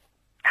have.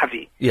 Have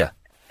you? Yeah.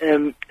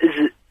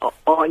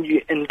 Aren't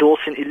you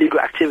endorsing illegal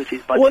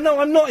activities? Well, no,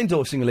 I'm not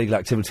endorsing illegal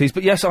activities,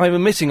 but yes, I'm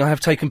admitting I have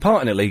taken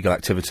part in illegal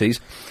activities,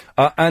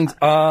 and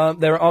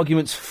there are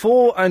arguments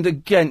for and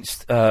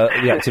against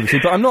the activity,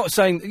 but I'm not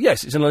saying,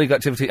 yes, it's an illegal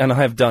activity, and I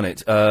have done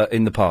it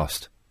in the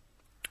past.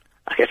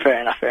 Okay,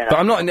 fair enough. But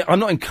I'm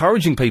not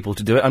encouraging people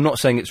to do it, I'm not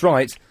saying it's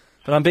right,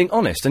 but I'm being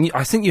honest, and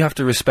I think you have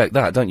to respect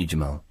that, don't you,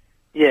 Jamal?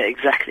 Yeah,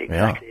 exactly.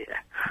 Yeah.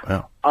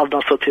 I've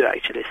done so too,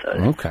 actually, so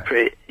Okay.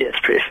 it's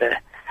pretty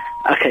fair.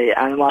 Okay,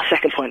 and my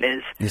second point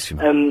is, yes,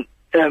 rumour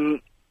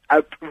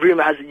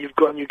has it you've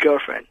got a new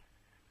girlfriend.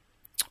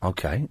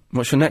 Okay.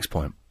 What's your next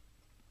point?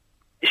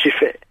 Is she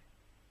fit?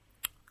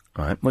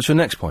 All right. What's your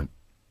next point?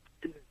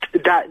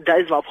 That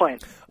is my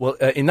point. Well,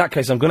 in that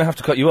case, I'm going to have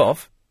to cut you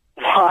off.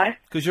 Why?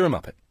 Because you're a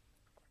muppet.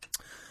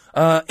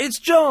 It's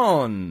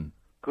John.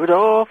 Good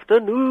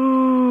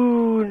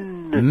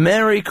afternoon.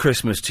 Merry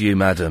Christmas to you,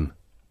 madam.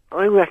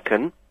 I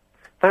reckon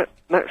that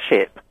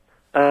ship,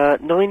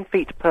 9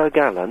 feet per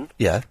gallon.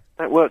 Yeah.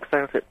 That works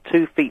out at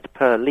 2 feet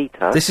per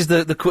litre. This is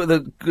the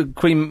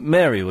Queen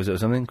Mary, was it, or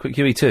something?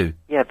 QE2?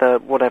 Yeah, the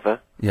whatever.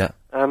 Yeah.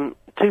 2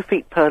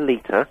 feet per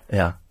litre.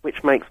 Yeah.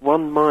 Which makes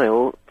 1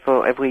 mile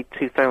for every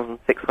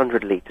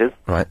 2,600 litres.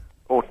 Right.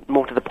 Or,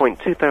 more to the point,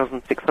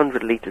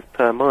 2,600 litres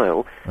per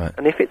mile. Right.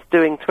 And if it's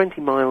doing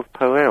 20 miles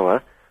per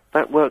hour,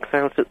 that works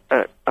out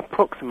at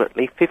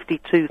approximately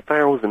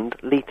 52,000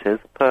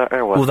 litres per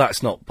hour. Well,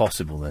 that's not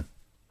possible, then.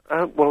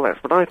 Well, that's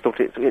what I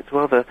thought. It's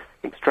rather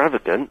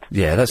extravagant.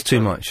 Yeah, that's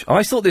too much.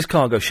 I thought this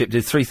cargo ship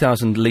did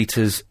 3,000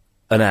 litres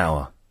an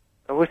hour.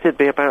 I wish it'd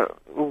be about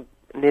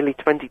nearly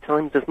 20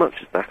 times as much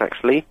as that,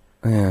 actually.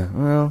 Yeah,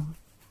 well,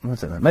 I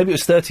don't know. Maybe it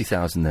was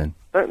 30,000 then.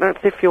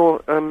 That's if your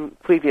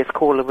previous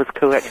caller was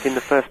correct in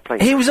the first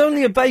place. He was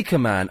only a baker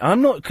man.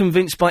 I'm not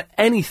convinced by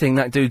anything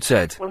that dude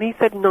said. Well, he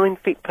said 9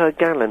 feet per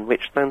gallon,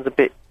 which sounds a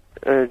bit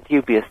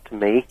dubious to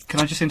me. Can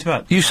I just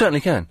interrupt? You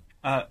certainly can.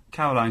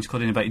 Caroline's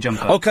called in about your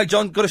jumper. Okay,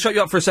 John, got to shut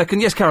you up for a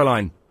second. Yes,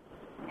 Caroline?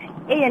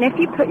 Ian, if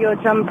you put your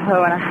jumper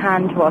on a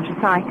hand wash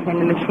cycle in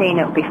the machine,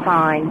 it'll be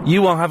fine.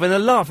 You are having a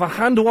laugh. A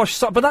hand wash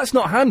but that's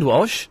not hand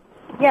wash.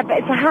 Yeah, but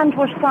it's a hand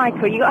wash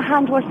cycle. You got a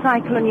hand wash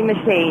cycle on your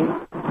machine.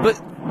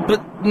 But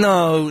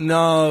no. I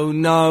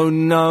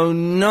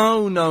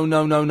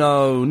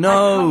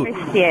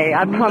promise you.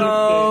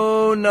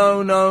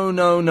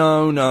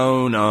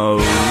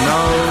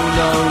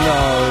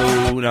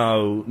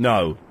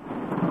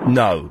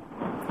 No.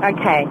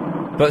 Okay.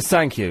 But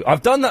thank you.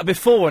 I've done that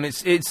before, and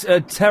it's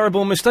a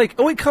terrible mistake.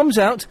 Oh, it comes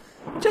out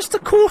just a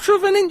quarter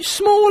of an inch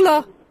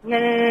smaller.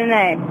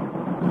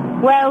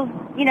 No. Well,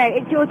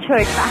 it's your choice,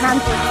 but hand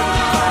wash is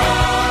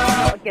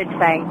fine. Not a Good,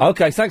 thanks.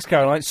 Okay, thanks,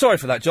 Caroline. Sorry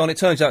for that, John. It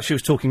turns out she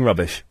was talking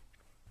rubbish.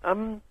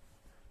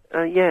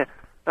 Yeah.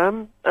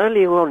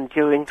 Earlier on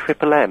during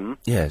Triple M,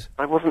 Yes.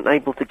 I wasn't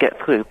able to get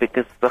through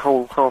because the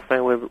whole half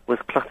hour was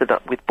cluttered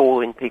up with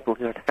boring people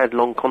who had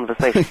long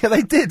conversations. Yeah,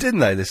 they did, didn't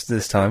they,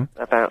 this time?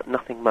 About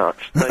nothing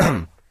much.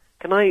 So,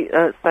 can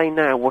I say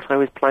now what I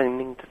was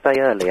planning to say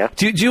earlier?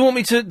 Do you want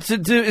me to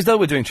do as though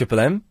we're doing Triple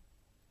M?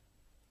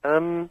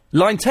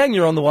 Line 10,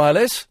 you're on the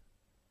wireless.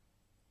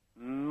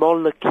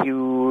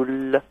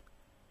 Molecule,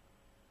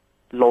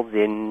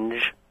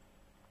 lozenge,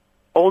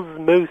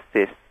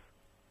 osmosis,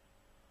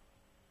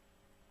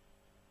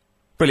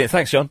 Brilliant,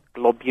 thanks, John.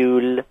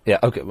 globule. Yeah,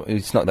 okay, well, you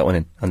snuck that one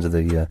in under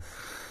the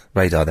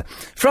radar there.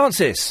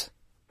 Francis!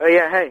 Oh,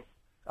 yeah, hey.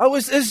 Oh,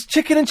 has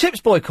Chicken and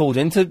Chips Boy called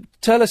in to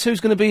tell us who's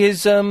going to be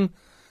his,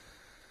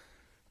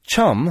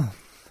 chum?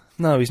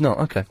 No, he's not,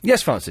 okay.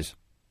 Yes, Francis?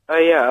 Oh,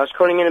 yeah, I was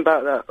calling in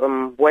about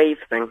that, wave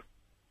thing.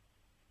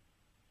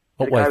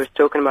 What the wave? guy was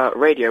talking about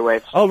radio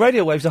waves. Oh,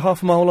 radio waves are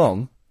half a mile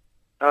long?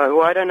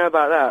 Well, I don't know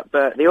about that,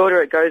 but the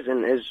order it goes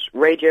in is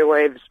radio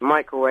waves,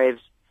 microwaves.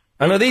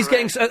 And are these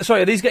getting,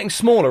 are these getting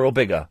smaller or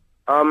bigger?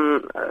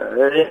 No,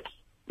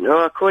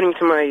 according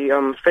to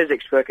my,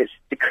 physics book, it's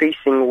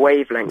decreasing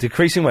wavelength.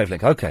 Decreasing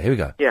wavelength, okay, here we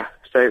go. Yeah,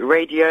 so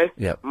radio,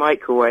 Yep.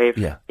 microwave,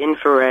 Yeah.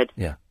 infrared,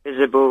 Yeah.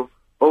 visible,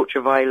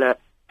 ultraviolet,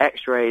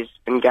 X-rays,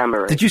 and gamma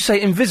rays. Did you say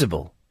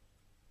invisible?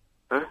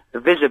 Huh?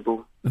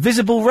 Visible.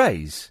 Visible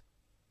rays?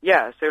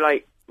 Yeah, so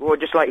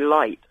just like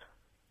light.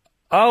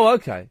 Oh,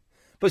 okay.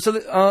 But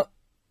so,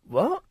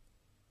 what?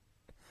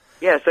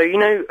 Yeah, so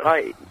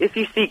like, if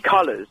you see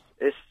colours,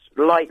 it's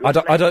light.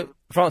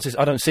 Francis,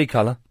 I don't see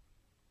colour.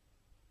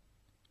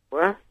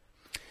 What?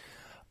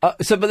 But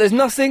there's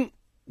nothing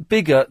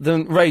bigger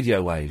than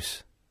radio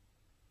waves.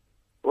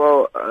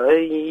 Well,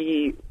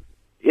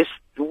 it's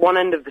one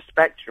end of the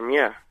spectrum,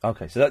 yeah.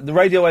 Okay, so the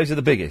radio waves are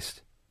the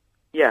biggest?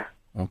 Yeah.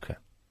 Okay.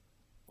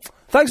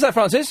 Thanks for that,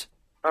 Francis.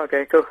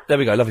 Okay, cool. There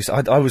we go, lovely.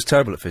 I was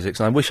terrible at physics,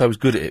 and I wish I was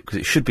good at it, because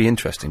it should be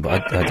interesting,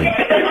 but I didn't.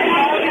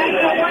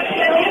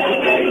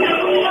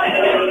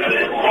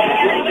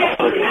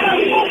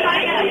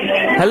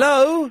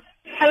 Hello?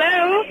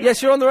 Hello?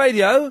 Yes, you're on the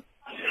radio.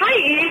 Hi,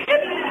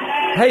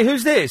 Ian. Hey,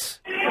 who's this?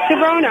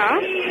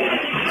 Serona.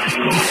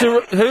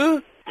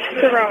 Who?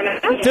 Serona.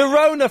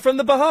 Derona from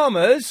the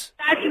Bahamas?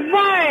 That's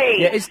right.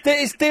 Yeah, it's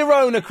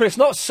Derona, Chris,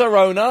 not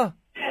Serona.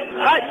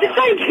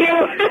 Thank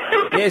you.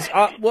 Yes,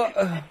 what?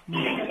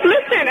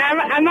 Listen,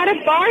 I'm at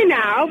a bar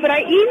now, but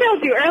I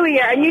emailed you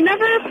earlier, and you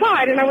never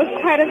replied, and I was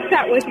quite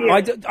upset with you.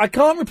 I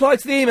can't reply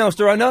to the emails,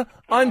 Derona.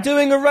 I'm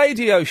doing a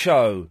radio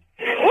show.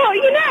 Well,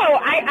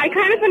 I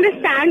kind of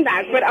understand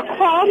that, but a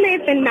call may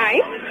have been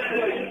nice.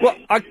 Well,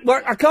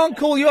 I can't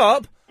call you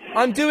up.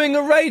 I'm doing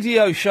a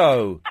radio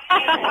show.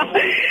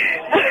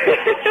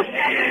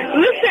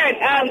 Listen,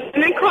 I'm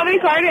in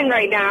Covent Garden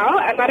right now.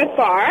 I'm at a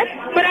bar,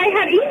 but I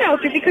had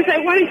emailed you because I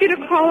wanted you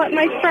to call up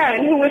my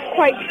friend who was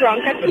quite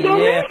drunk at the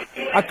moment.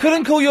 Yeah, I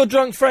couldn't call your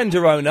drunk friend,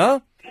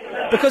 Derona,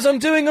 because I'm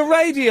doing a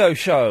radio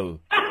show.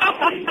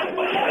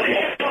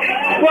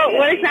 Well,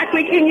 what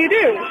exactly can you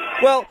do?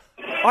 Well,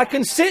 I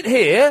can sit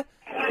here,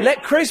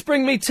 let Chris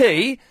bring me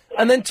tea,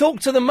 and then talk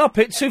to the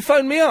Muppets who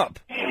phone me up.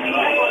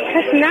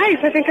 That's nice.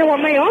 I think I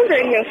want my own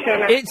radio show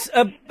now. It's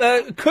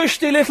a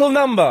cushy little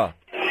number.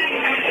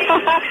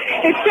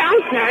 It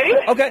sounds nice.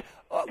 Okay,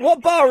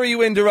 what bar are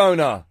you in,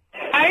 Derona?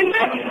 I'm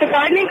at the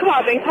Gardening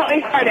Club in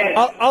Covent Garden.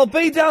 I'll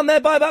be down there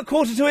by about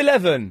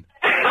 11:15.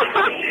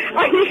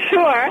 Are you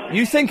sure?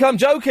 You think I'm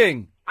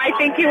joking? I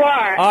think you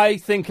are. I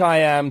think I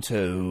am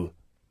too.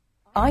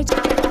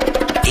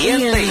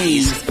 Ian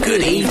Lee's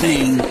Good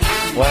Evening.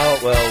 Well.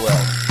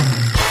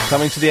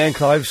 Coming to the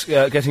archives,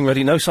 getting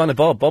ready. No sign of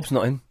Bob. Bob's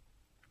not in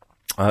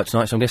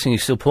tonight, so I'm guessing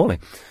he's still poorly.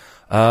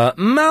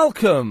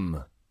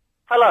 Malcolm.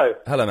 Hello.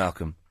 Hello,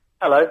 Malcolm.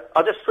 Hello.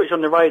 I just switched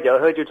on the radio. I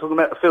heard you talking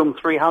about the film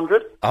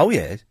 300. Oh,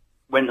 yeah.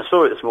 Went and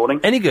saw it this morning.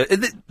 Any good?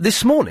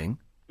 This morning?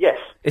 Yes.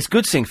 It's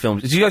good seeing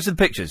films. Did you go to the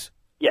pictures?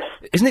 Yes.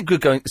 Isn't it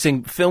good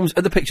seeing films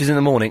at the pictures in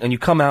the morning, and you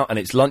come out and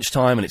it's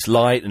lunchtime and it's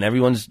light and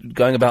everyone's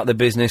going about their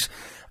business,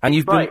 and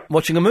you've been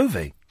watching a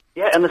movie?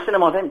 Yeah, and the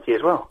cinema's empty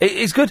as well.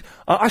 It's good.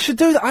 I should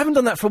do that. I haven't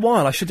done that for a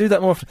while. I should do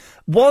that more often.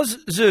 Was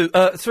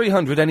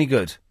 300 any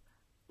good?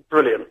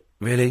 Brilliant.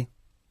 Really?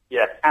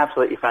 Yeah,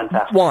 absolutely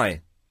fantastic.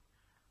 Why?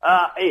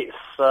 It's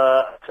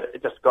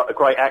just got a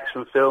great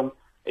action film.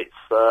 It's,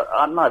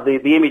 I don't know,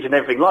 the image and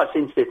everything, like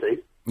Sin City.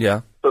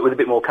 Yeah. But with a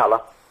bit more colour.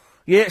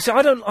 Yeah, so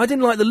I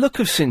didn't like the look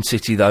of Sin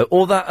City, though,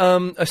 or that,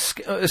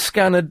 a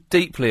Scanner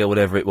Deeply, or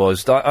whatever it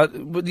was.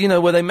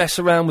 Where they mess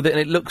around with it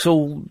and it looks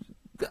all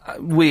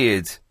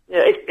weird.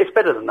 Yeah, it's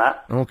better than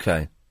that.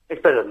 Okay.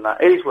 It's better than that.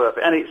 It is worth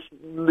it, and it's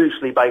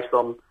loosely based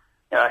on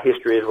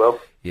history as well.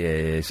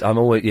 Yes,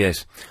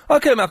 yes.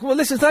 Okay, Malcolm, well,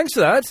 listen, thanks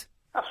for that.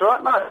 That's all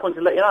right. No, I just wanted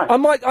to let you know.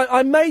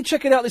 I may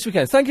check it out this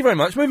weekend. Thank you very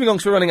much. Moving on,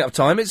 because we're running out of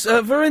time. It's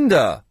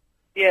Verinda.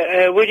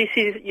 Yeah, where do you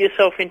see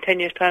yourself in 10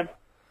 years' time?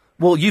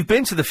 Well, you've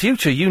been to the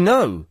future, you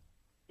know.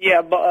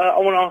 Yeah, but I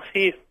want to ask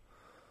you.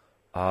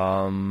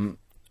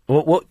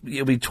 What?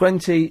 It'll be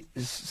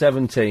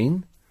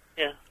 2017.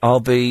 Yeah. I'll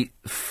be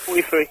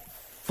 43.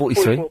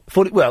 43.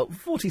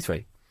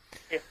 43.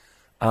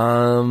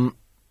 Yeah.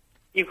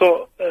 You've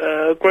got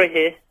grey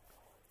hair.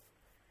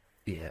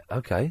 Yeah.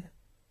 Okay.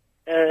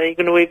 You're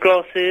going to wear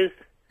glasses.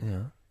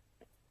 Yeah.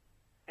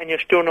 And you're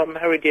still not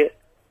married yet.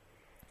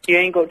 You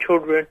ain't got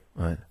children.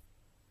 Right.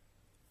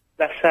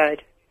 That's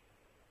sad.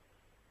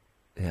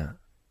 Yeah.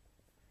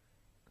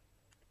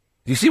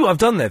 You see what I've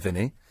done there,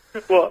 Vinny?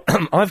 What?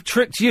 I've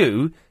tricked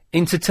you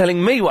into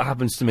telling me what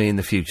happens to me in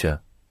the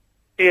future.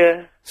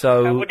 Yeah.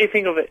 So. What do you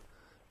think of it?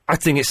 I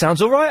think it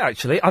sounds all right,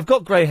 actually. I've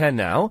got grey hair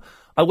now.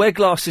 I wear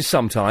glasses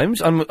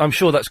sometimes. I'm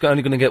sure that's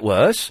only going to get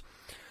worse.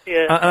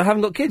 Yeah. And I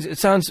haven't got kids. It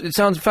sounds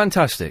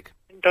fantastic.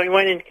 Don't you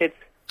want any kids?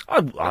 I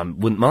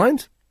wouldn't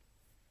mind.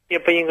 Yeah,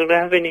 but you're going to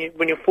have any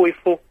when you're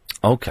 44.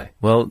 Okay.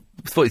 Well,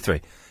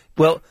 43.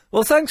 Well,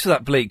 thanks for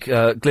that bleak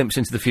glimpse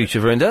into the future,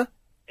 Verinda.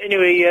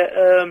 Anyway, yeah.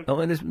 Oh,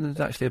 and there's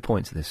actually a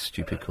point to this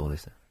stupid call,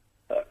 is there?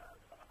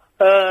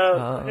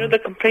 You know the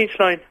complaints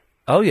line.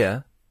 Oh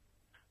yeah.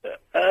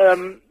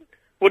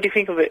 What do you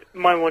think of it?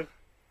 My one.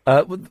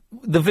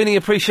 The Vinny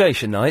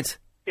Appreciation Night.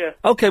 Yeah.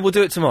 Okay, we'll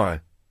do it tomorrow.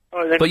 All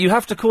right then. But you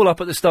have to call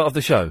up at the start of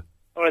the show.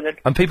 All right then.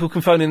 And people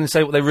can phone in and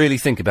say what they really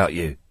think about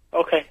you.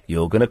 Okay.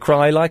 You're gonna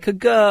cry like a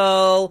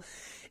girl.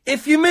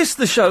 If you missed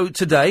the show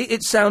today,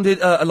 it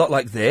sounded a lot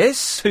like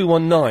this.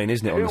 219,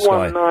 isn't it, on the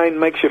Sky? 219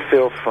 makes you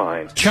feel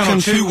fine.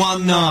 Channel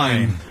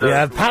 219. We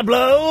have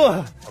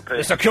Pablo,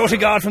 the security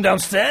guard from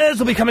downstairs,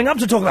 will be coming up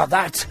to talk about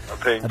that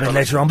a bit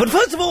later on. But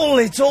first of all,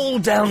 it's all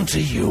down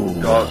to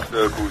you. Dark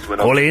circles when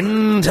Call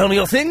in, tell me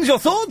your things, your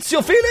thoughts,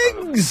 your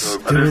feelings.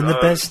 Doing the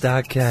best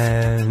I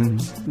can.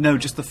 No,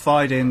 just the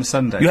Friday and the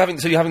Sunday. You're having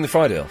the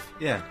Friday off?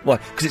 Yeah. Why?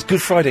 Because it's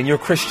Good Friday and you're a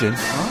Christian.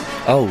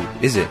 Oh,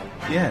 is it?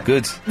 Yeah.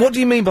 Good. What do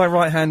you mean by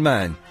right-hand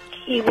man?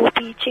 He will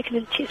be Chicken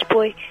and Chips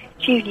Boy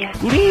Junior.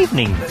 Good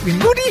evening.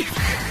 Good evening.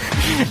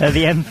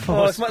 The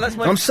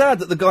M4. I'm sad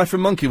that the guy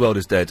from Monkey World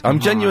is dead. I'm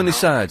genuinely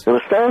sad. There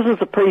were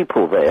thousands of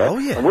people there. Oh,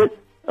 yeah.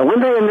 And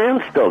when they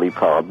announced Dolly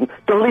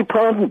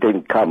Parton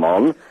didn't come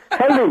on.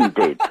 Helen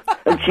did.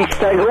 And she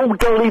sang all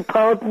Dolly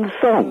Parton's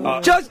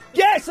songs. Just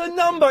guess a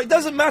number. It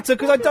doesn't matter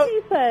because I don't.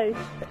 What did he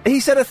say? He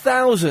said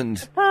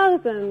 1,000.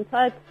 1,000.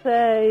 I'd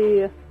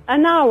say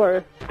an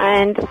hour.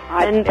 And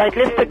they'd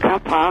lift the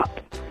cup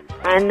up,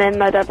 and then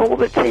they'd have all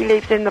the tea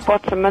leaves in the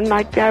bottom, and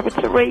they'd be able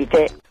to read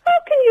it. How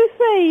can you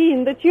say,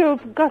 Ian, that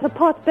you've got a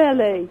pot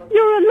belly?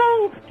 You're a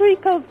long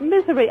streak of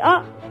misery.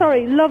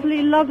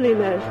 Lovely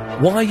loveliness.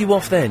 Why are you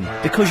off then?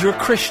 Because you're a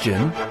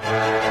Christian?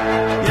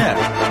 Yeah.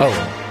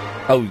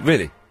 Oh,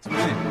 really?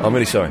 I'm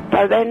really sorry.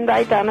 So then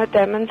they done a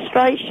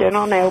demonstration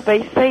on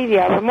LBC the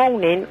other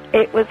morning.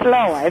 It was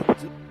live.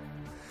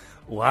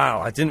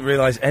 Wow, I didn't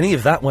realise any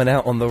of that went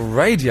out on the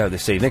radio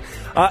this evening.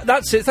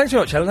 That's it. Thanks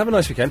very much, Helen. Have a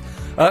nice weekend.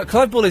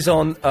 Clive Bull is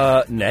on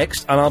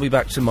next, and I'll be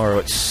back tomorrow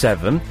at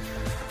 7.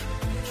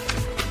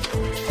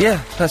 Yeah,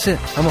 that's it.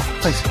 I'm off.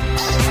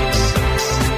 Thanks.